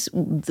this is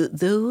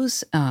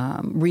those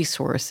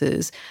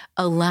resources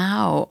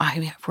allow.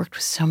 I've worked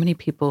with so many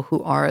people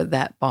who are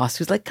that boss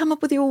who's like, come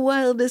up with your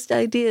wildest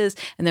ideas.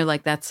 And they're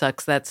like, that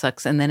sucks.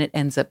 And then it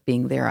ends up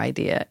being their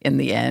idea in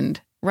the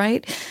end,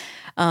 right?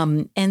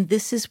 And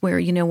this is where,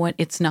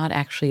 it's not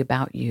actually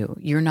about you.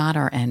 You're not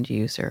our end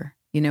user.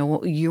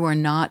 You are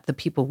not the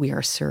people we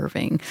are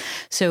serving.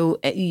 So,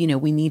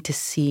 we need to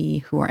see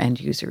who our end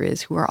user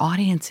is, who our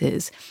audience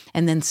is,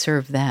 and then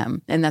serve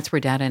them. And that's where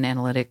data and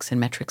analytics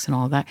and metrics and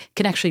all of that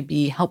can actually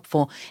be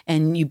helpful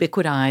and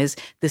ubiquitize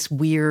this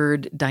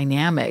weird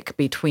dynamic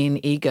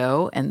between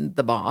ego and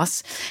the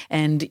boss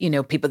and,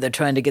 people that are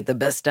trying to get the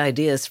best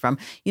ideas from.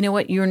 You know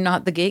what? You're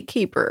not the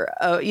gatekeeper,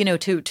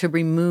 to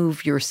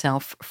remove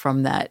yourself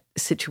from that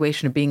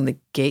situation of being the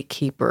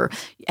gatekeeper,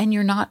 and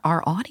you're not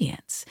our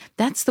audience.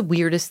 That's the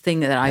weirdest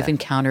thing that I've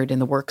encountered in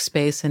the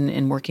workspace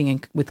and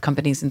working with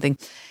companies and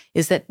things,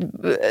 is that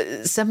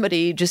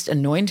somebody just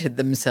anointed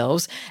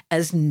themselves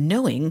as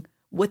knowing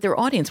what their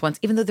audience wants,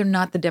 even though they're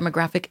not the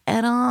demographic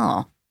at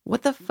all.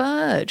 What the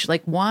fudge?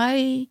 Like,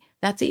 why?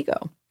 That's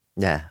ego.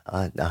 Yeah,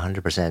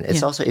 100%.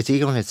 It's also, it's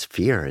ego and it's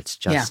fear. It's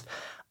just,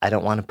 I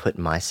don't want to put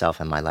myself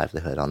and my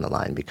livelihood on the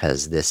line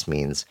because this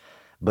means,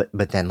 but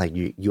then like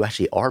you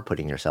actually are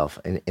putting yourself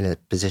in a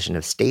position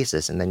of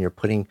stasis, and then you're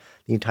putting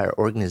the entire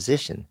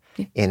organization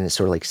in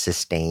sort of like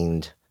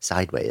sustained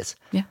sideways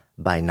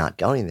by not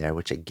going there,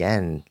 which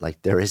again,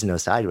 like there is no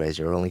sideways.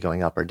 You're only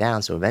going up or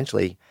down. So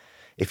eventually,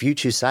 if you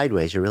choose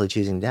sideways, you're really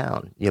choosing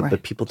down. You know,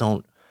 but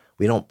people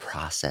we don't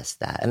process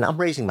that. And I'm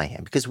raising my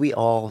hand because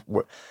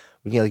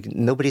like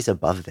nobody's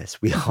above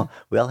this. We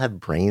all have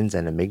brains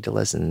and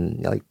amygdalas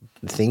and like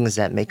things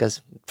that make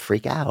us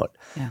freak out.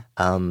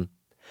 So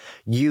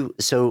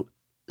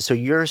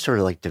you're sort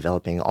of like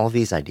developing all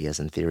these ideas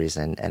and theories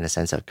and a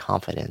sense of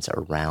confidence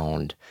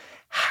around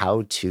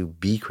how to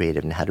be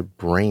creative and how to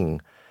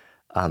bring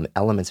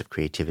elements of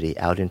creativity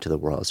out into the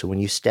world. So when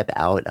you step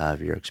out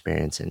of your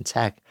experience in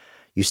tech,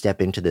 you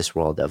step into this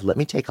world of, let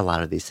me take a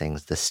lot of these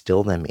things,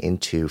 distill them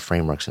into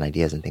frameworks and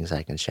ideas and things that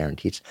I can share and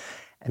teach,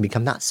 and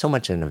become not so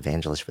much an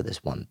evangelist for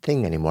this one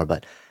thing anymore,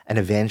 but an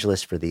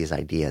evangelist for these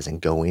ideas and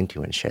go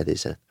into and share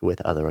these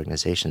with other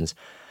organizations.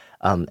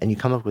 And you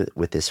come up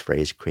with this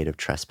phrase, creative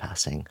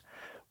trespassing.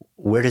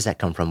 Where does that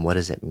come from? What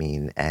does it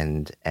mean?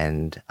 And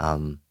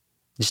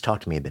just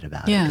talk to me a bit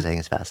about it, because I think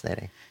it's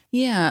fascinating.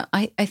 Yeah,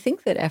 I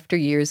think that after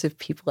years of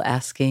people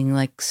asking,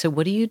 like, so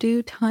what do you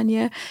do,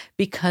 Tanya?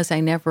 Because I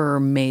never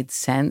made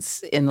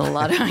sense in a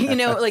lot of,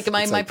 like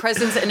my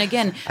presence. And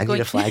again, I need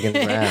a flag in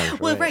the ground.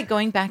 Well, right.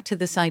 Going back to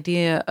this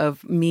idea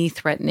of me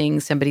threatening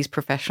somebody's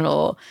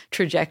professional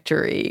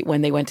trajectory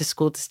when they went to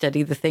school to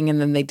study the thing and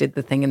then they did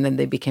the thing and then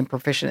they became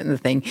proficient in the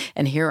thing.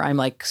 And here I'm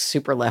like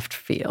super left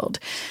field.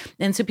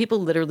 And so people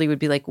literally would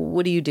be like,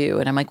 what do you do?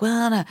 And I'm like,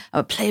 well, I'm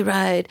a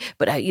playwright,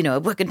 but I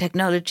work in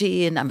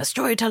technology and I'm a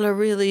storyteller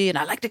really. And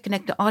I like to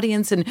connect to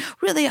audience, and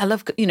really I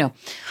love,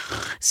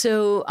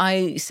 So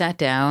I sat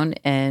down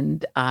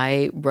and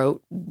I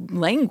wrote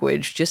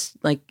language, just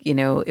like,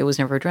 it was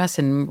never addressed,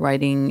 in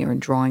writing or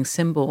drawing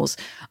symbols.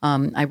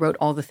 I wrote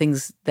all the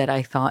things that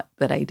I thought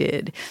that I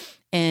did.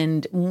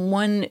 And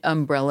one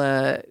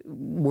umbrella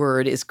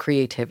word is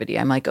creativity.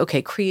 I'm like,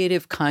 okay,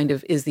 creative kind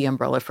of is the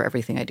umbrella for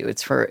everything I do.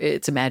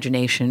 It's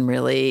imagination,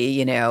 really,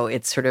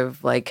 it's sort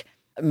of like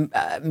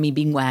me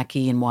being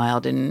wacky and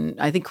wild. And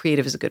I think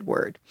creative is a good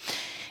word.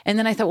 And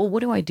then I thought, well,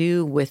 what do I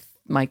do with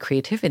my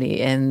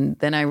creativity? And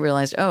then I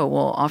realized,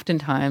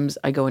 oftentimes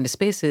I go into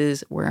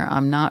spaces where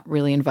I'm not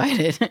really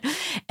invited.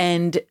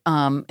 and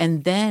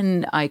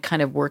then I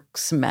kind of work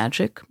some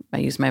magic. I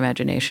use my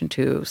imagination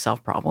to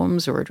solve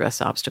problems or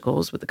address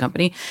obstacles with the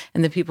company.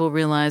 And then people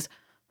realize,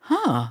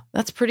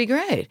 that's pretty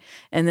great.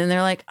 And then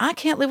they're like, I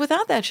can't live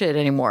without that shit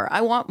anymore. I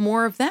want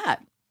more of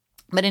that.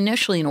 But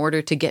initially, in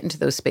order to get into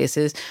those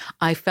spaces,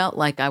 I felt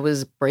like I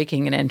was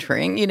breaking and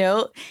entering,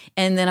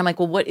 And then I'm like,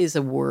 well, what is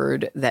a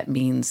word that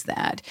means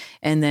that?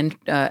 And then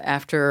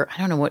after, I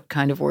don't know what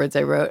kind of words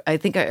I wrote. I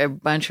think a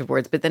bunch of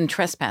words. But then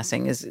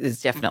trespassing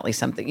is definitely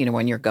something,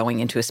 when you're going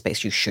into a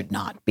space you should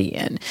not be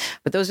in.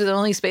 But those are the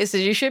only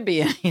spaces you should be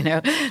in,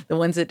 the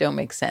ones that don't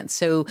make sense.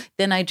 So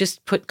then I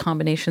just put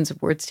combinations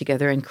of words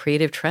together, and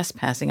creative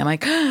trespassing. I'm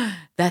like,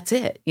 that's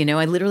it.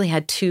 I literally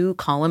had 2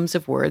 columns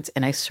of words,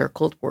 and I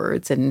circled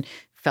words and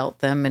felt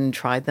them and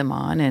tried them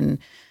on, and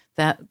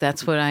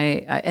that's what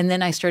I and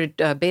then I started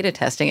beta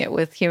testing it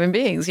with human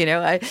beings.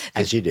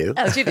 As you do,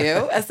 as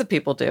the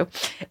people do,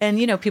 and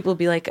people will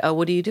be like, "Oh,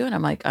 what do you do?" And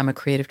I'm like, "I'm a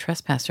creative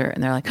trespasser,"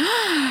 and they're like,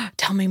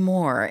 "Tell me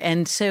more."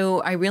 And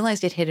so I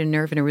realized it hit a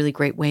nerve in a really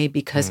great way,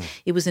 because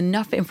it was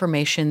enough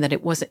information that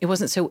it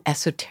wasn't so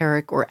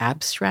esoteric or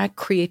abstract.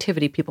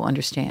 Creativity, people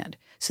understand.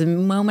 So the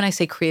moment I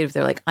say creative,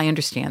 they're like, I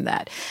understand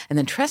that. And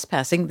then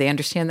trespassing, they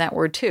understand that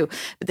word too.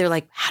 But they're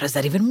like, how does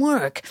that even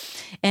work?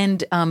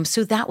 And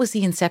so that was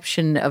the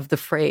inception of the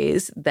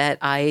phrase that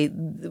I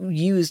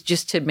used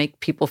just to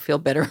make people feel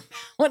better about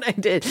what I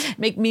did,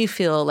 make me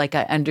feel like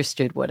I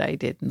understood what I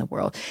did in the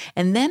world.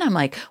 And then I'm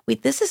like,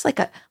 wait, this is like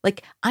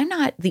I'm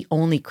not the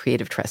only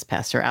creative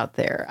trespasser out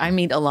there. I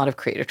meet a lot of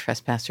creative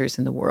trespassers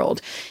in the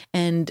world.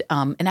 And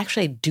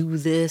actually I do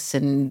this,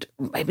 and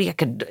maybe I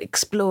could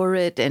explore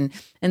it. And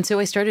so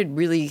I started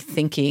really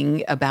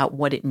thinking about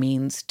what it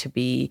means to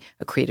be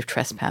a creative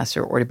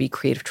trespasser or to be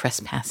creative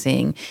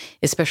trespassing,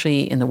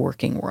 especially in the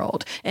working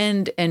world.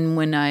 And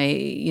when I,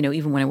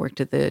 even when I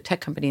worked at the tech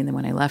company and then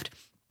when I left,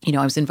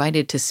 I was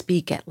invited to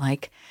speak at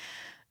like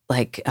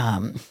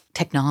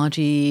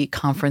technology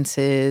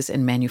conferences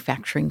and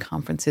manufacturing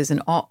conferences and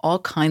all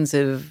kinds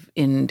of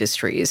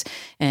industries.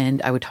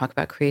 And I would talk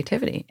about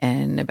creativity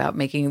and about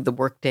making the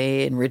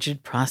workday and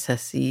rigid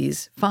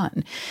processes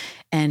fun.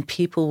 And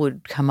people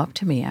would come up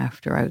to me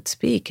after I would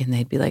speak, and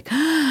they'd be like,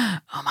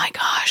 oh my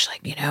God, gosh,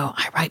 like,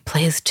 I write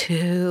plays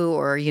too,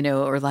 or,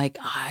 or like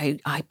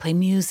I play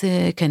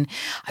music and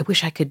I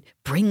wish I could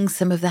bring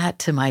some of that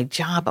to my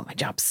job, but my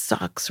job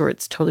sucks or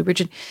it's totally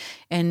rigid.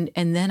 And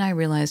then I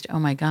realized, oh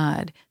my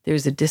God,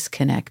 there's a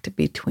disconnect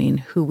between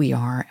who we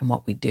are and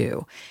what we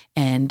do.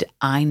 And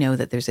I know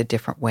that there's a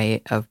different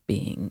way of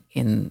being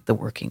in the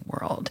working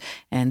world.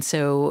 And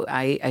so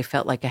I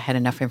felt like I had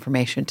enough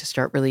information to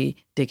start really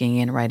digging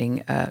in,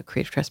 writing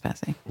Creative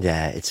Trespassing.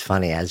 Yeah, it's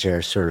funny as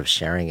you're sort of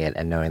sharing it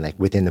and knowing like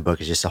within the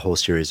book is just a whole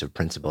series of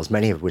principles,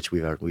 many of which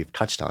we've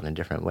touched on in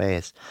different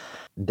ways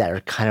that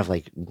are kind of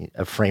like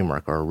a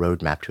framework or a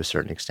roadmap to a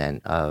certain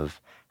extent of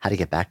how to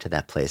get back to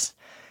that place.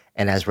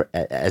 And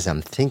as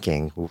I'm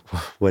thinking,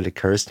 what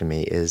occurs to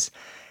me is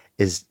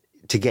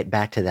to get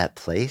back to that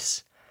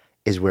place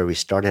is where we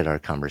started our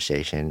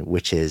conversation,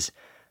 which is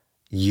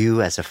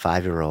you as a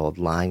 5-year-old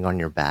lying on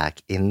your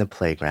back in the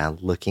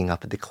playground, looking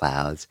up at the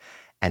clouds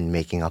and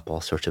making up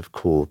all sorts of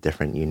cool,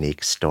 different,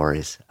 unique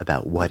stories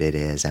about what it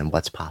is and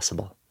what's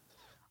possible.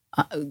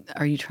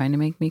 Are you trying to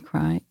make me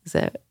cry? Is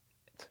that?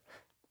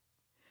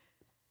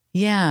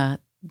 Yeah,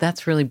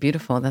 that's really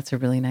beautiful. That's a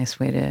really nice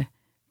way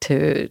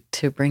to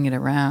bring it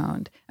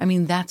around. I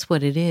mean, that's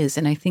what it is.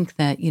 And I think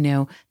that,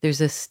 there's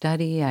a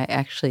study I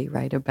actually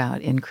write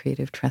about in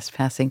Creative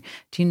Trespassing.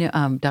 Do you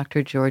know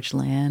Dr. George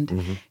Land?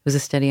 Mm-hmm. It was a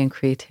study on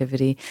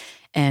creativity,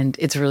 and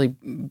it's really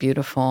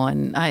beautiful.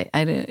 And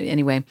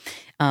anyway,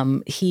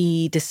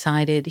 he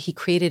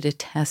created a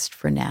test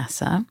for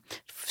NASA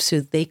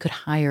so they could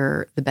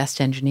hire the best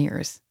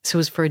engineers. So it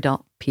was for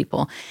adult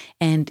people.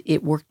 And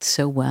it worked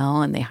so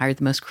well, and they hired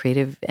the most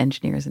creative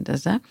engineers and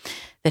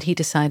that he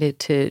decided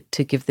to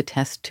give the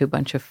test to a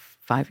bunch of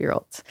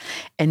 5-year-olds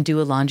and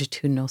do a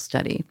longitudinal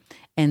study.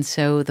 And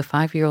so the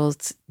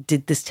 5-year-olds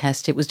did this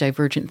test. It was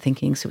divergent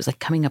thinking. So it was like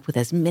coming up with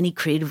as many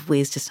creative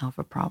ways to solve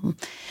a problem.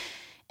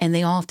 And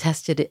they all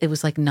tested it. It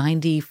was like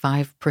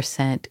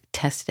 95%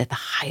 tested at the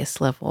highest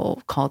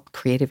level called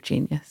creative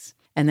genius.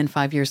 And then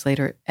 5 years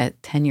later,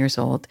 at 10 years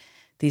old,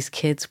 these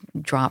kids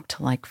dropped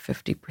to like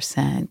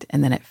 50%.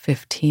 And then at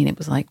 15, it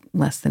was like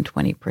less than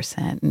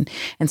 20%.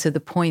 And so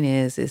the point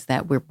is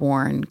that we're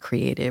born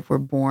creative. We're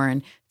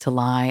born to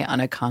lie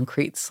on a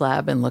concrete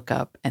slab and look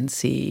up and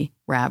see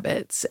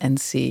rabbits and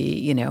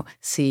see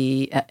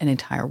an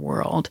entire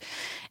world.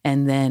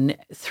 And then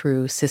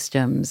through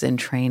systems and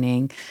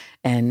training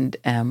and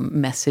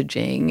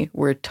messaging,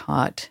 we're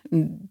taught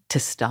to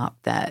stop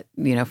that,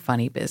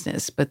 funny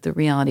business. But the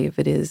reality of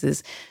it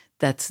is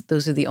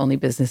those are the only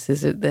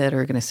businesses that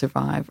are going to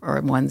survive, or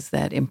ones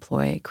that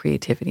employ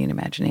creativity and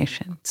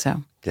imagination.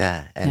 So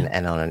yeah,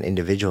 and on an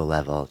individual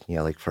level,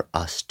 like for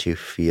us to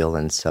feel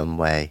in some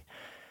way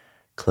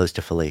close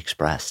to fully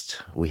expressed,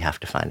 we have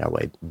to find our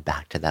way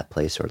back to that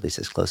place, or at least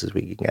as close as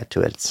we can get to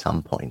it at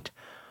some point,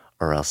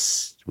 or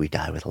else we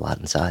die with a lot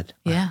inside.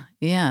 Yeah.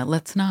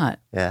 Let's not.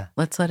 Yeah.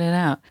 Let's let it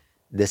out.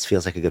 This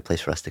feels like a good place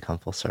for us to come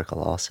full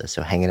circle also.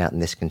 So hanging out in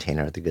this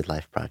container at the Good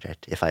Life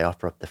Project, if I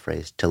offer up the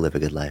phrase to live a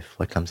good life,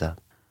 what comes up?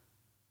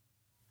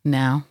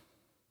 Now.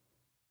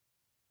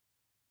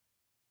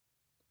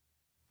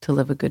 To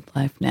live a good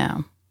life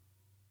now.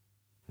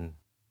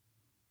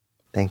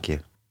 Thank you.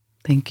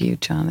 Thank you,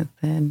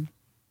 Jonathan.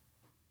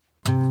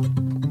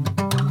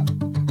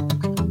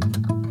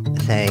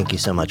 Thank you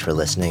so much for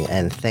listening,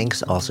 and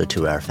thanks also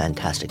to our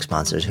fantastic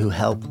sponsors who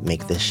help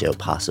make this show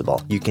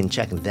possible. You can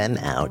check them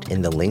out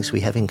in the links we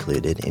have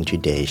included in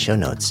today's show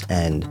notes.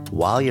 And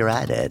while you're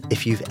at it,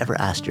 if you've ever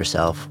asked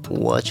yourself,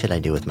 what should I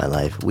do with my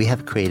life? We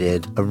have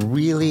created a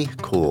really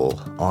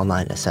cool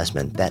online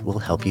assessment that will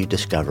help you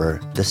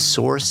discover the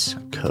source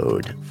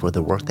code for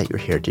the work that you're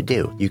here to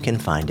do. You can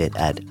find it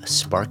at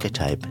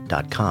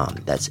sparketype.com.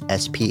 That's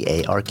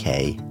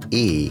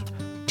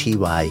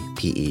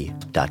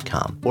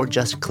SPARKETYPE.com, or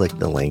just click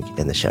the link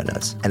in the show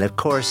notes. And of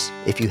course,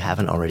 if you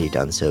haven't already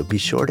done so, be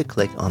sure to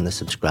click on the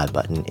subscribe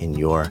button in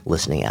your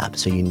listening app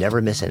so you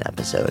never miss an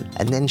episode.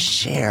 And then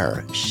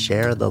share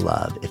the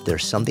love. If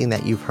there's something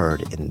that you've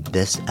heard in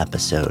this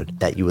episode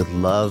that you would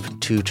love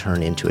to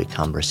turn into a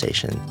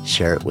conversation,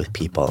 share it with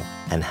people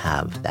and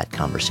have that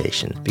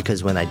conversation.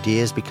 Because when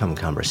ideas become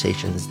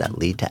conversations that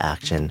lead to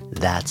action,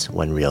 that's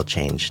when real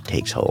change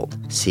takes hold.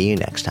 See you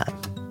next time.